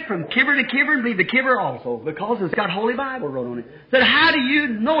 I believe it from kiver to kiver and believe the kiver also, because it's got Holy Bible wrote on it. He said, how do you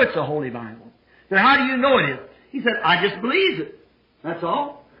know it's a Holy Bible? He said, how do you know it is? He said, I just believe it. That's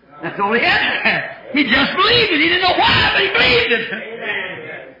all. That's all he had. He just believed it. He didn't know why, but he believed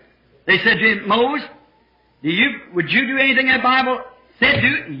it. They said to him, Mose, would you do anything that Bible said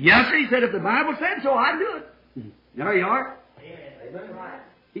do? Yes, sir. He said, if the Bible said so, I'd do it. There you are.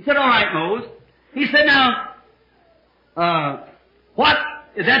 He said, all right, Mose. He said, now, what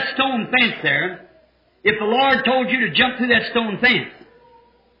is that stone fence there? If the Lord told you to jump through that stone fence,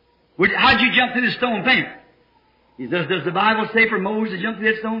 how'd you jump through the stone fence? He says, does the Bible say for Moses to jump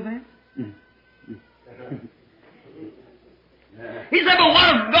through that stone fence? He said, but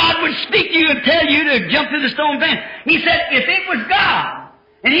what if God would speak to you and tell you to jump through the stone fence? He said, if it was God,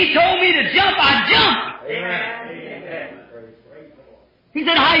 and He told me to jump, I'd jump. Amen. He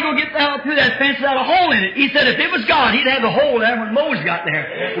said, how are you going to get through that fence without a hole in it? He said, if it was God, He'd have the hole there when Moses got there.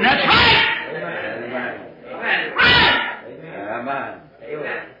 And that's right. Amen. Right.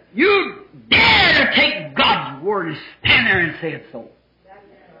 Amen. You dare to take God's word and stand there and say it so.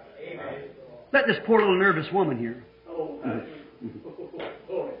 Let this poor little nervous woman here.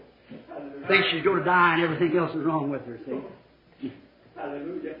 thinks she's going to die and everything else is wrong with her, see?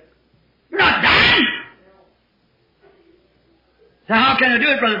 Hallelujah. You're not dying! So how can I do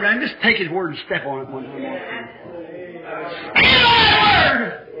it, Brother Branham? Just take His Word and step on it one time. Stand on that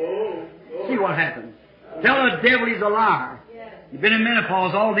Word! See what happens. Tell the devil he's a liar. You've been in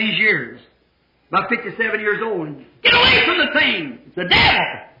menopause all these years. About 57 years old. And get away from the thing! It's the devil!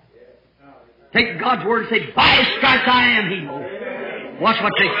 Take God's Word and say, by His stripes I am healed. Watch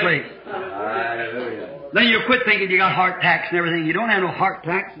what takes place. Hallelujah. Then you'll quit thinking you got heart attacks and everything. You don't have no heart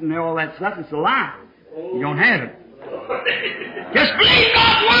attacks and all that stuff. It's a lie. You don't have it. Just believe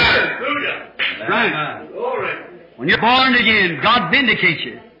God's Word! Right. When you're born again, God vindicates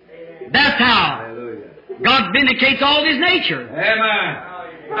you. That's how. God vindicates all His nature. Amen.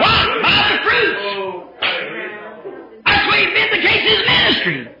 What? By the fruits. That's why He vindicates His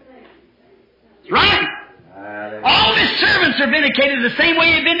ministry. That's right. All His servants are vindicated the same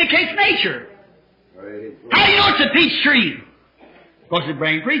way He vindicates nature. How do you know it's a peach tree? Because the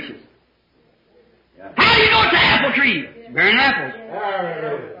brain preaches. How do you know it's an apple tree? It's bearing apples.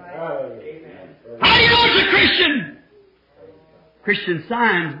 How do you know it's a Christian? Christian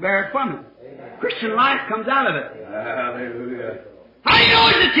signs bear it from it. Christian life comes out of it. Hallelujah. How do you know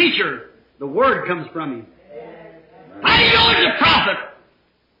it's a teacher? The Word comes from him. How do you know it's a prophet?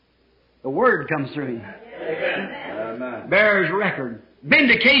 The Word comes through him. Amen. Bears record.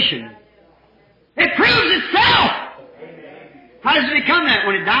 Vindication. It proves itself. How does it become that?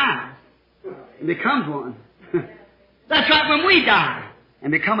 When it dies. It becomes one. That's right, when we die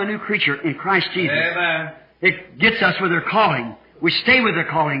and become a new creature in Christ Jesus. Amen. It gets us with our calling. We stay with our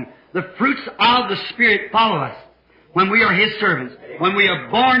calling. The fruits of the Spirit follow us when we are His servants. When we are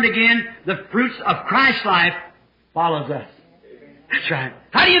born again, the fruits of Christ's life follows us. That's right.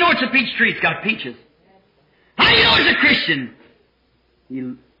 How do you know it's a peach tree? It's got peaches. How do you know it's a Christian?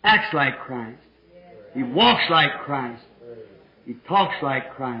 He acts like Christ. He walks like Christ. He talks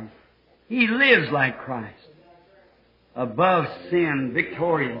like Christ. He lives like Christ. Above sin,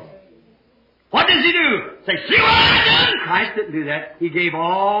 victorious. What does He do? Say, see what I've done? Christ didn't do that. He gave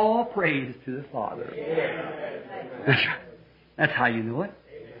all praise to the Father. That's right. That's how you know it.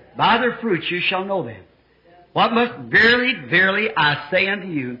 By their fruits you shall know them. What must verily, verily, I say unto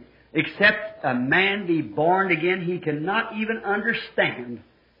you, except a man be born again, he cannot even understand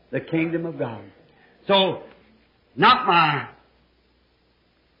the kingdom of God. So, not my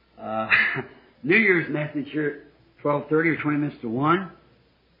New Year's message here at 12:30 or 20 minutes to 1.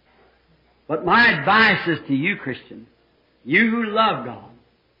 But my advice is to you, Christian, you who love God,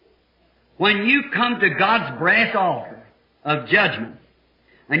 when you come to God's brass altar of judgment,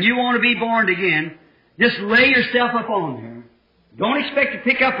 and you want to be born again, just lay yourself up on there. Don't expect to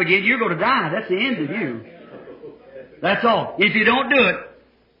pick up again. You're going to die. That's the end of you. That's all. If you don't do it,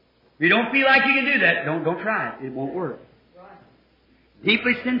 if you don't feel like you can do that, don't try it. It won't work.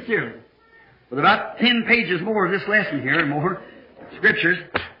 Deeply sincerely. With about 10 pages more of this lesson here and more scriptures,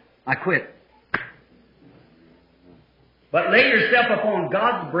 I quit. But lay yourself upon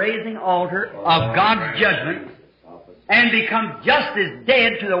God's brazen altar of God's judgment and become just as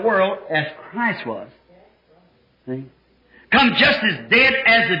dead to the world as Christ was. See? Come just as dead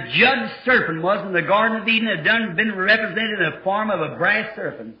as the judged serpent was in the Garden of Eden, had been represented in the form of a brass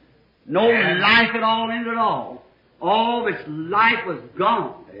serpent. No life at all in it at all. All of its life was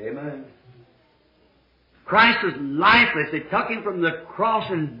gone. Amen. Christ was lifeless. They took Him from the cross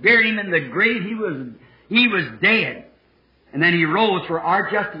and buried Him in the grave. He was dead. And then He rose for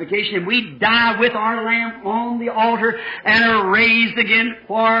our justification, and we die with our Lamb on the altar and are raised again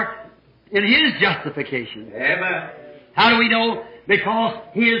in His justification. Amen. How do we know? Because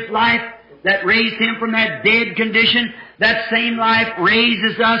His life that raised Him from that dead condition, that same life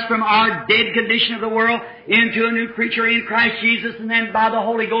raises us from our dead condition of the world into a new creature in Christ Jesus, and then by the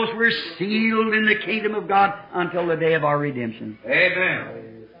Holy Ghost we're sealed in the kingdom of God until the day of our redemption.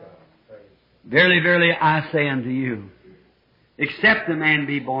 Amen. Verily, verily, I say unto you, except a man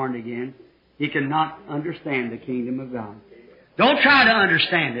be born again, he cannot understand the kingdom of God. Don't try to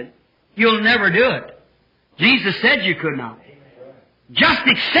understand it. You'll never do it. Jesus said you could not. Just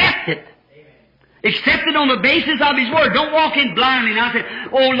accept it. Accept it on the basis of His Word. Don't walk in blindly and say,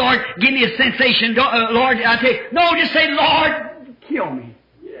 oh Lord, give me a sensation. Lord, I say, no, just say, Lord, kill me.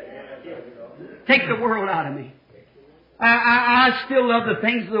 Take the world out of me. I still love the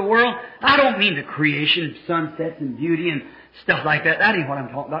things of the world. I don't mean the creation, sunsets and beauty and stuff like that. That ain't what I'm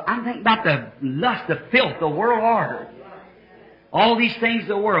talking about. I'm thinking about the lust, the filth, the world order. All these things of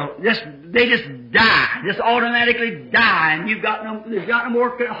the world, they just die, just automatically die, and they've got no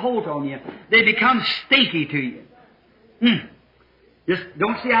more hold on you. They become stinky to you. Just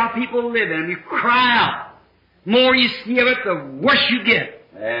don't see how people live in them. You cry out. The more you see of it, the worse you get.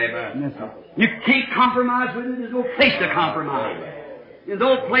 Amen. Yes, sir. You can't compromise with it. There's no place to compromise. There's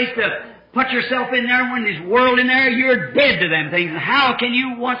no place to put yourself in there. When there's world in there, you're dead to them things. And how can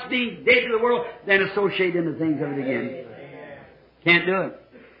you, once being dead to the world, then associate into things of it again? Can't do it.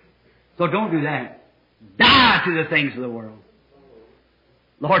 So don't do that. Die to the things of the world.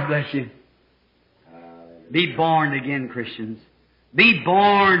 Lord bless you. Be born again, Christians. Be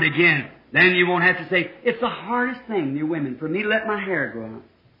born again. Then you won't have to say, it's the hardest thing, you women, for me to let my hair grow out.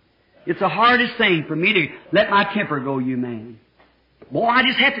 It's the hardest thing for me to let my temper go, you man. Boy, I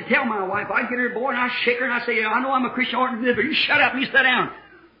just have to tell my wife. I get her, boy, and I shake her, and I say, I know I'm a Christian, I ought to do this, but you shut up and you sit down.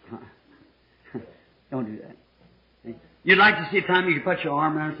 Don't do that. You'd like to see a time you can put your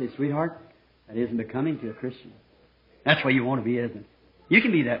arm around and say, sweetheart, that isn't becoming to a Christian. That's where you want to be, isn't it? You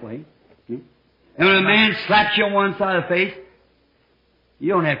can be that way. And when a man slaps you on one side of the face, you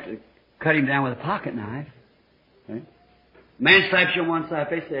don't have to cut him down with a pocket knife. Okay? A man slaps you on one side of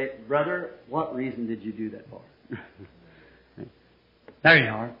the face, say, brother, what reason did you do that for? There you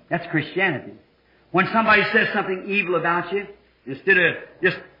are. That's Christianity. When somebody says something evil about you, instead of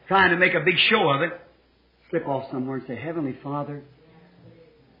just trying to make a big show of it, slip off somewhere and say, Heavenly Father,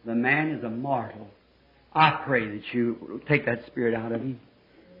 the man is a mortal. I pray that you take that spirit out of him.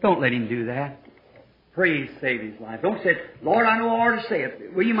 Don't let him do that. Pray save his life. Don't say, Lord, I know I ought to say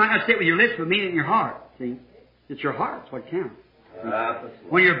it. Well, you might not say it with your lips, but mean it in your heart. See? It's your heart. That's what counts.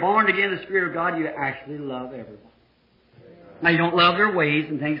 When you're born again in the Spirit of God, you actually love everyone. Now, you don't love their ways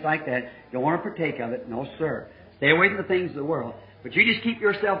and things like that. You don't want to partake of it. No, sir. Stay away from the things of the world. But you just keep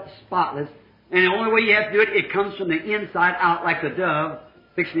yourself spotless. And the only way you have to do it, it comes from the inside out like the dove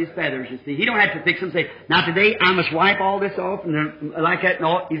fixing his feathers, you see. He don't have to fix them and say, now today I must wipe all this off and then, like that.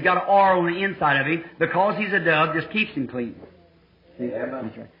 No, he's got an oil on the inside of him because he's a dove, just keeps him clean. See? That's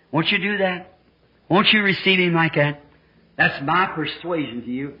right. Won't you do that? Won't you receive him like that? That's my persuasion to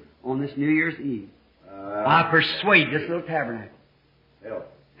you on this New Year's Eve. I persuade this little tabernacle.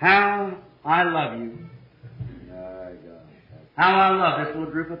 How I love you. How I love this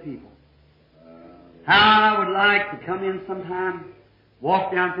little group of people. How I would like to come in sometime,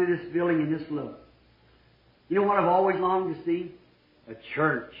 walk down through this building and just look. You know what I've always longed to see? A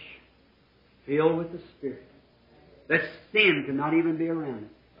church filled with the Spirit. That sin could not even be around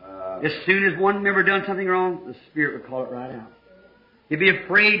it. As soon as one member done something wrong, the Spirit would call it right out. He'd be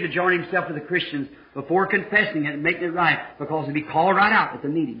afraid to join himself with the Christians before confessing it and making it right, because he'd be called right out at the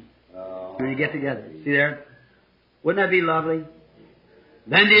meeting when you get together. See there? Wouldn't that be lovely?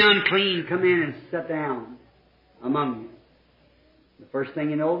 Then the unclean come in and sit down among you. The first thing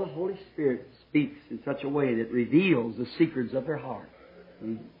you know, the Holy Spirit speaks in such a way that reveals the secrets of their heart.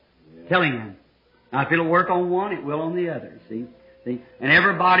 See? Telling them. Now, if it'll work on one, it will on the other. See? See? And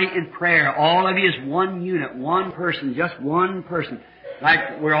everybody in prayer, all of you is one unit, one person, just one person.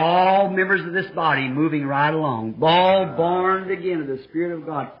 Like we're all members of this body moving right along. All born again of the Spirit of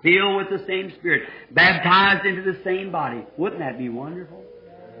God, filled with the same Spirit, baptized into the same body. Wouldn't that be wonderful?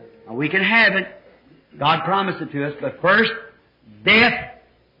 Now, we can have it. God promised it to us, but first, death,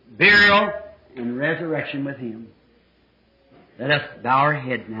 burial, and resurrection with Him. Let us bow our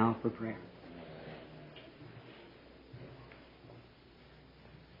heads now for prayer.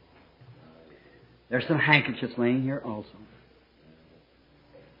 There's some handkerchiefs laying here also.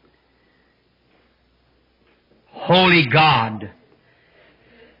 Holy God,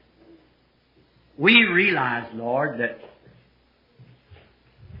 we realize, Lord, that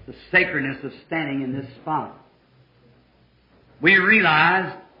the sacredness of standing in this spot. We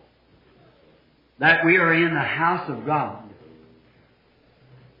realize that we are in the house of God.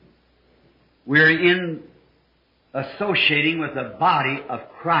 We're in associating with the body of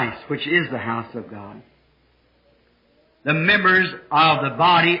Christ, which is the house of God. The members of the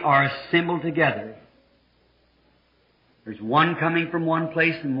body are assembled together. There's one coming from one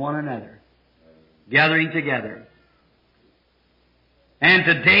place and one another, gathering together. And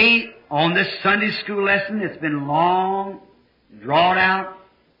today, on this Sunday school lesson, it's been long drawn out.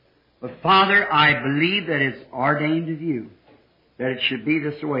 But Father, I believe that it's ordained of you that it should be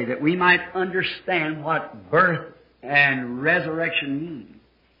this way, that we might understand what birth and resurrection mean.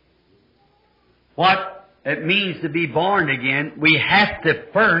 What it means to be born again. We have to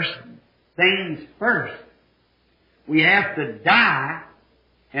things first. We have to die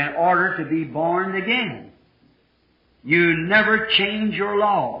in order to be born again. You never change your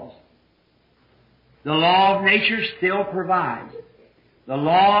laws. The law of nature still provides. The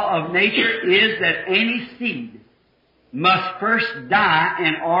law of nature is that any seed must first die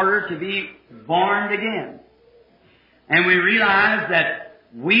in order to be born again. And we realize that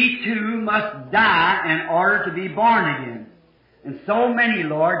we too must die in order to be born again. And so many,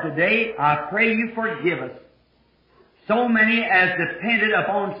 Lord, today I pray you forgive us. So many as depended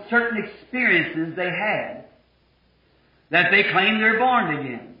upon certain experiences they had, that they claim they're born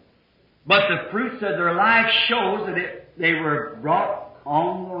again. But the fruits of their life shows that they were brought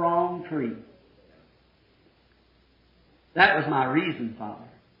on the wrong tree. That was my reason, Father.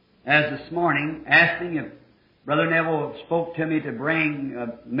 As this morning, asking if Brother Neville spoke to me to bring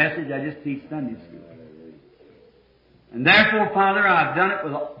a message I just teach Sunday school. And therefore, Father, I've done it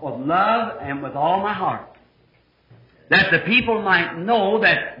with love and with all my heart. That the people might know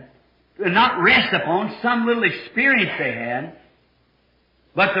that to not rest upon some little experience they had,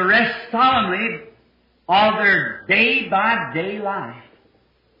 but to rest solemnly of their day-by-day life.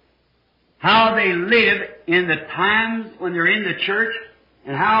 How they live in the times when they're in the church,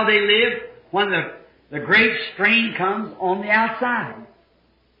 and how they live when the great strain comes on the outside.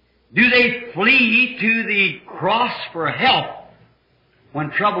 Do they flee to the cross for help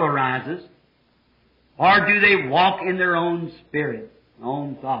when trouble arises? Or do they walk in their own spirit,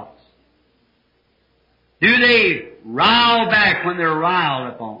 own thoughts? Do they rile back when they're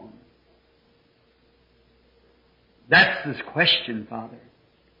riled upon? That's this question, Father.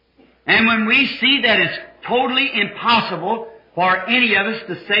 And when we see that it's totally impossible for any of us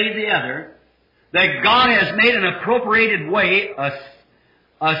to save the other, that God has made an appropriated way, a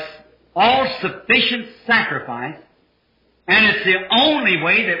all-sufficient sacrifice, and it's the only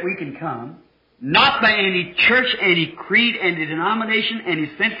way that we can come, not by any church, any creed, any denomination,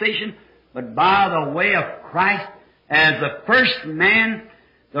 any sensation, but by the way of Christ. As the first man,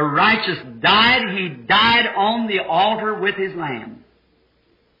 the righteous, died, he died on the altar with his Lamb.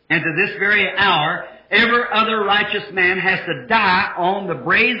 And to this very hour, every other righteous man has to die on the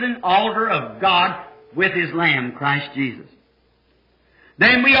brazen altar of God with His Lamb, Christ Jesus.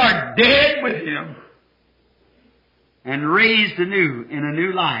 Then we are dead with Him and raised anew in a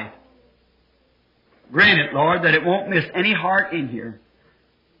new life. Grant it, Lord, that it won't miss any heart in here.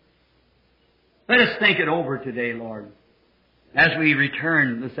 Let us think it over today, Lord, as we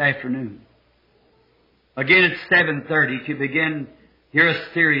return this afternoon. Again at 7:30 to begin here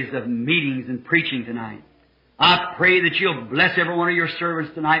a series of meetings and preaching tonight. I pray that You'll bless every one of Your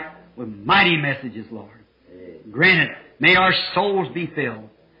servants tonight with mighty messages, Lord. Grant it. May our souls be filled.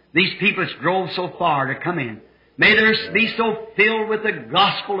 These people that drove so far to come in, may theirs be so filled with the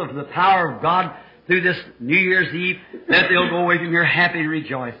gospel of the power of God through this New Year's Eve that they'll go away from here happy and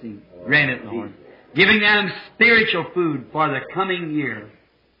rejoicing. Grant it, Lord. Giving them spiritual food for the coming year.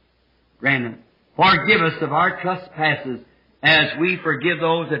 Grant it. Forgive us of our trespasses as we forgive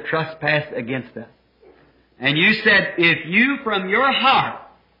those that trespass against us. And You said, if you from your heart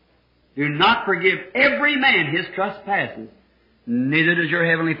do not forgive every man his trespasses, neither does your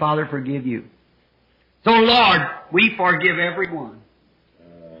Heavenly Father forgive you. So, Lord, we forgive everyone.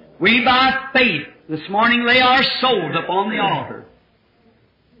 We, by faith, this morning lay our souls upon the altar.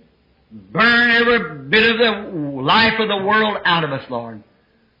 Burn every bit of the life of the world out of us, Lord.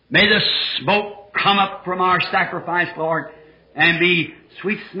 May the smoke come up from our sacrifice, Lord, and be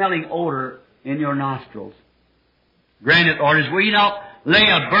sweet-smelling odor in Your nostrils. Grant it, Lord, as we not lay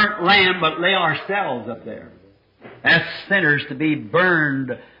a burnt lamb, but lay ourselves up there as sinners to be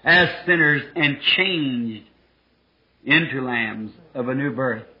burned as sinners and changed into lambs of a new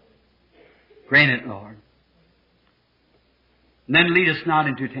birth. Grant it, Lord. And then lead us not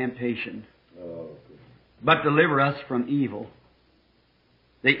into temptation, but deliver us from evil.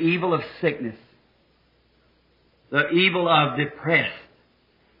 The evil of sickness, the evil of depressed.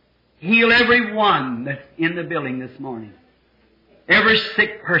 Heal every one that's in the building this morning. Every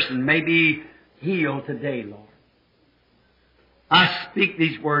sick person may be healed today, Lord. I speak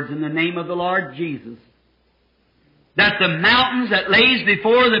these words in the name of the Lord Jesus, that the mountains that lays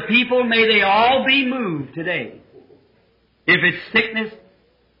before the people, may they all be moved today. If it's sickness,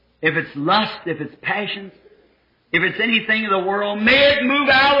 if it's lust, if it's passions, if it's anything of the world, may it move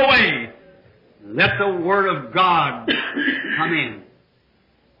out of the way. Let the Word of God come in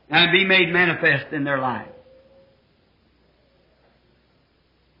and be made manifest in their life.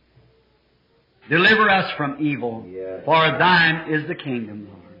 Deliver us from evil, for Thine is the kingdom,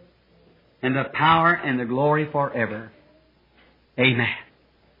 Lord, and the power and the glory forever. Amen.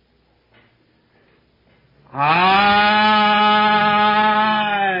 I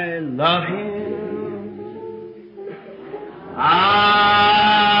love Him.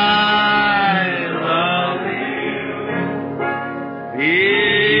 I love Him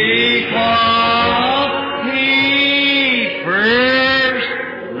because He first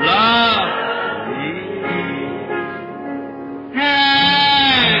loved me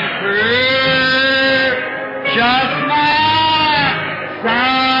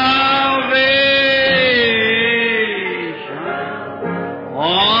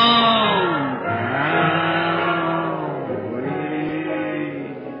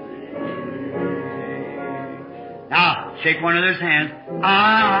Shake one another's hands.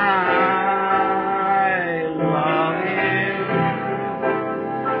 I love Him.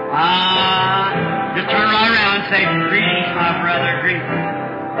 Just turn right around and say, greetings, my brother, greetings.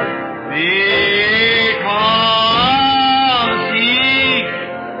 Because He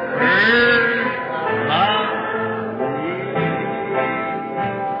first loved me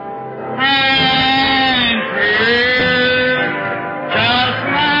and purchased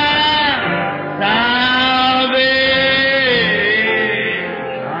my salvation on Calvary.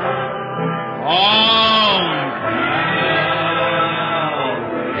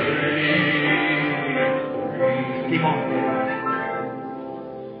 Keep on.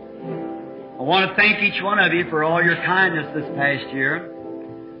 I want to thank each one of you for all your kindness this past year.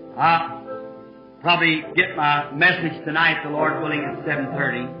 I'll probably get my message tonight, the Lord willing, at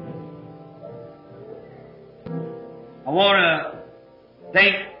 7:30. I want to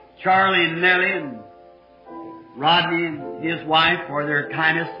thank Charlie and Nellie and Rodney and his wife for their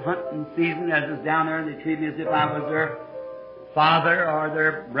kindness hunting season as I was down there. They treated me as if I was their father or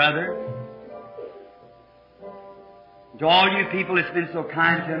their brother. To all you people that's been so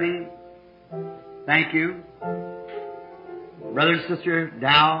kind to me, thank you. Brother and Sister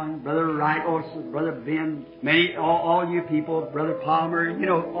Dow and Brother Wright, also Brother Ben, many, all you people, Brother Palmer, you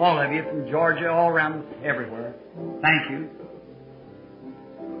know, all of you from Georgia, all around, everywhere. Thank you.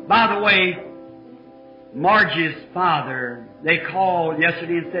 By the way, Margie's father, they called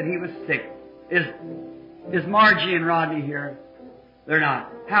yesterday and said he was sick. Is Margie and Rodney here? They're not.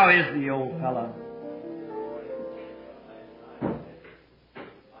 How is the old fellow?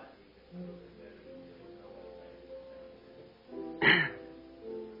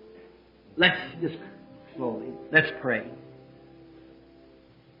 Let's just slowly, let's pray.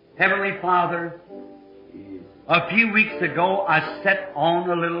 Heavenly Father, a few weeks ago I sat on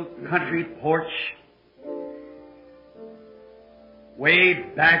a little country porch way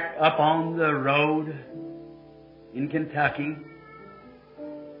back up on the road in Kentucky.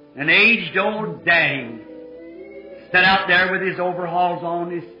 An aged old daddy sat out there with his overalls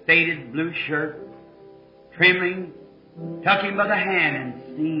on, his faded blue shirt, trembling, took him by the hand and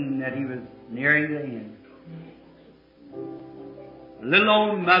seen that he was nearing the end. The little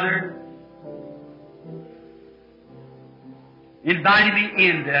old mother invited me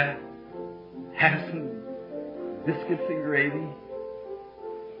in to have some biscuits and gravy.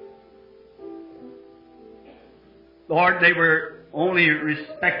 Lord, they were only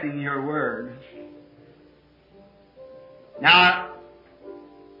respecting your word. Now,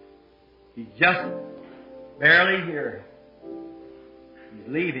 he's just barely here. He's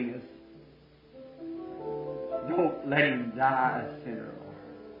leaving us. Don't let him die a sinner,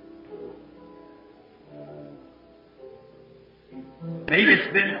 Lord. Maybe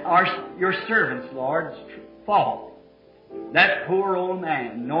it's been your servants, Lord's fault. That poor old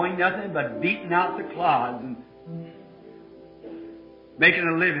man, knowing nothing but beating out the clods and making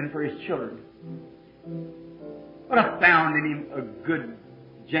a living for his children. But I found in him a good,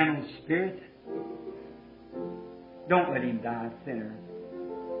 gentle spirit. Don't let him die a sinner.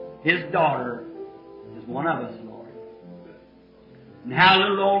 His daughter is one of us, Lord. And how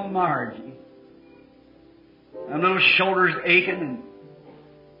little old Margie, her little shoulders aching, and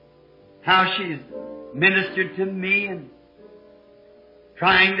how she's ministered to me and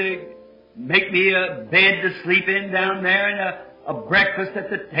trying to make me a bed to sleep in down there and a breakfast at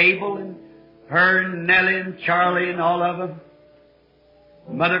the table, and her and Nellie and Charlie and all of them.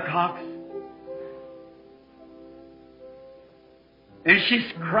 Mother Cox. And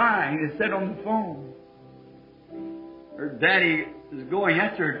she's crying and said on the phone, her daddy is going.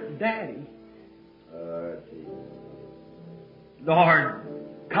 That's her daddy. Lord,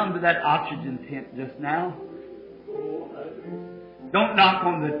 come to that oxygen tent just now. Don't knock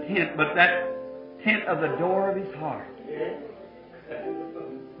on the tent, but that tent of the door of his heart.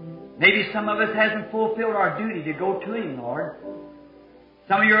 Maybe some of us hasn't fulfilled our duty to go to him, Lord.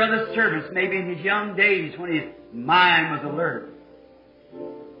 Some of your other servants, maybe in his young days when his mind was alert.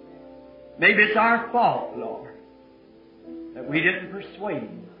 Maybe it's our fault, Lord, that we didn't persuade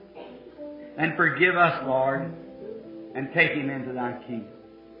him. And forgive us, Lord, and take him into thy kingdom.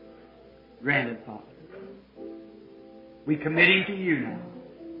 Grant it, Father. We commit him to you now.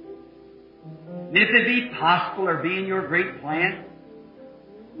 And if it be possible or be in your great plan,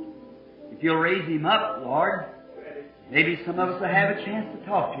 if you'll raise him up, Lord, maybe some of us will have a chance to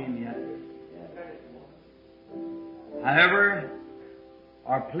talk to him yet. However,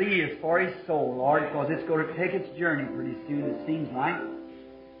 our plea is for his soul, Lord, because it's going to take its journey pretty soon, it seems like.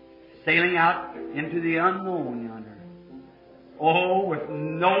 Sailing out into the unknown yonder. Oh, with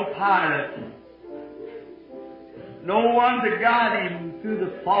no pilot. No one to guide him through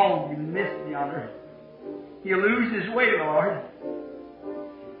the fog and mist yonder. He'll lose his way, Lord.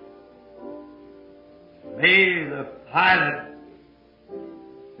 May the pilot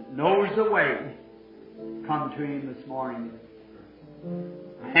that knows the way come to him this morning.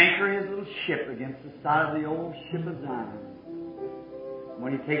 Anchor his little ship against the side of the old ship of Zion.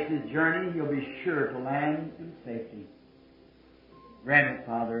 When he takes his journey, he'll be sure to land in safety. Grant it,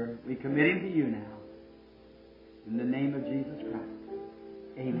 Father. We commit him to you now. In the name of Jesus Christ.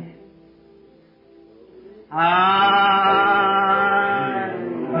 Amen.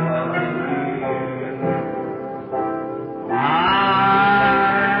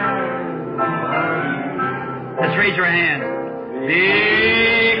 Let's raise your hand.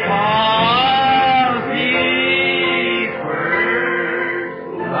 Because he first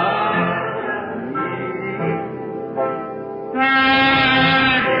loved me,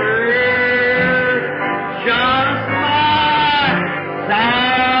 and purchased my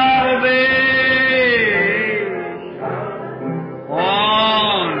salvation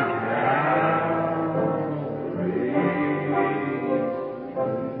on Calvary.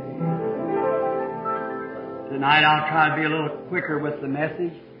 Tonight I'll try to be a little quicker with the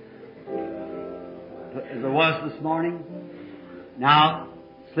message as I was this morning. Now,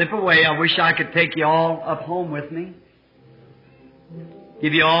 slip away. I wish I could take you all up home with me.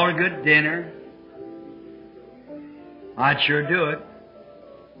 Give you all a good dinner. I'd sure do it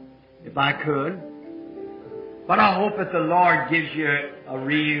if I could. But I hope that the Lord gives you a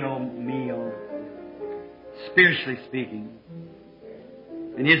real meal, spiritually speaking,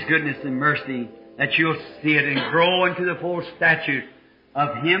 in His goodness and mercy, that you'll see it and grow into the full statute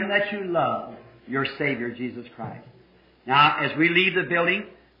of Him that you love, your Savior, Jesus Christ. Now, as we leave the building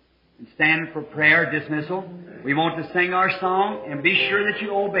and stand for prayer dismissal, we want to sing our song and be sure that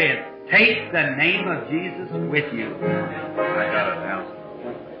you obey it. Take the name of Jesus with you. I got an announcement.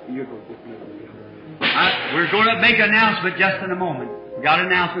 We're going to make an announcement just in a moment. We got an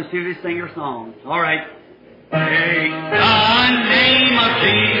announcement as soon as we sing your song. All right. Take the name of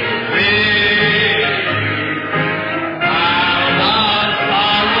Jesus with you.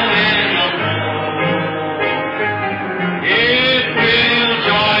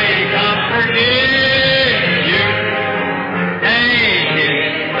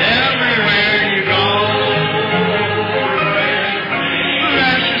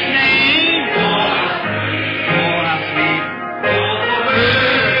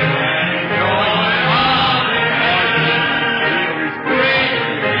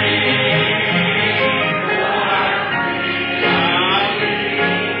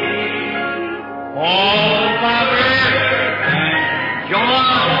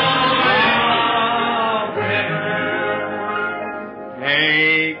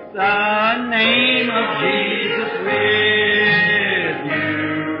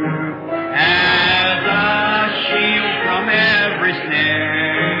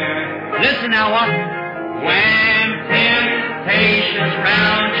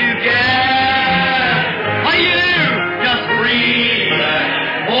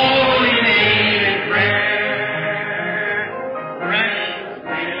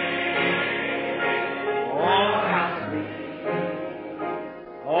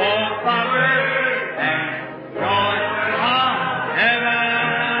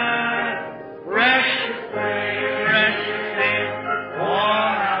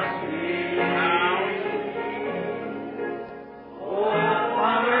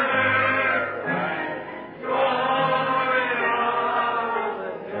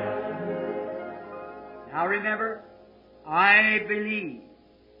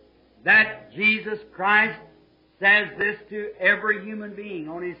 Jesus Christ says this to every human being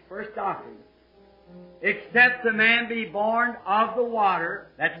on His first doctrine. Except a man be born of the water,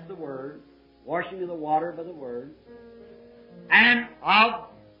 that's the Word, washing of the water by the Word, and of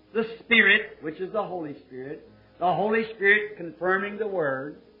the Spirit, which is the Holy Spirit confirming the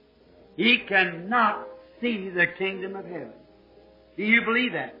Word, he cannot see the kingdom of heaven. Do you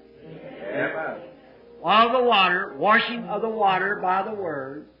believe that? Yes. Of the water, washing of the water by the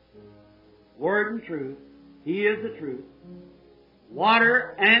Word, Word and truth. He is the truth.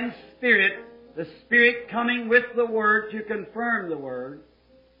 Water and Spirit, the Spirit coming with the Word to confirm the Word,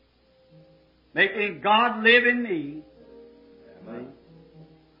 making God live in me. Amen.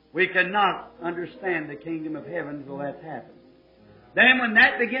 We cannot understand the kingdom of heaven until that's happened. Then when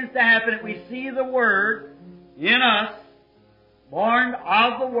that begins to happen, we see the Word in us, born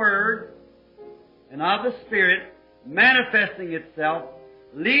of the Word and of the Spirit, manifesting itself,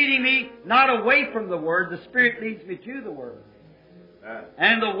 leading me not away from the Word. The Spirit leads me to the Word.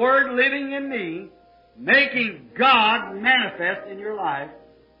 And the Word living in me, making God manifest in your life,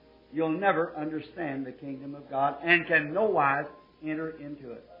 you'll never understand the kingdom of God and can no wise enter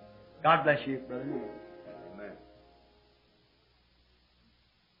into it. God bless you, Brother Noel.